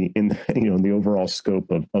in the overall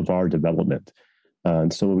scope of our development.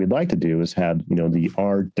 And so what we'd like to do is have, you know, the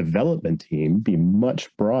R development team be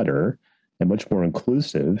much broader and much more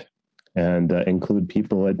inclusive, and include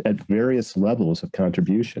people at various levels of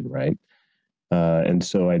contribution, right? And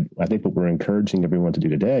so I think what we're encouraging everyone to do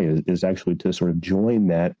today is actually to sort of join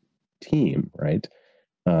that team, right?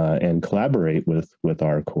 And collaborate with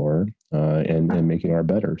our core and making R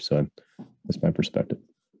better. So that's my perspective.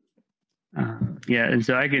 Yeah, and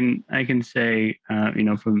so I can say, you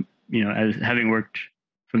know, from, you know, as having worked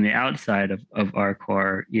from the outside of our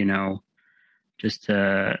core, you know, just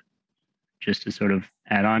to sort of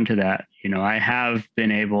add on to that, you know, I have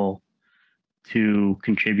been able to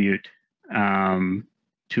contribute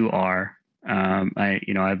to R.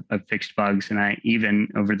 I've fixed bugs, and I even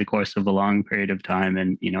over the course of a long period of time,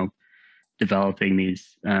 and, you know, developing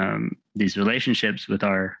these relationships with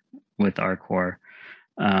our core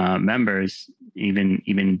members,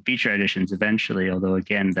 even feature additions eventually, although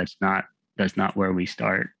again, that's not where we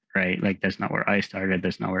start, right? Like, that's not where I started,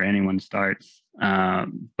 that's not where anyone starts.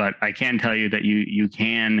 But I can tell you that you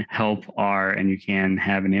can help R, and you can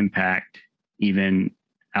have an impact even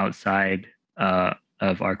outside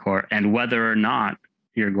of our core. And whether or not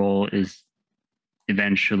your goal is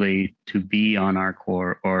eventually to be on our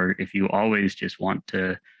core, or if you always just want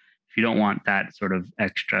to, if you don't want that sort of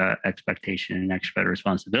extra expectation and extra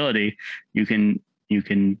responsibility, you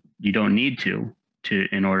don't need to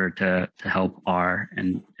in order to help R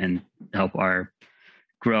and help R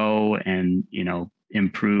grow and, you know,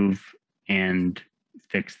 improve and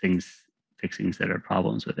fix things that are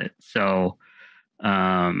problems with it. So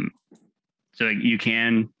so you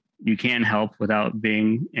can help without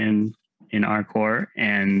being in our core,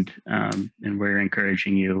 and we're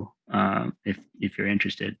encouraging you if you're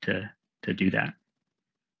interested to do that.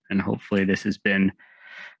 And hopefully this has been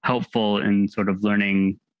helpful in sort of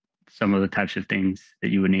learning some of the types of things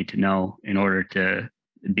that you would need to know in order to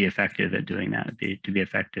be effective at doing that, to be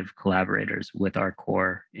effective collaborators with our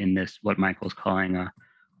core in this, what Michael's calling a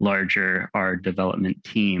larger R development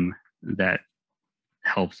team that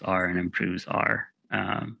helps R and improves R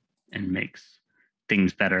and makes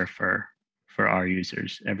things better for our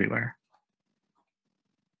users everywhere.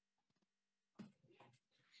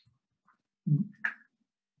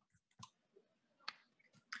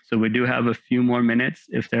 So we do have a few more minutes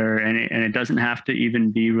if there are any, and it doesn't have to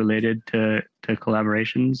even be related to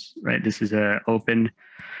collaborations, right? This is an open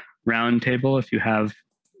roundtable. If you have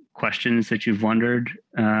questions that you've wondered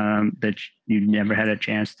that you never had a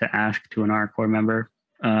chance to ask to an R core member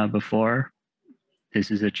before,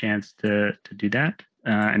 this is a chance to do that.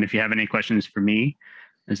 And if you have any questions for me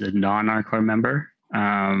as a non-RCore member,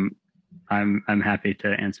 I'm happy to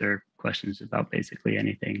answer questions about basically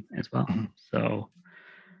anything as well. So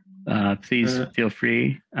please feel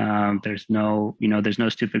free. There's no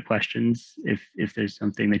stupid questions. If there's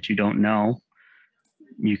something that you don't know,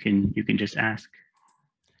 you can just ask.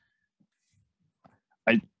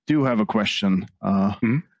 I do have a question.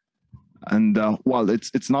 And well,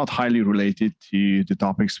 it's not highly related to the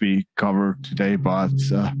topics we covered today, but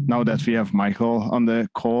now that we have Michael on the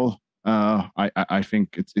call, I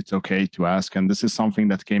think it's okay to ask. And this is something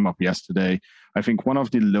that came up yesterday. I think one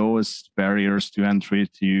of the lowest barriers to entry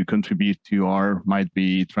to contribute to R might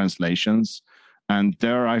be translations. And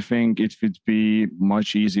there, I think it would be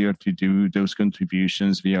much easier to do those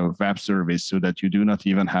contributions via web service so that you do not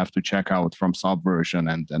even have to check out from Subversion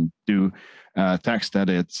and do text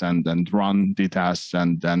edits and run the tests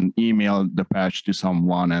and then email the patch to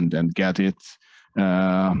someone and then get it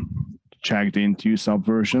checked into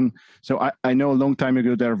Subversion. So I know a long time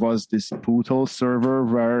ago there was this Poodle server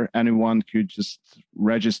where anyone could just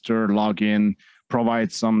register, log in,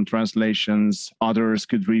 provide some translations, others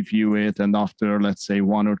could review it, and after, let's say,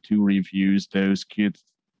 1 or 2 reviews, those could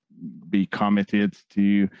be committed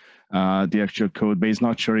to the actual code base.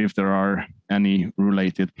 Not sure if there are any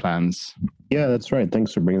related plans. Yeah, that's right.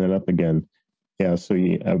 Thanks for bringing that up again. Yeah, so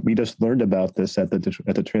we just learned about this at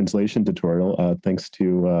the translation tutorial, thanks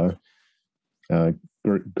to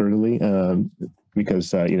Gertly,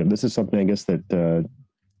 because this is something I guess that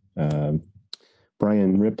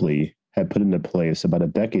Brian Ripley had put into place about a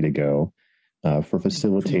decade ago for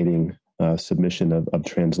facilitating submission of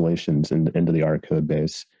translations into the R code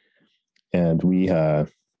base, and we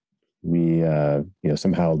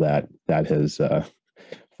somehow that has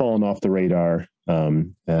fallen off the radar,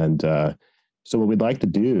 and so what we'd like to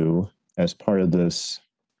do as part of this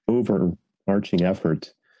overarching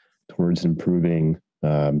effort towards improving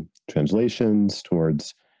translations,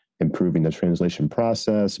 towards improving the translation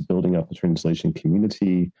process, building up the translation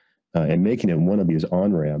community, and making it one of these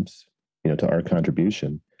on-ramps, to our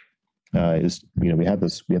contribution, is we have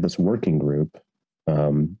this working group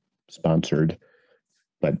sponsored,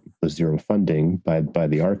 but with zero funding by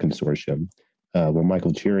the R Consortium, where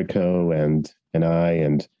Michael Chirico and I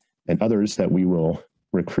and others that we will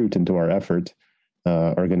recruit into our effort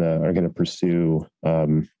are gonna pursue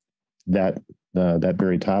that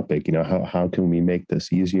very topic. How can we make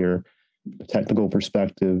this easier, the technical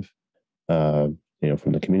perspective,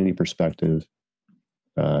 from the community perspective,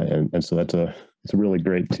 and so it's really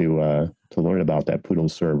great to learn about that Poodle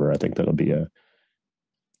server. I think that'll be a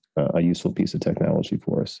useful piece of technology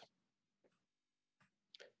for us.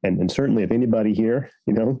 And certainly, if anybody here,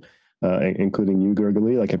 including you,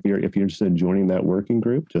 Gergely, like if you're interested in joining that working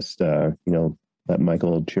group, just let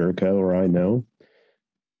Michael Chirico or I know.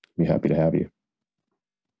 Be happy to have you.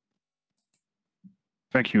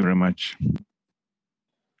 Thank you very much.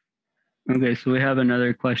 Okay, so we have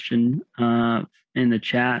another question in the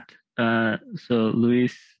chat. So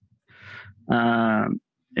Luis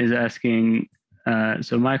is asking.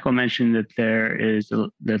 So Michael mentioned that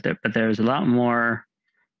there's a lot more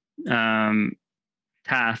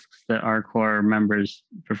tasks that RCore members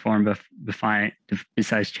perform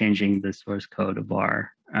besides changing the source code of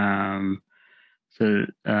R. So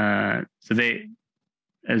they,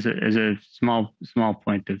 as a small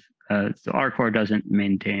point of, so RCore doesn't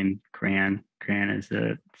maintain CRAN. CRAN is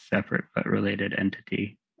a separate but related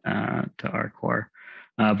entity to RCore.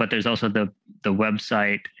 But there's also the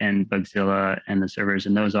website and Bugzilla and the servers,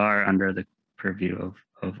 and those are under the purview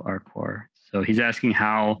of RCore. So he's asking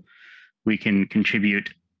how we can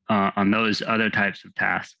contribute on those other types of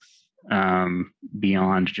tasks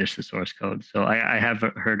beyond just the source code. So I have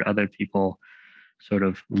heard other people sort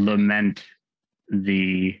of lament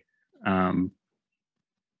the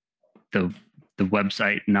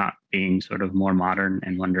website not being sort of more modern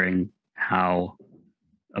and wondering how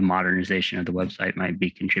a modernization of the website might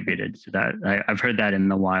be contributed. So that I've heard that in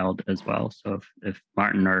the wild as well. So if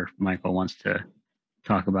Martin or Michael wants to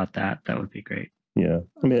talk about that, that would be great. Yeah,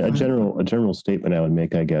 I mean, a general statement I would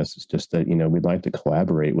make, I guess, is just that we'd like to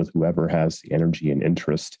collaborate with whoever has the energy and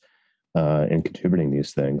interest in contributing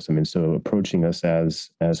these things. I mean, so approaching us as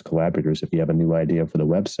collaborators, if you have a new idea for the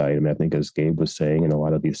website, I mean, I think as Gabe was saying in a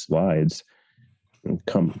lot of these slides,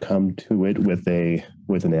 come to it with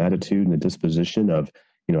an attitude and a disposition of,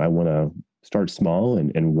 I want to start small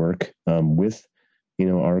and work with,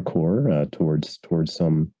 RCore towards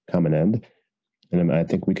some common end. And I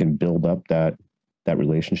think we can build up that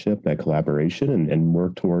relationship, that collaboration, and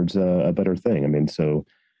work towards a better thing. I mean, so,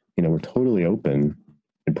 we're totally open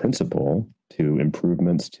in principle to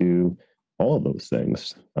improvements to all of those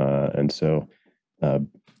things. And so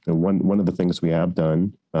one of the things we have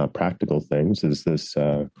done, practical things, is this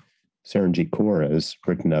Saranjit Kaur has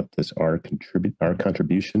written up this our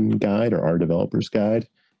contribution guide, or our developers guide,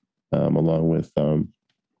 along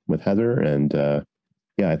with Heather. And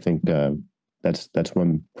yeah, I think that's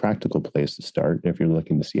one practical place to start if you're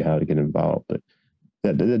looking to see how to get involved. But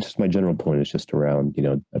that's just my general point, is just around,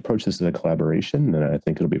 approach this as a collaboration, and I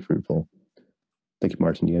think it'll be fruitful. Thank you,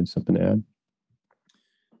 Martin. You had something to add?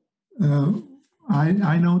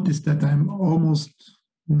 I noticed that I'm almost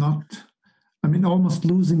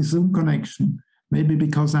losing Zoom connection. Maybe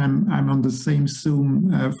because I'm on the same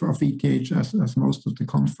Zoom of ETH as most of the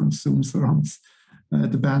conference Zooms runs.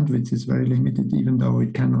 The bandwidth is very limited, even though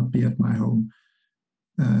it cannot be at my home.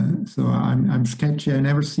 So I'm sketchy. I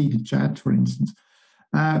never see the chat, for instance.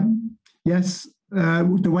 Yes,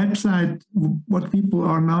 the website, what people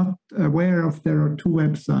are not aware of, there are two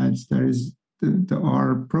websites. There is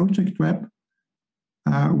our project web,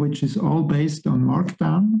 which is all based on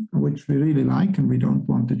Markdown, which we really like, and we don't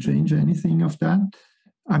want to change anything of that.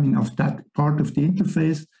 Of that part of the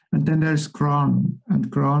interface. And then there's Cron,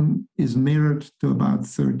 and Cron is mirrored to about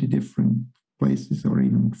 30 different places, or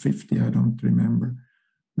even 50, I don't remember.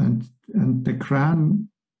 And the Cron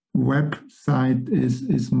website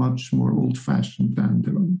is much more old-fashioned than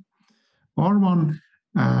the R one,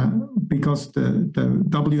 because the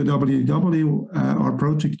www, our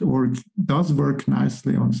project org, does work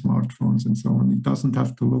nicely on smartphones and so on. It doesn't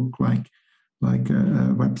have to look like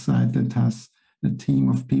a website that has a team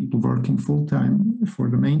of people working full-time for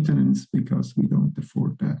the maintenance, because we don't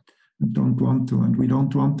afford that and don't want to. And we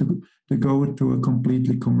don't want to go to a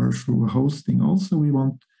completely commercial hosting. Also, we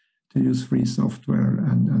want to use free software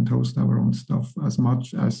and host our own stuff as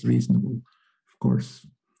much as reasonable, of course.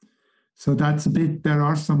 So that's a bit, there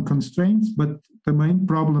are some constraints, but the main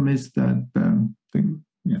problem is that,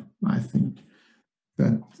 I think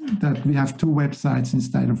that we have two websites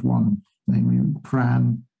instead of one, namely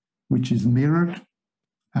Pran, which is mirrored,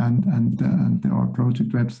 and our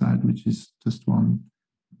project website, which is just one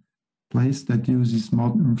place that uses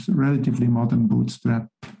relatively modern Bootstrap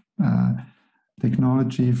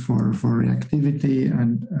technology for reactivity,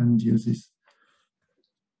 and uses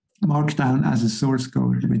Markdown as a source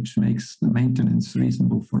code, which makes the maintenance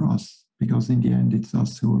reasonable for us, because in the end it's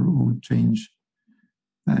us who change.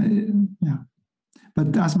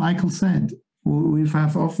 But as Michael said, we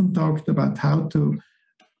have often talked about how to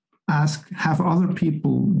have other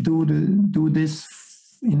people do this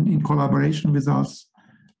in collaboration with us,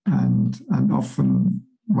 and often,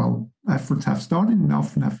 efforts have started and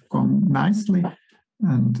often have gone nicely,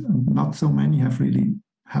 and not so many have really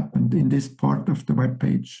happened in this part of the web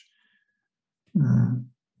page.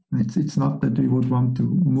 It's not that we would want to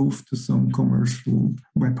move to some commercial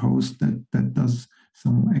web host that does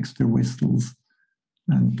some extra whistles,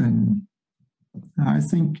 and then I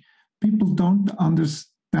think people don't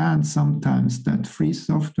understand sometimes that free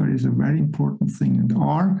software is a very important thing, and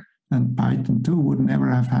R and Python too would never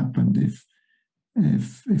have happened if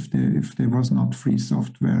there was not free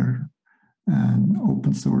software, and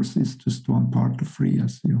open source is just one part of free,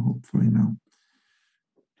 as you hopefully know.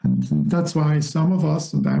 And that's why some of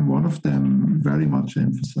us, and I'm one of them, very much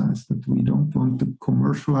emphasize that we don't want to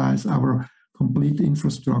commercialize our complete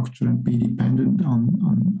infrastructure and be dependent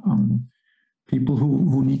on people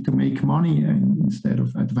who need to make money, instead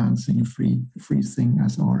of advancing a free thing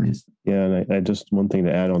as R is. Yeah, and I just, one thing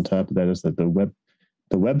to add on top of that is that the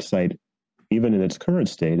website, even in its current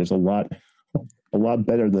state, is a lot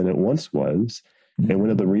better than it once was. And one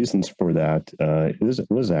of the reasons for that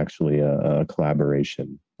was actually a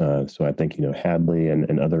collaboration. So I think, Hadley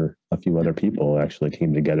and a few other people actually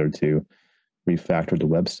came together to refactor the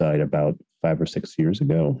website about 5 or 6 years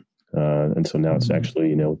ago. And so now it's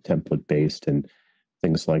actually, template based and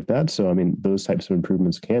things like that. So, those types of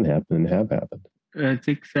improvements can happen and have happened. I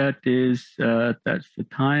think that is, that's the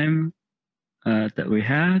time that we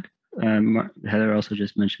had. Heather also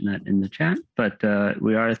just mentioned that in the chat, but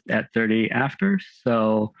we are at 30 after.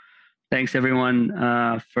 So thanks everyone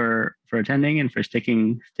for attending and for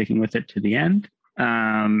sticking with it to the end.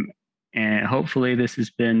 And hopefully this has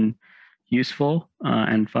been useful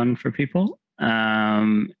and fun for people.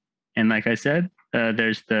 And like I said,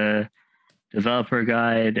 there's the developer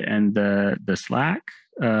guide and the Slack,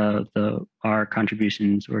 our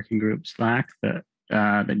contributions working group Slack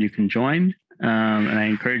that you can join. And I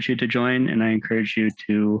encourage you to join, and I encourage you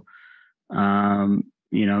to,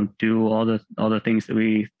 do all the things that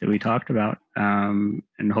we talked about.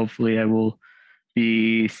 And hopefully I will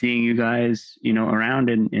be seeing you guys, around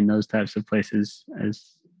in those types of places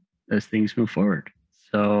things move forward.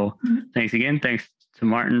 So thanks again. Thanks to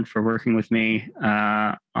Martin for working with me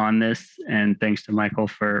on this, and thanks to Michael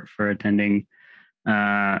for attending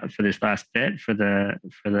for this last bit for the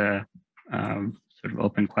sort of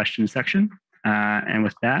open question section. And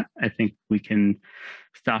with that, I think we can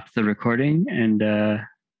stop the recording, and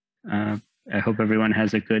I hope everyone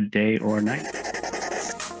has a good day or night.